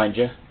 had to remind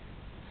you.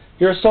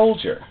 You're a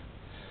soldier.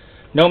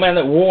 No man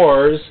that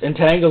wars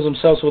entangles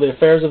himself with the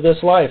affairs of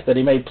this life, that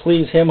he may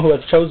please him who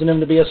hath chosen him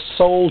to be a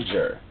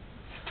soldier.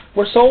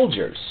 We're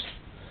soldiers.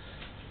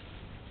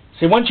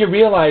 See, once you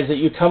realize that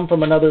you come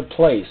from another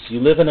place,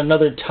 you live in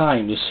another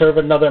time, you serve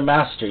another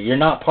master, you're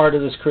not part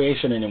of this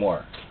creation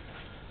anymore,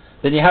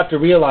 then you have to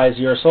realize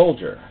you're a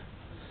soldier.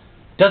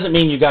 Doesn't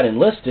mean you got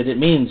enlisted, it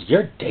means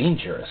you're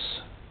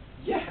dangerous.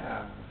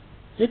 Yeah.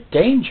 You're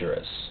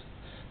dangerous.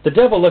 The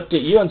devil looked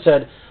at you and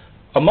said,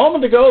 "A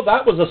moment ago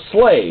that was a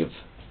slave.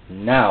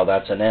 Now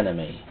that's an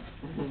enemy.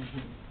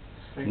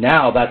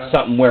 Now that's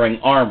something wearing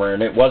armor,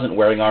 and it wasn't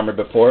wearing armor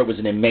before. It was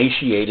an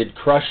emaciated,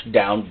 crushed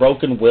down,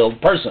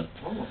 broken-willed person.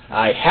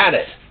 I had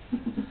it."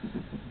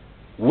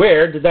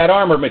 Where did that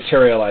armor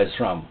materialize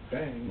from?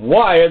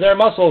 Why are their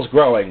muscles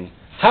growing?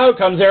 How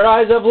comes their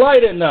eyes have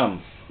light in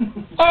them?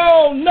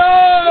 Oh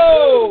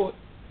no!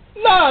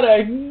 Not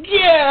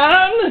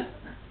again!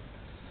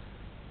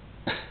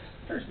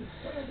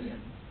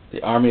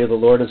 The army of the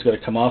Lord is going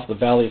to come off the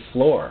valley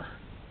floor.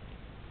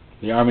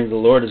 The army of the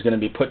Lord is going to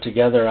be put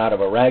together out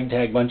of a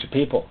ragtag bunch of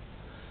people.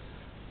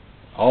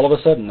 All of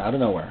a sudden, out of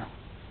nowhere.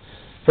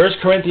 1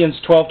 Corinthians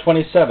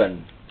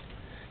 12:27.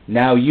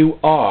 Now you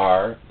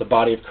are the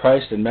body of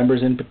Christ, and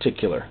members in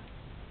particular.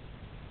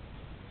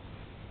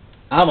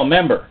 I'm a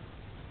member.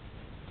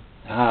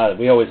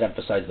 We always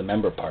emphasize the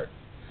member part.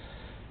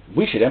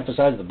 We should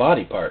emphasize the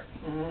body part.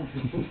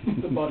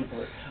 The body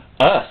part.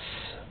 Us.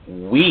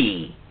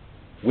 We.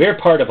 We're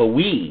part of a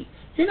we.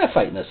 You're not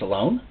fighting this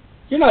alone.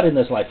 You're not in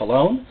this life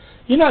alone.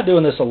 You're not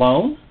doing this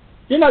alone.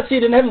 You're not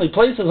seated in heavenly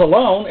places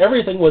alone.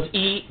 Everything was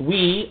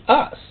we,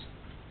 us.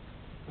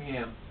 We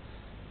am.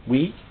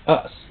 We,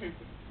 us.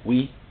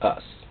 We,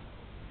 us.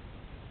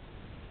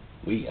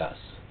 We, us.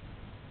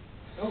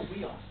 Oh,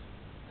 we us.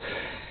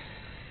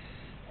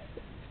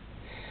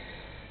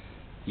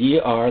 Ye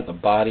are the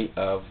body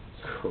of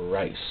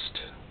Christ.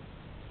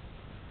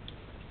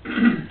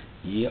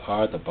 Ye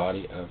are the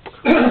body of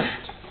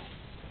Christ.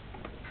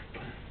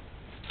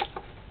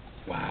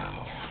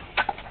 Wow.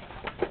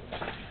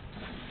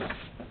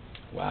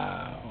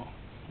 Wow.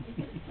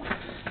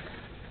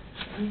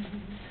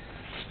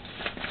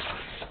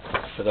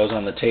 For those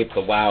on the tape,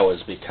 the wow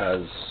is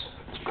because,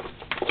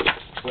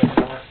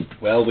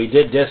 well, we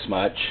did this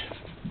much,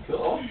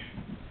 Cool.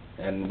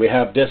 and we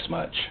have this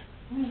much.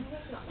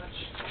 That's not much.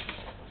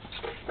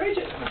 Praise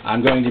it.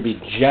 I'm going to be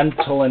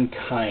gentle and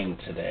kind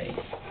today.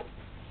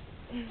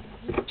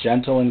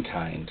 Gentle and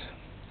kind.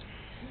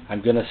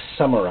 I'm going to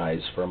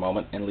summarize for a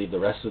moment and leave the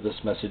rest of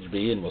this message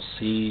be, and we'll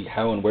see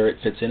how and where it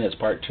fits in as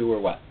part 2 or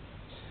what.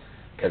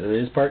 Because it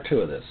is part 2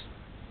 of this.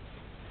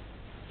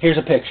 Here's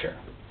a picture.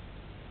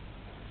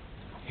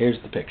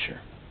 Here's the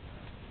picture.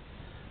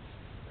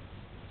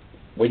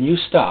 When you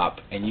stop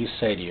and you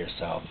say to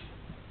yourself,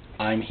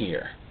 I'm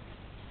here.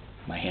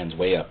 My hand's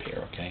way up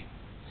here, okay?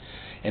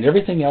 And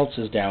everything else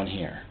is down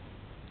here.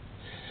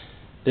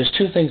 There's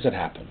 2 things that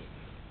happen.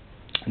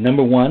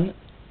 Number 1,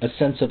 a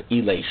sense of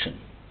elation.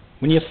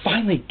 When you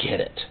finally get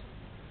it,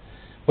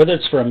 whether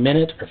it's for a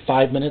minute or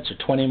 5 minutes or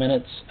 20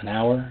 minutes, an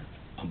hour,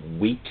 a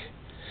week,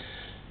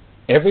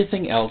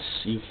 everything else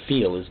you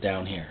feel is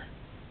down here.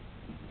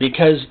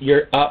 Because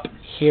you're up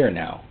here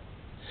now.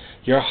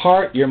 Your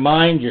heart, your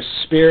mind, your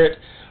spirit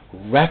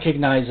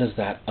recognizes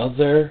that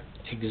other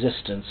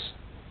existence,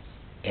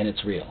 and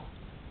it's real.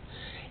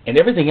 And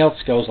everything else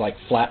goes like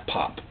flat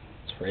pop.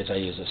 That's a phrase I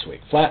use this week.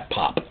 Flat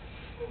pop.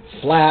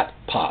 Flat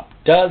pop.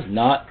 Does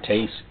not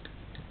taste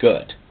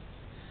good.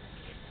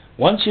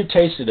 Once you've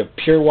tasted of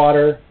pure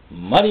water,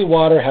 muddy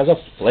water has a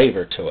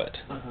flavor to it.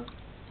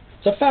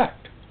 It's a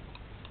fact.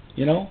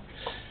 You know?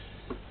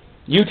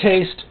 You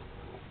taste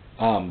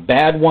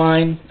bad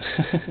wine,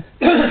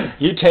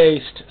 you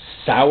taste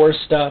sour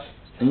stuff,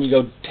 and you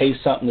go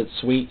taste something that's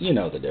sweet, you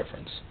know the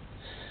difference.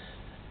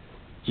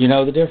 You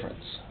know the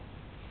difference.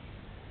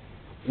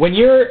 When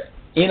you're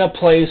in a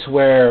place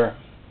where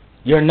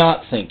you're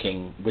not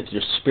thinking with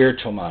your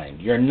spiritual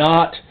mind, you're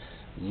not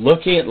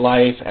looking at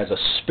life as a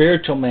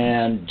spiritual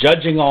man,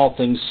 judging all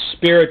things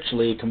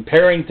spiritually,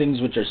 comparing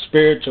things which are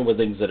spiritual with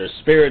things that are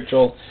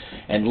spiritual,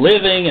 and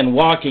living and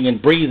walking and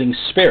breathing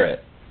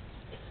spirit,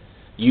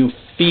 you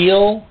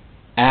feel,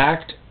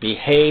 act,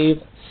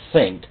 behave,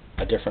 think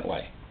a different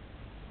way.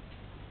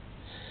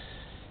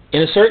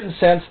 In a certain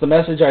sense, the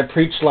message I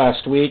preached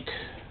last week,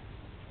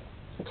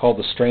 called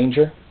The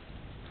Stranger,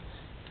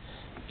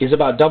 is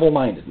about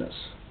double-mindedness.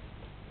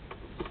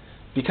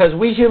 Because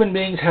we human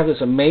beings have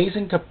this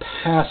amazing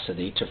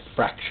capacity to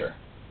fracture.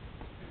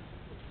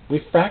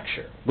 We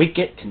fracture. We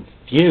get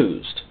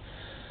confused.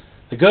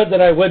 The good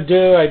that I would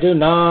do, I do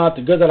not.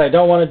 The good that I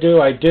don't want to do,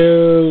 I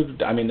do.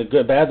 I mean, the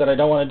good, bad that I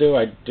don't want to do,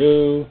 I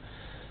do.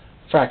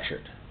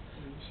 Fractured.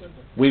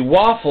 We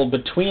waffle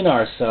between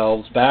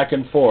ourselves, back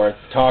and forth,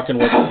 talking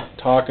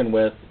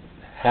with,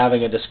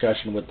 having a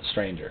discussion with the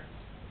stranger.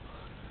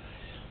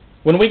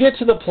 When we get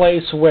to the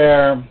place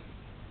where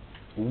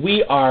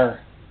we are,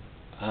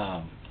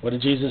 what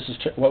was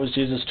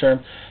Jesus'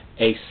 term?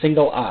 A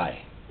single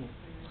eye.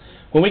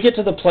 When we get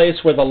to the place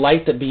where the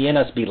light that be in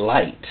us be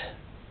light,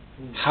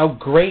 how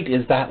great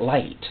is that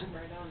light?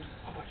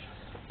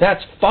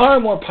 That's far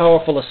more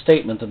powerful a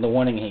statement than the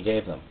warning he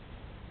gave them.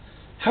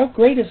 How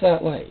great is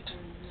that light?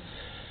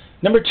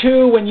 Number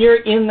 2, when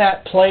you're in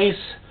that place,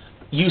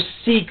 you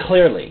see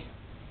clearly.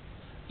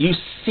 You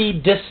see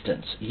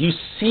distance. You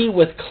see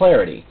with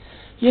clarity.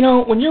 You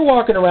know, when you're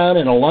walking around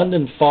in a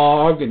London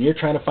fog and you're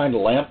trying to find a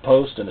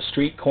lamppost in a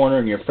street corner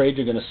and you're afraid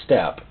you're going to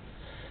step,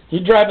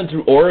 you're driving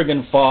through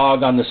Oregon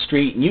fog on the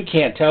street and you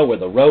can't tell where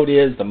the road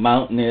is, the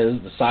mountain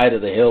is, the side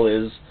of the hill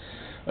is,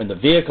 and the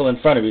vehicle in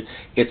front of you.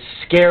 It's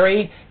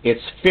scary,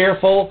 it's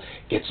fearful,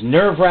 it's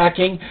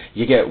nerve-wracking,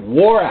 you get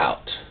wore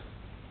out.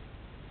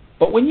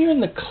 But when you're in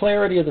the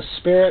clarity of the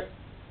Spirit,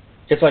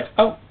 it's like,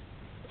 oh,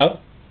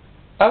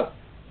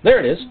 there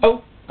it is.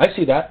 Oh, I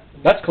see that.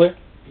 That's clear.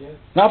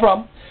 No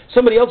problem.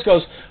 Somebody else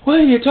goes, what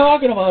are you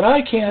talking about?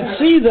 I can't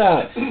see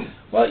that.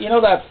 Well, you know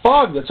that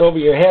fog that's over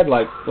your head,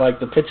 like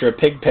the picture of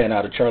Pigpen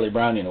out of Charlie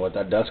Brown, you know, with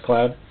that dust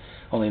cloud?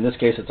 Only in this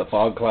case it's a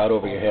fog cloud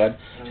over your head,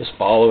 just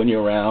following you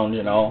around,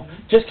 you know.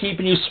 Just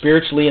keeping you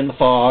spiritually in the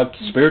fog,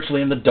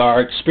 spiritually in the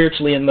dark,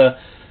 spiritually in the...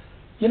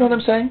 You know what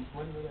I'm saying?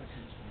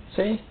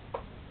 See?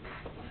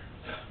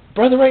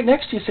 Brother right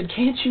next to you said,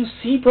 can't you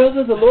see,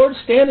 brother, the Lord's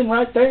standing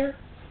right there?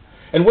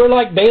 And we're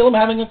like Balaam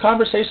having a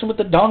conversation with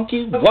the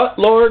donkey. What,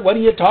 Lord? What are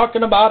you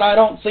talking about? I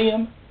don't see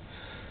him.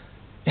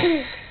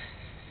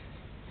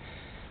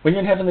 When you're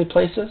in heavenly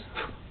places,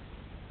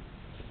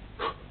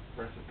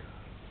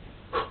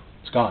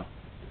 it's gone.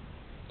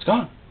 It's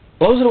gone.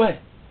 Blows it away.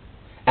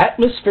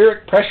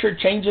 Atmospheric pressure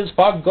changes,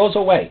 fog goes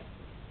away.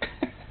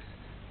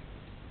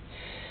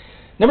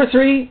 Number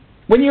 3,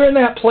 when you're in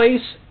that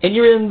place and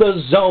you're in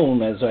the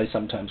zone, as I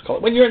sometimes call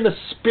it, when you're in the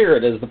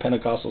spirit, as the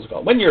Pentecostals call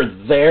it, when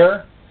you're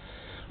there,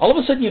 all of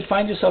a sudden you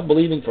find yourself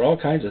believing for all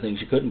kinds of things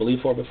you couldn't believe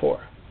for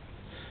before.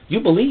 You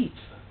believe.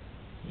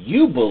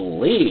 You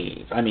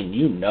believe. I mean,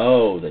 you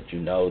know that you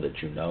know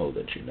that you know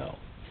that you know.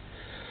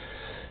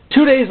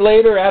 2 days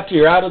later, after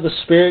you're out of the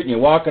spirit and you're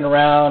walking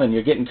around and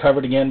you're getting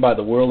covered again by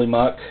the worldly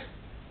muck,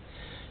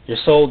 your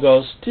soul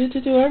goes, do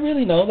I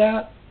really know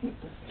that?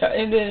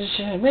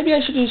 Maybe I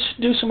should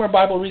do some more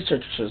Bible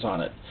researches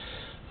on it.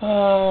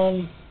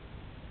 I'm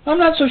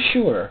not so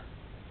sure.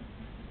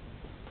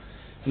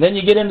 And then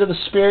you get into the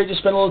spirit, you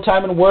spend a little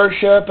time in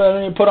worship, and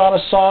then you put on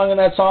a song, and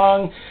that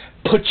song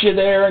puts you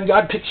there, and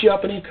God picks you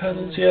up, and He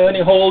cuddles you, and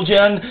He holds you,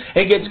 and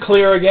it gets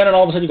clear again, and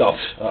all of a sudden you go,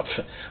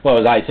 what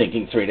was I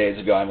thinking 3 days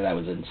ago? I mean, that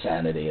was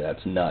insanity.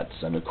 That's nuts.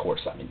 I mean, of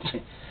course, I mean,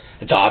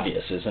 it's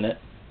obvious, isn't it?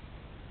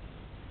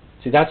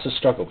 See, that's the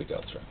struggle we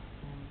go through.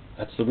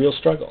 That's the real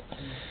struggle.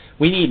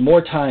 We need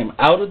more time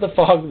out of the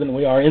fog than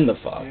we are in the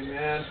fog.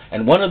 Amen.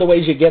 And one of the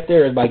ways you get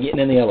there is by getting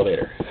in the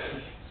elevator.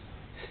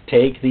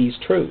 Take these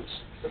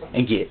truths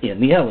and get in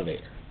the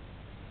elevator.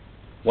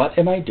 What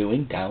am I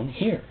doing down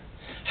here?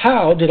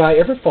 How did I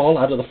ever fall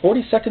out of the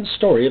 42nd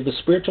story of the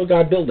spiritual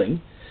God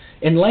building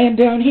and land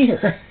down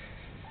here?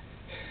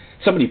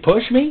 Somebody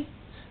push me?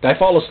 Did I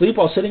fall asleep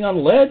while sitting on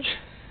the ledge?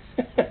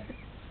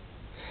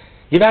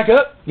 You back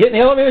up, get in the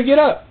elevator, get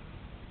up.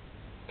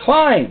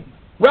 Climb,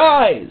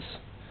 rise,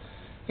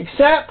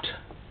 accept.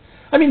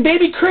 I mean,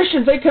 baby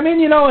Christians, they come in,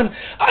 you know, and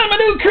I'm a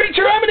new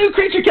creature,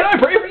 can I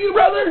pray for you,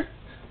 brother?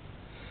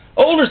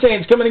 Older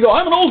saints come in and go,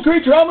 I'm an old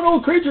creature,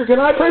 can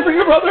I pray for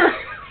you, brother?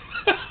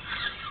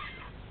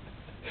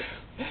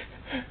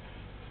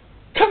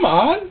 Come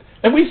on.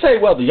 And we say,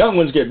 well, the young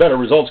ones get better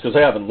results because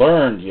they haven't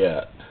learned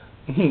yet.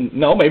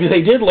 No, maybe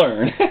they did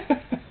learn.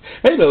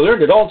 Maybe they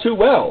learned it all too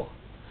well.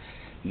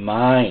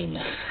 Mine.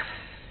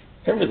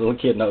 Every little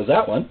kid knows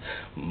that one.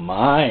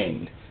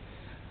 Mine.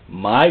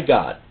 My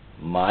God,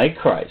 my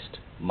Christ,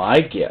 my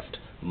gift,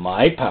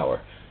 my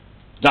power.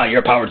 It's not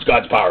your power, it's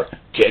God's power.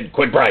 Kid,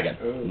 quit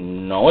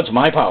bragging. No, it's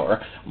my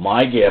power,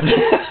 my gift.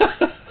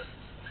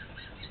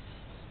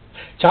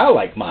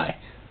 Childlike my.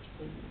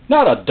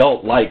 Not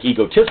adult-like,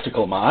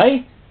 egotistical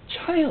my.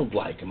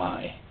 Childlike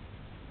my.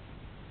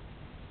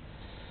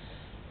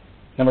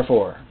 Number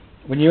 4,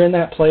 when you're in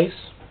that place,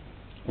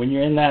 when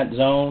you're in that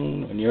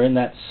zone, when you're in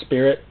that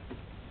spirit,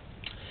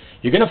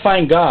 you're going to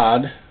find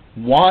God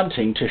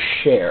wanting to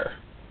share.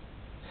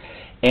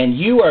 And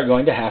you are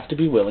going to have to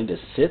be willing to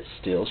sit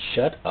still,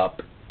 shut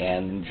up,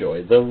 and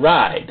enjoy the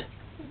ride.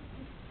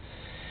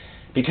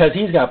 Because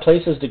He's got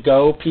places to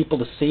go, people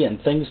to see,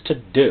 and things to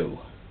do.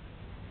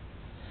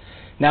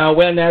 Now,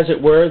 when, as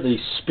it were, the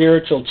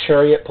spiritual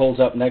chariot pulls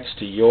up next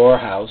to your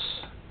house,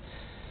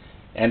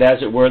 and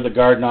as it were, the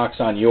guard knocks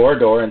on your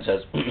door and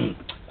says,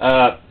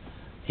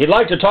 he'd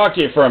like to talk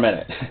to you for a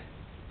minute.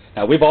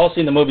 Now, we've all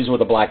seen the movies where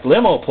the black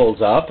limo pulls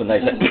up, and they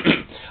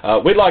say,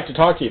 we'd like to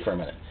talk to you for a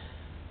minute.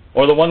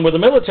 Or the one where the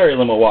military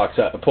limo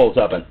pulls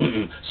up,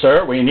 and,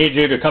 sir, we need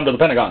you to come to the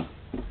Pentagon.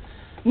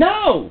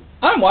 No,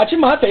 I'm watching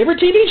my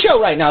favorite TV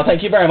show right now,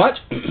 thank you very much.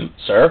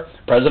 Sir,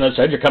 the President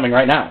said you're coming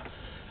right now.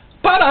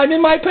 But I'm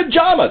in my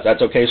pajamas.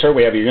 That's okay, sir,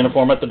 we have your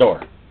uniform at the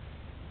door.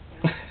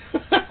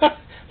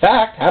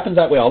 Fact, happens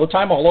that way all the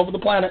time, all over the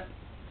planet.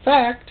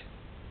 Fact.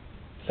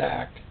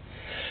 Fact.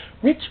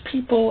 Rich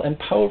people and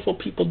powerful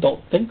people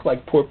don't think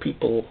like poor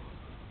people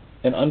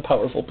and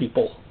unpowerful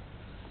people.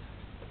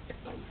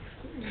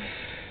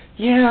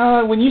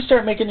 Yeah, when you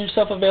start making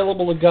yourself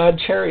available to God,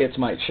 chariots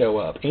might show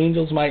up.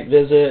 Angels might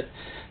visit.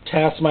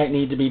 Tasks might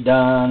need to be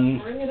done.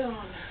 Bring it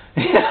on.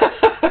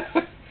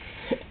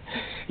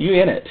 You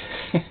in it.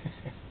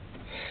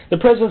 The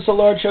presence of the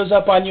Lord shows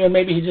up on you, and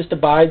maybe He just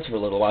abides for a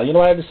little while. You know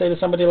what I had to say to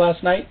somebody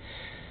last night?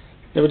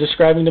 They were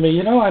describing to me,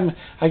 you know,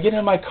 I get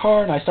in my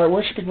car and I start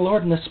worshiping the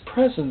Lord, and this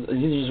presence,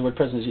 you use the word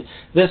presence,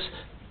 this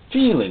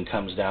feeling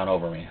comes down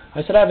over me.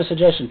 I said, I have a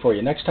suggestion for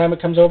you. Next time it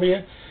comes over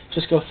you,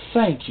 just go,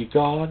 thank you,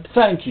 God.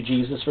 Thank you,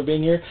 Jesus, for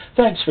being here.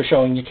 Thanks for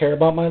showing you care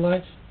about my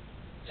life.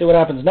 See what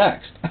happens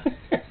next. That's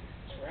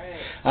right.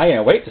 I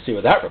can't wait to see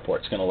what that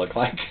report's going to look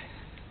like.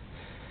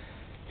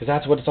 Because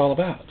that's what it's all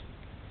about.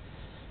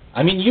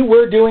 I mean, you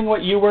were doing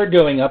what you were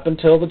doing up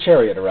until the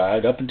chariot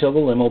arrived, up until the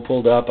limo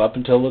pulled up, up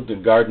until the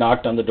guard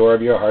knocked on the door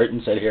of your heart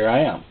and said, here I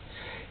am.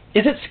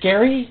 Is it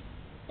scary?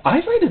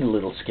 I find it a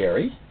little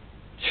scary.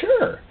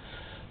 Sure.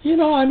 You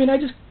know, I mean,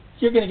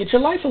 you're going to get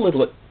your life a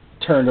little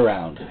turned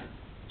around.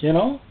 You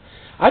know,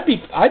 I'd be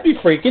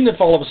freaking if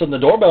all of a sudden the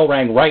doorbell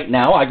rang right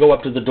now. I go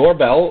up to the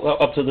doorbell,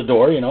 up to the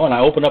door, you know, and I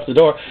open up the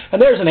door,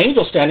 and there's an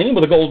angel standing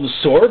with a golden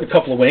sword, a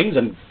couple of wings,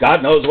 and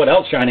God knows what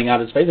else shining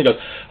out of his face. He goes,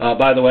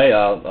 by the way,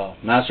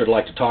 Master would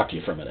like to talk to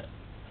you for a minute.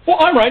 Well,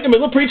 I'm right in the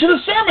middle of preaching a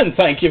sermon,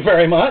 thank you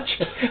very much.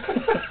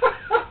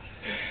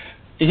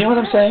 You know what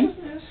I'm saying?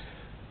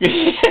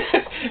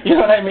 You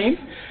know what I mean?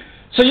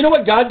 So you know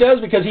what God does,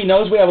 because he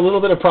knows we have a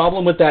little bit of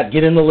problem with that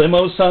get in the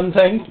limo son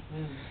thing?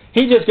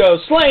 He just goes,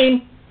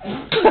 slain.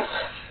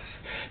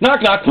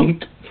 Knock, knock,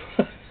 boom.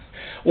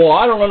 Well,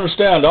 I don't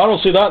understand. I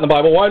don't see that in the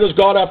Bible. Why does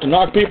God have to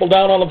knock people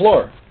down on the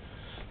floor?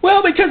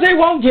 Well, because they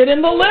won't get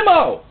in the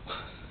limo.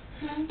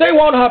 They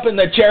won't hop in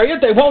the chariot.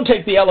 They won't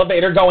take the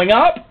elevator going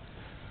up.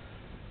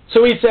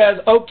 So he says,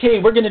 okay,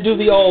 we're going to do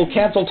the old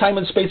cancel time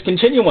and space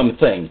continuum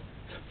thing.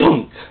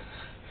 Boom.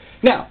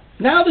 Now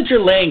that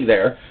you're laying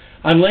there,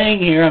 I'm laying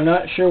here. I'm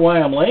not sure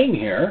why I'm laying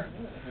here.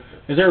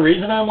 Is there a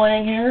reason I'm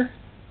laying here?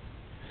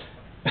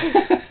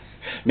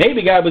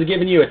 Maybe God was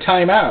giving you a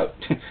timeout.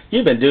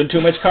 You've been doing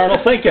too much carnal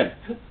thinking.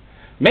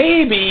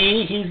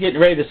 Maybe he's getting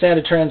ready to send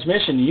a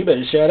transmission. You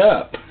better shut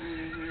up.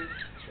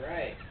 That's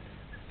right.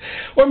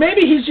 Or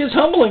maybe he's just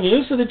humbling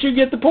you so that you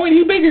get the point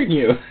he bigger than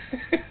you.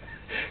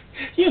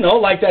 You know,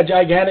 like that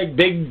gigantic,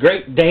 big,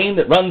 Great Dane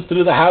that runs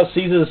through the house,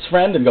 sees his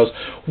friend, and goes,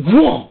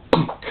 whoa!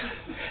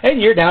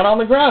 And you're down on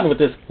the ground with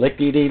this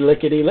lickety,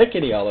 lickety,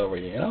 lickety all over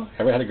you, you know?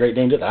 Ever had a Great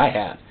Dane do that? I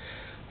had.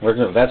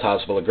 Working at a vet's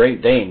hospital, a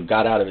Great Dane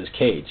got out of his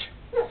cage,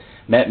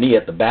 met me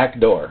at the back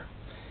door.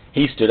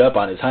 He stood up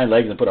on his hind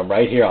legs and put them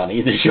right here on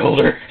either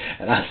shoulder,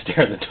 and I was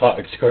staring the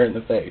dog square in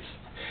the face.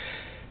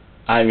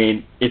 I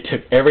mean, it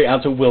took every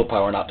ounce of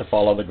willpower not to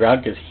fall on the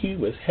ground because he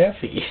was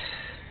heavy.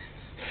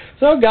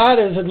 So God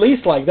is at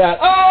least like that.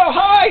 Oh,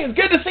 hi, it's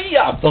good to see you.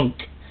 Thunk.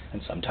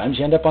 And sometimes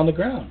you end up on the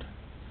ground.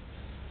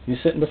 You're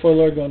sitting before the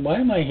Lord going, why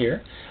am I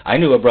here? I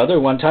knew a brother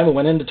one time who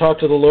went in to talk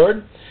to the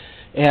Lord,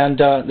 and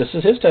this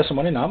is his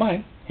testimony, not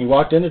mine. He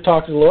walked in to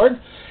talk to the Lord,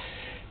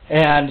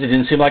 and it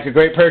didn't seem like a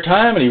great prayer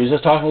time, and he was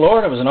just talking to the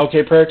Lord. It was an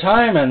okay prayer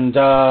time,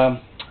 and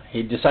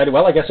he decided,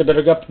 well, I guess I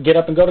better get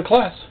up and go to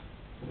class.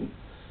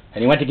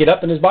 And he went to get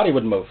up, and his body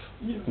wouldn't move.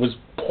 It was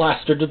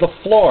plastered to the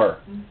floor.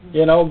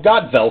 You know,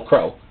 God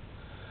Velcro.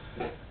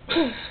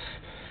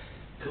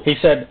 He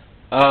said,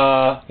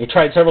 he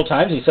tried several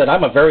times. He said,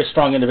 I'm a very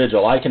strong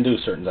individual. I can do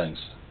certain things.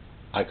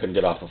 I couldn't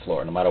get off the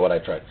floor no matter what I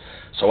tried.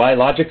 So I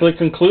logically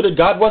concluded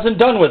God wasn't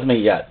done with me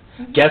yet.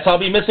 Guess I'll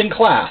be missing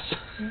class.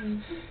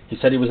 He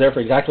said he was there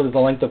for exactly the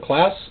length of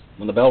class.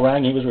 When the bell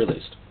rang, he was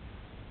released.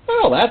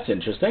 Well, that's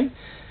interesting.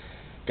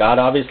 God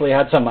obviously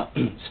had some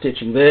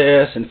stitching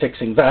this and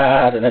fixing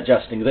that and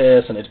adjusting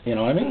this, and you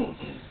know what I mean?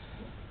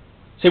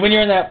 See, when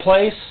you're in that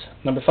place,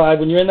 number 5,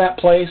 when you're in that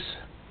place,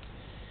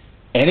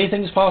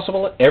 anything's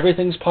possible,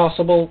 everything's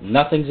possible,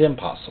 nothing's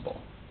impossible.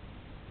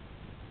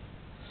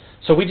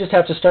 So we just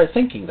have to start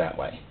thinking that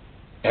way.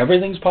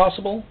 Everything's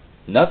possible,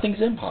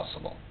 nothing's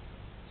impossible.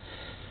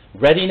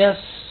 Readiness,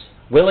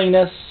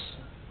 willingness,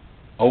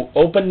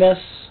 openness,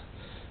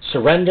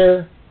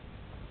 surrender,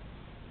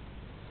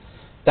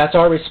 that's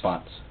our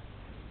response.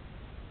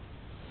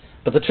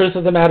 But the truth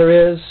of the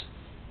matter is,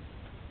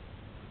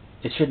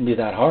 it shouldn't be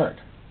that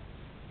hard.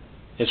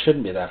 It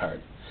shouldn't be that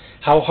hard.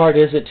 How hard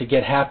is it to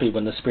get happy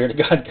when the Spirit of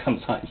God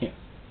comes on you?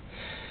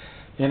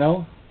 You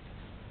know?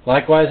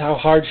 Likewise, how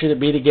hard should it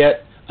be to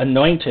get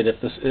anointed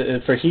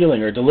for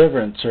healing or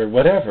deliverance or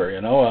whatever,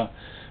 you know,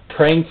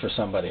 praying for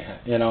somebody,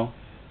 you know?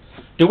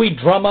 Do we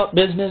drum up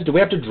business? Do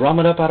we have to drum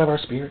it up out of our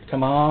spirit?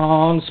 Come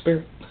on,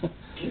 Spirit.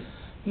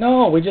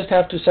 No, we just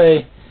have to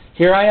say,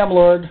 here I am,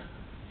 Lord.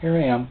 Here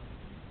I am.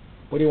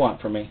 What do you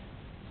want from me?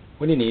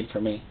 What do you need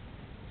from me?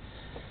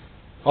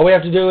 All we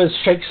have to do is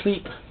shake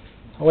sleep.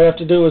 All we have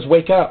to do is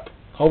wake up.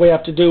 All we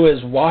have to do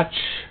is watch,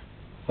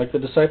 like the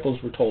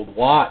disciples were told.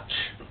 Watch.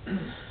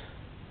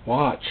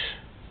 Watch.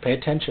 Pay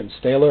attention.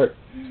 Stay alert.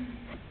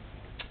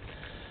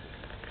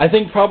 I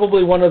think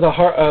probably one of the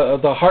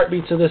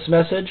heartbeats of this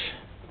message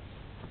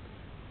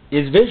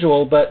is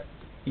visual, but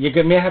you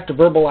may have to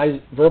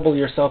verbal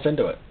yourself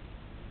into it.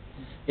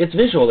 It's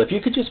visual. If you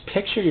could just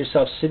picture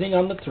yourself sitting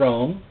on the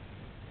throne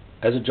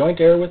as a joint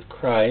heir with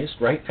Christ,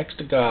 right next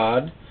to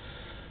God,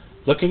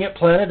 looking at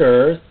planet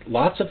Earth,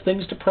 lots of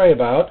things to pray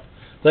about.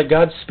 Let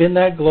God spin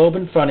that globe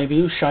in front of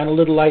you, shine a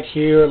little light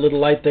here, a little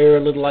light there, a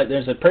little light there,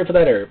 and say, pray for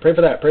that area, pray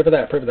for that, pray for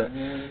that, pray for that.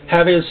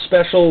 Have his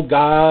special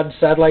God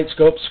satellite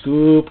scope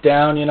scoop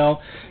down, you know,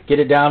 get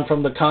it down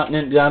from the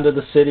continent down to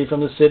the city, from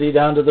the city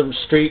down to the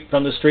street,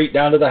 from the street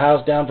down to the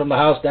house, down from the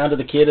house down to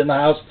the kid in the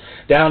house,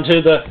 down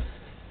to the...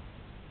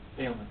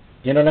 Amen.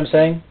 You know what I'm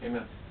saying?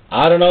 Amen.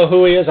 I don't know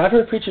who he is. I've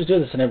heard preachers do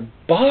this, and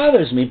it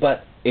bothers me,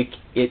 but it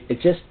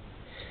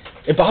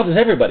bothers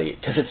everybody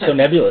because it's so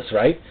nebulous,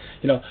 right?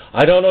 You know,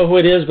 I don't know who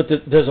it is, but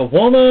there's a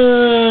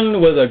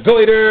woman with a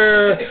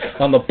goiter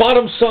on the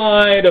bottom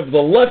side of the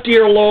left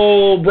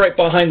earlobe, right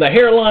behind the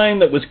hairline,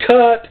 that was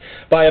cut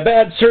by a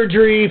bad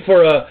surgery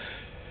for a...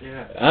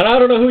 Yeah. And I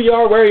don't know who you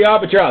are, where you are,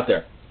 but you're out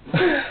there.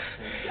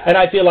 And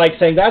I feel like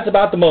saying that's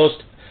about the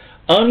most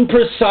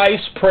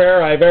unprecise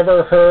prayer I've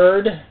ever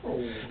heard.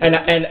 And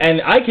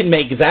I can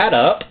make that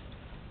up,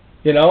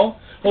 you know.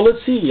 Well,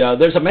 let's see.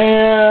 There's a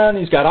man.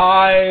 He's got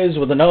eyes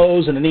with a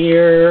nose and an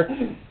ear.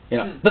 You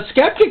know, the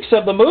skeptics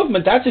of the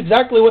movement. That's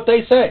exactly what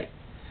they say.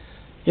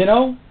 You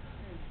know,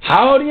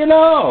 how do you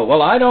know?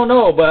 Well, I don't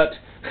know, but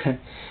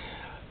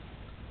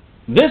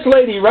this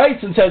lady writes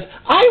and says,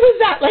 I was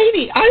that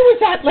lady,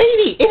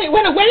 and it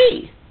went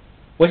away.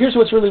 Well, here's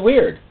what's really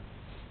weird.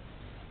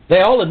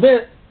 They all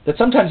admit that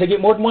sometimes they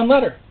get more than one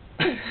letter.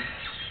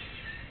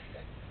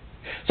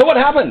 So what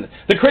happened?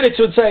 The critics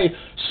would say,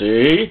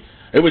 see,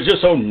 it was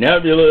just so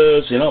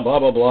nebulous, you know, blah,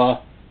 blah,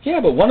 blah. Yeah,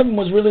 but one of them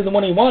was really the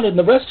one he wanted, and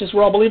the rest just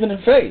were all believing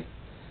in faith.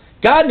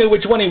 God knew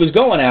which one he was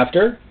going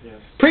after. Yes.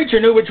 Preacher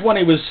knew which one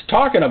he was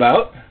talking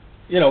about,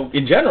 you know,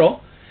 in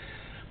general.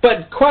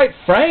 But quite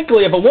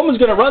frankly, if a woman's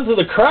going to run through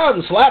the crowd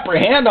and slap her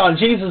hand on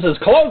Jesus'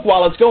 cloak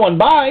while it's going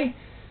by,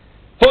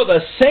 for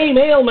the same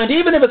ailment,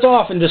 even if it's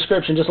off in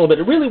description just a little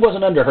bit, it really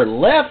wasn't under her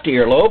left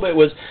earlobe, it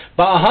was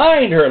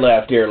behind her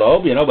left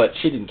earlobe, you know, but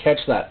she didn't catch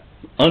that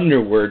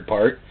underword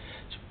part,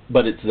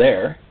 but it's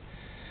there.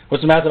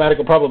 What's the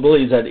mathematical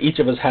probability that each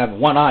of us have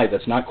one eye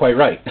that's not quite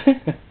right?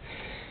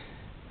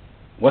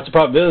 What's the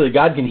probability that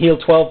God can heal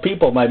 12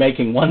 people by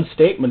making one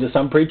statement to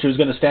some preacher who's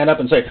going to stand up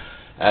and say,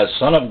 as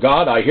Son of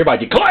God, I hereby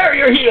declare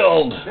you're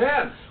healed.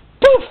 Yeah.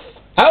 Poof!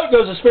 Out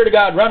goes the Spirit of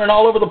God running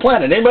all over the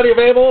planet. Anybody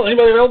available?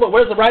 Anybody available?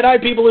 Where's the right eye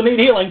people who need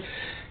healing?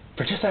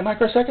 For just that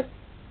microsecond?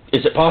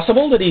 Is it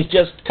possible that he's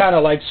just kind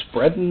of like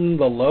spreading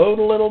the load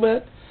a little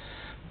bit?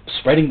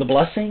 Spreading the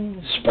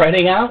blessing?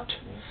 Spreading out?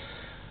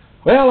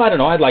 Well, I don't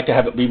know. I'd like to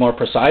have it be more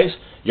precise.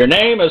 Your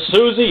name is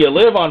Susie. You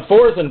live on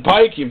 4th and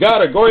Pike. You've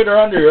got a goiter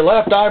under your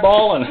left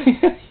eyeball.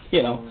 And,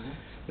 you know,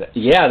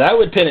 yeah, that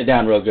would pin it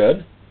down real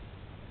good.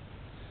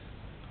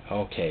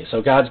 Okay,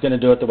 so God's going to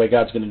do it the way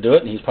God's going to do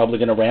it, and he's probably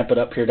going to ramp it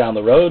up here down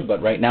the road,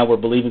 but right now we're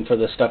believing for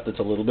this stuff that's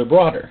a little bit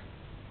broader.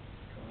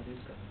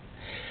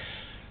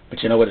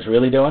 But you know what it's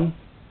really doing?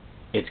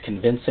 It's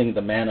convincing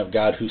the man of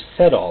God who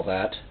said all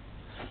that,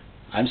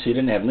 I'm seated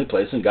in heavenly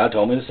places, and God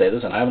told me to say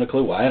this, and I haven't a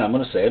clue why, and I'm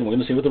going to say it, and we're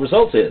going to see what the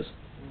result is.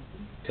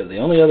 Because the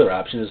only other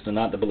option is to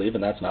not to believe,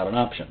 and that's not an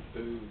option.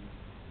 Ooh,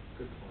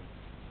 good point.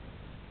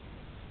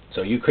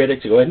 So you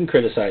critics, go ahead and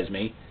criticize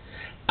me.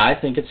 I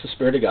think it's the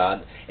Spirit of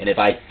God, and if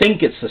I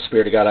think it's the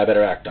Spirit of God, I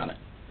better act on it.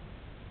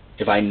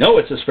 If I know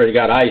it's the Spirit of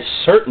God, I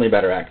certainly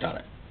better act on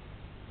it.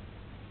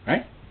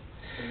 Right?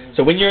 Mm-hmm.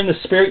 So when you're in the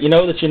Spirit, you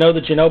know that you know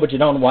that you know, but you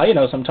don't know why you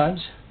know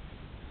sometimes.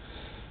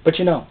 But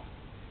you know.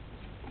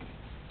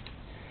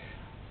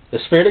 The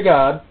Spirit of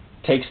God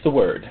takes the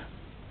Word,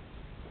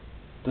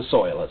 the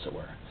soil, as it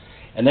were,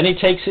 and then he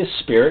takes his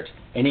Spirit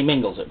and he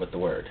mingles it with the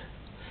Word.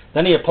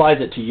 Then he applies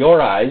it to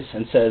your eyes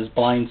and says,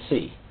 blind,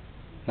 see.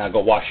 Now go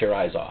wash your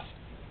eyes off.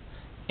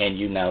 And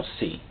you now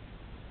see.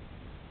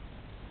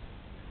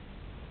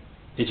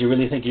 Did you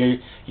really think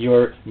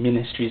your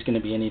ministry is going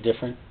to be any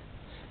different?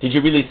 Did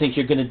you really think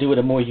you're going to do it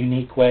a more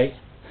unique way?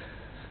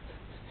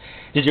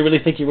 Did you really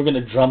think you were going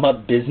to drum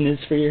up business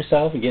for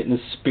yourself and get in the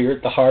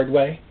Spirit the hard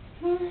way?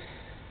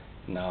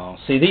 No.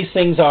 See, these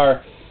things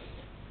are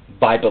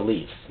by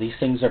belief. These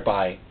things are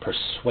by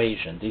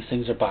persuasion. These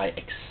things are by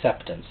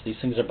acceptance. These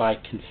things are by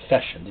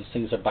confession. These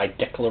things are by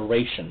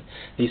declaration.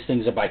 These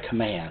things are by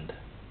command.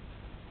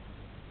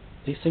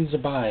 These things are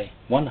by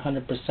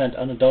 100%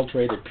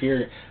 unadulterated,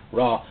 pure,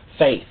 raw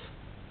faith.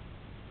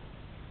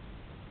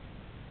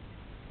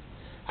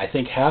 I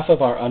think half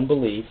of our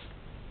unbelief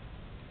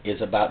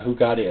is about who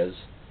God is,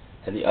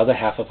 and the other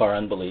half of our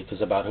unbelief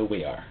is about who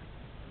we are.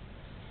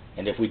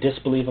 And if we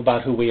disbelieve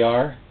about who we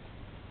are,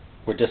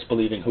 we're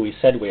disbelieving who he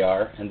said we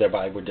are, and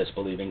thereby we're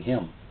disbelieving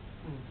him.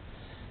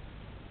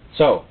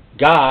 So,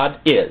 God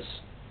is,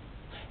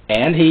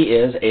 and he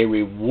is a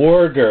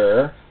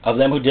rewarder of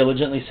them who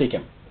diligently seek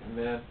him.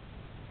 Amen.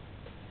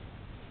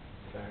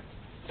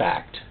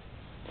 Fact.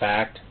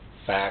 Fact,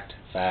 fact,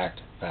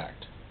 fact,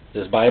 fact.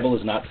 This Bible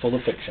is not full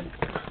of fiction.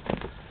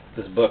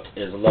 This book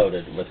is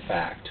loaded with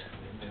fact.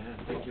 Amen.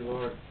 Thank you,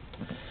 Lord.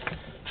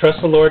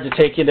 Trust the Lord to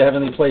take you into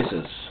heavenly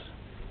places.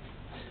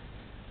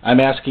 I'm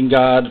asking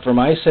God, for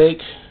my sake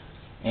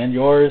and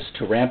yours,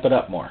 to ramp it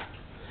up more.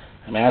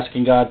 I'm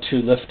asking God to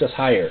lift us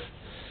higher.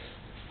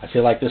 I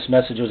feel like this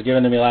message was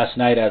given to me last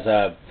night as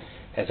a,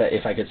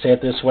 if I could say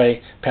it this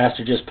way,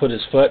 Pastor just put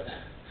his foot,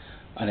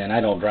 and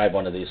I don't drive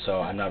one of these, so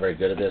I'm not very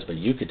good at this, but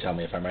you could tell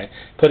me if I'm right,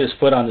 put his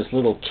foot on this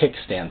little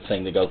kickstand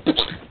thing that goes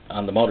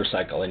on the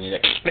motorcycle, and you're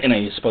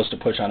supposed to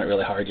push on it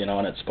really hard, you know,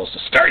 and it's supposed to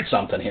start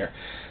something here.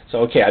 So,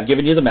 okay, I've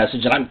given you the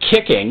message, and I'm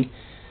kicking.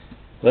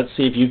 Let's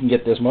see if you can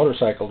get this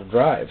motorcycle to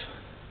drive.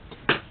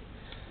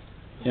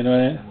 You know what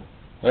I mean?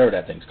 Whatever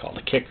that thing's called,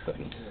 a kick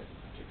thing.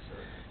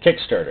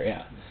 Kickstarter,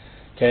 yeah.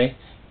 Okay?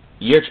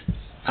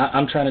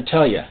 I'm trying to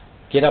tell you,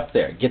 get up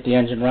there, get the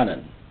engine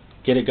running,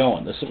 get it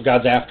going. This is what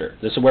God's after.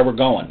 This is where we're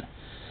going.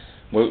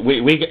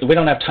 We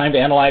don't have time to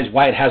analyze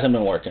why it hasn't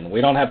been working.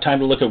 We don't have time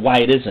to look at why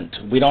it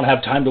isn't. We don't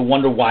have time to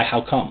wonder why,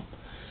 how come.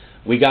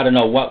 We got to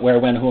know what, where,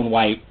 when, who, and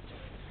why.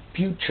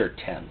 Future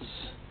tense.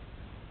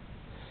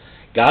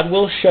 God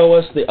will show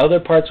us the other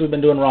parts we've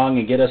been doing wrong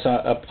and get us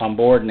up on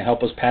board and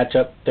help us patch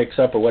up, fix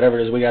up, or whatever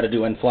it is we got to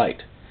do in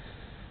flight.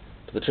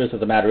 But the truth of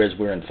the matter is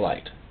we're in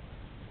flight.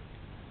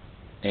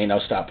 Ain't no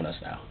stopping us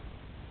now.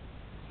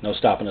 No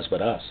stopping us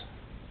but us.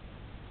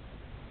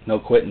 No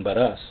quitting but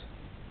us.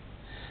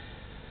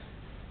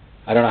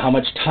 I don't know how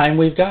much time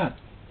we've got.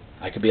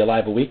 I could be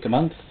alive a week, a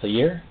month, a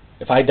year.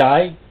 If I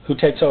die, who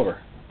takes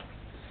over?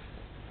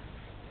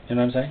 You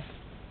know what I'm saying?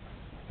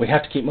 We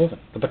have to keep moving.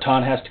 The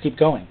baton has to keep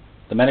going.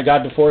 The men of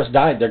God before us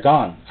died. They're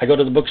gone. I go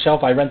to the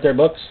bookshelf. I rent their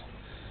books.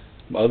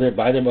 Oh, they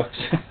buy their books.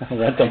 I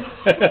rent them.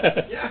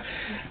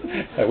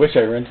 I wish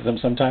I rented them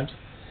sometimes.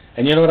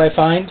 And you know what I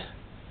find?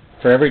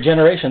 For every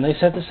generation, they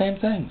said the same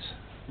things.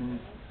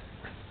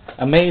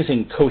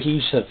 Amazing,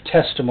 cohesive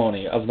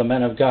testimony of the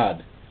men of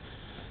God.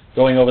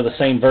 Going over the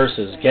same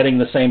verses, getting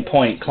the same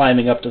point,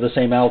 climbing up to the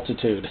same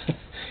altitude,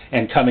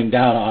 and coming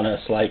down on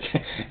us like,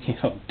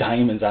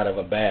 diamonds out of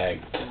a bag.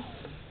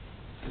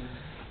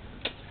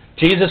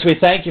 Jesus, we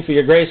thank you for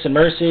your grace and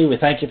mercy. We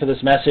thank you for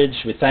this message.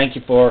 We thank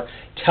you for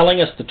telling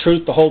us the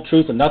truth, the whole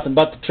truth, and nothing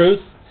but the truth.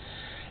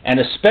 And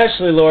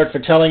especially, Lord, for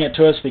telling it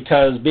to us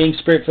because being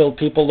Spirit-filled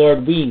people,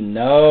 Lord, we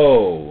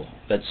know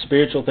that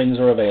spiritual things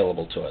are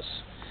available to us.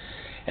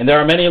 And there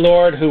are many,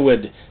 Lord, who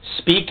would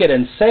speak it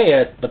and say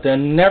it, but they're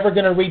never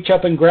going to reach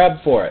up and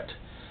grab for it.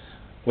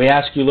 We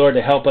ask you, Lord,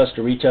 to help us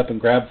to reach up and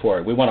grab for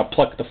it. We want to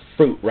pluck the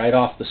fruit right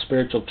off the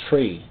spiritual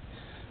tree.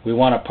 We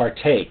want to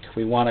partake.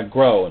 We want to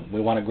grow, and we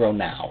want to grow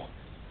now.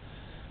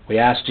 We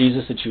ask,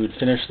 Jesus, that you would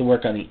finish the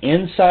work on the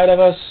inside of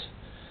us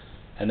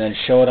and then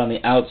show it on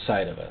the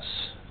outside of us.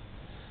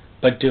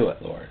 But do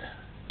it, Lord.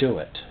 Do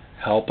it.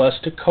 Help us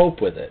to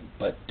cope with it,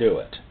 but do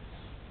it.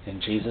 In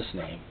Jesus'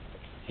 name,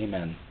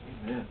 amen.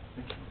 Amen.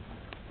 Thank you.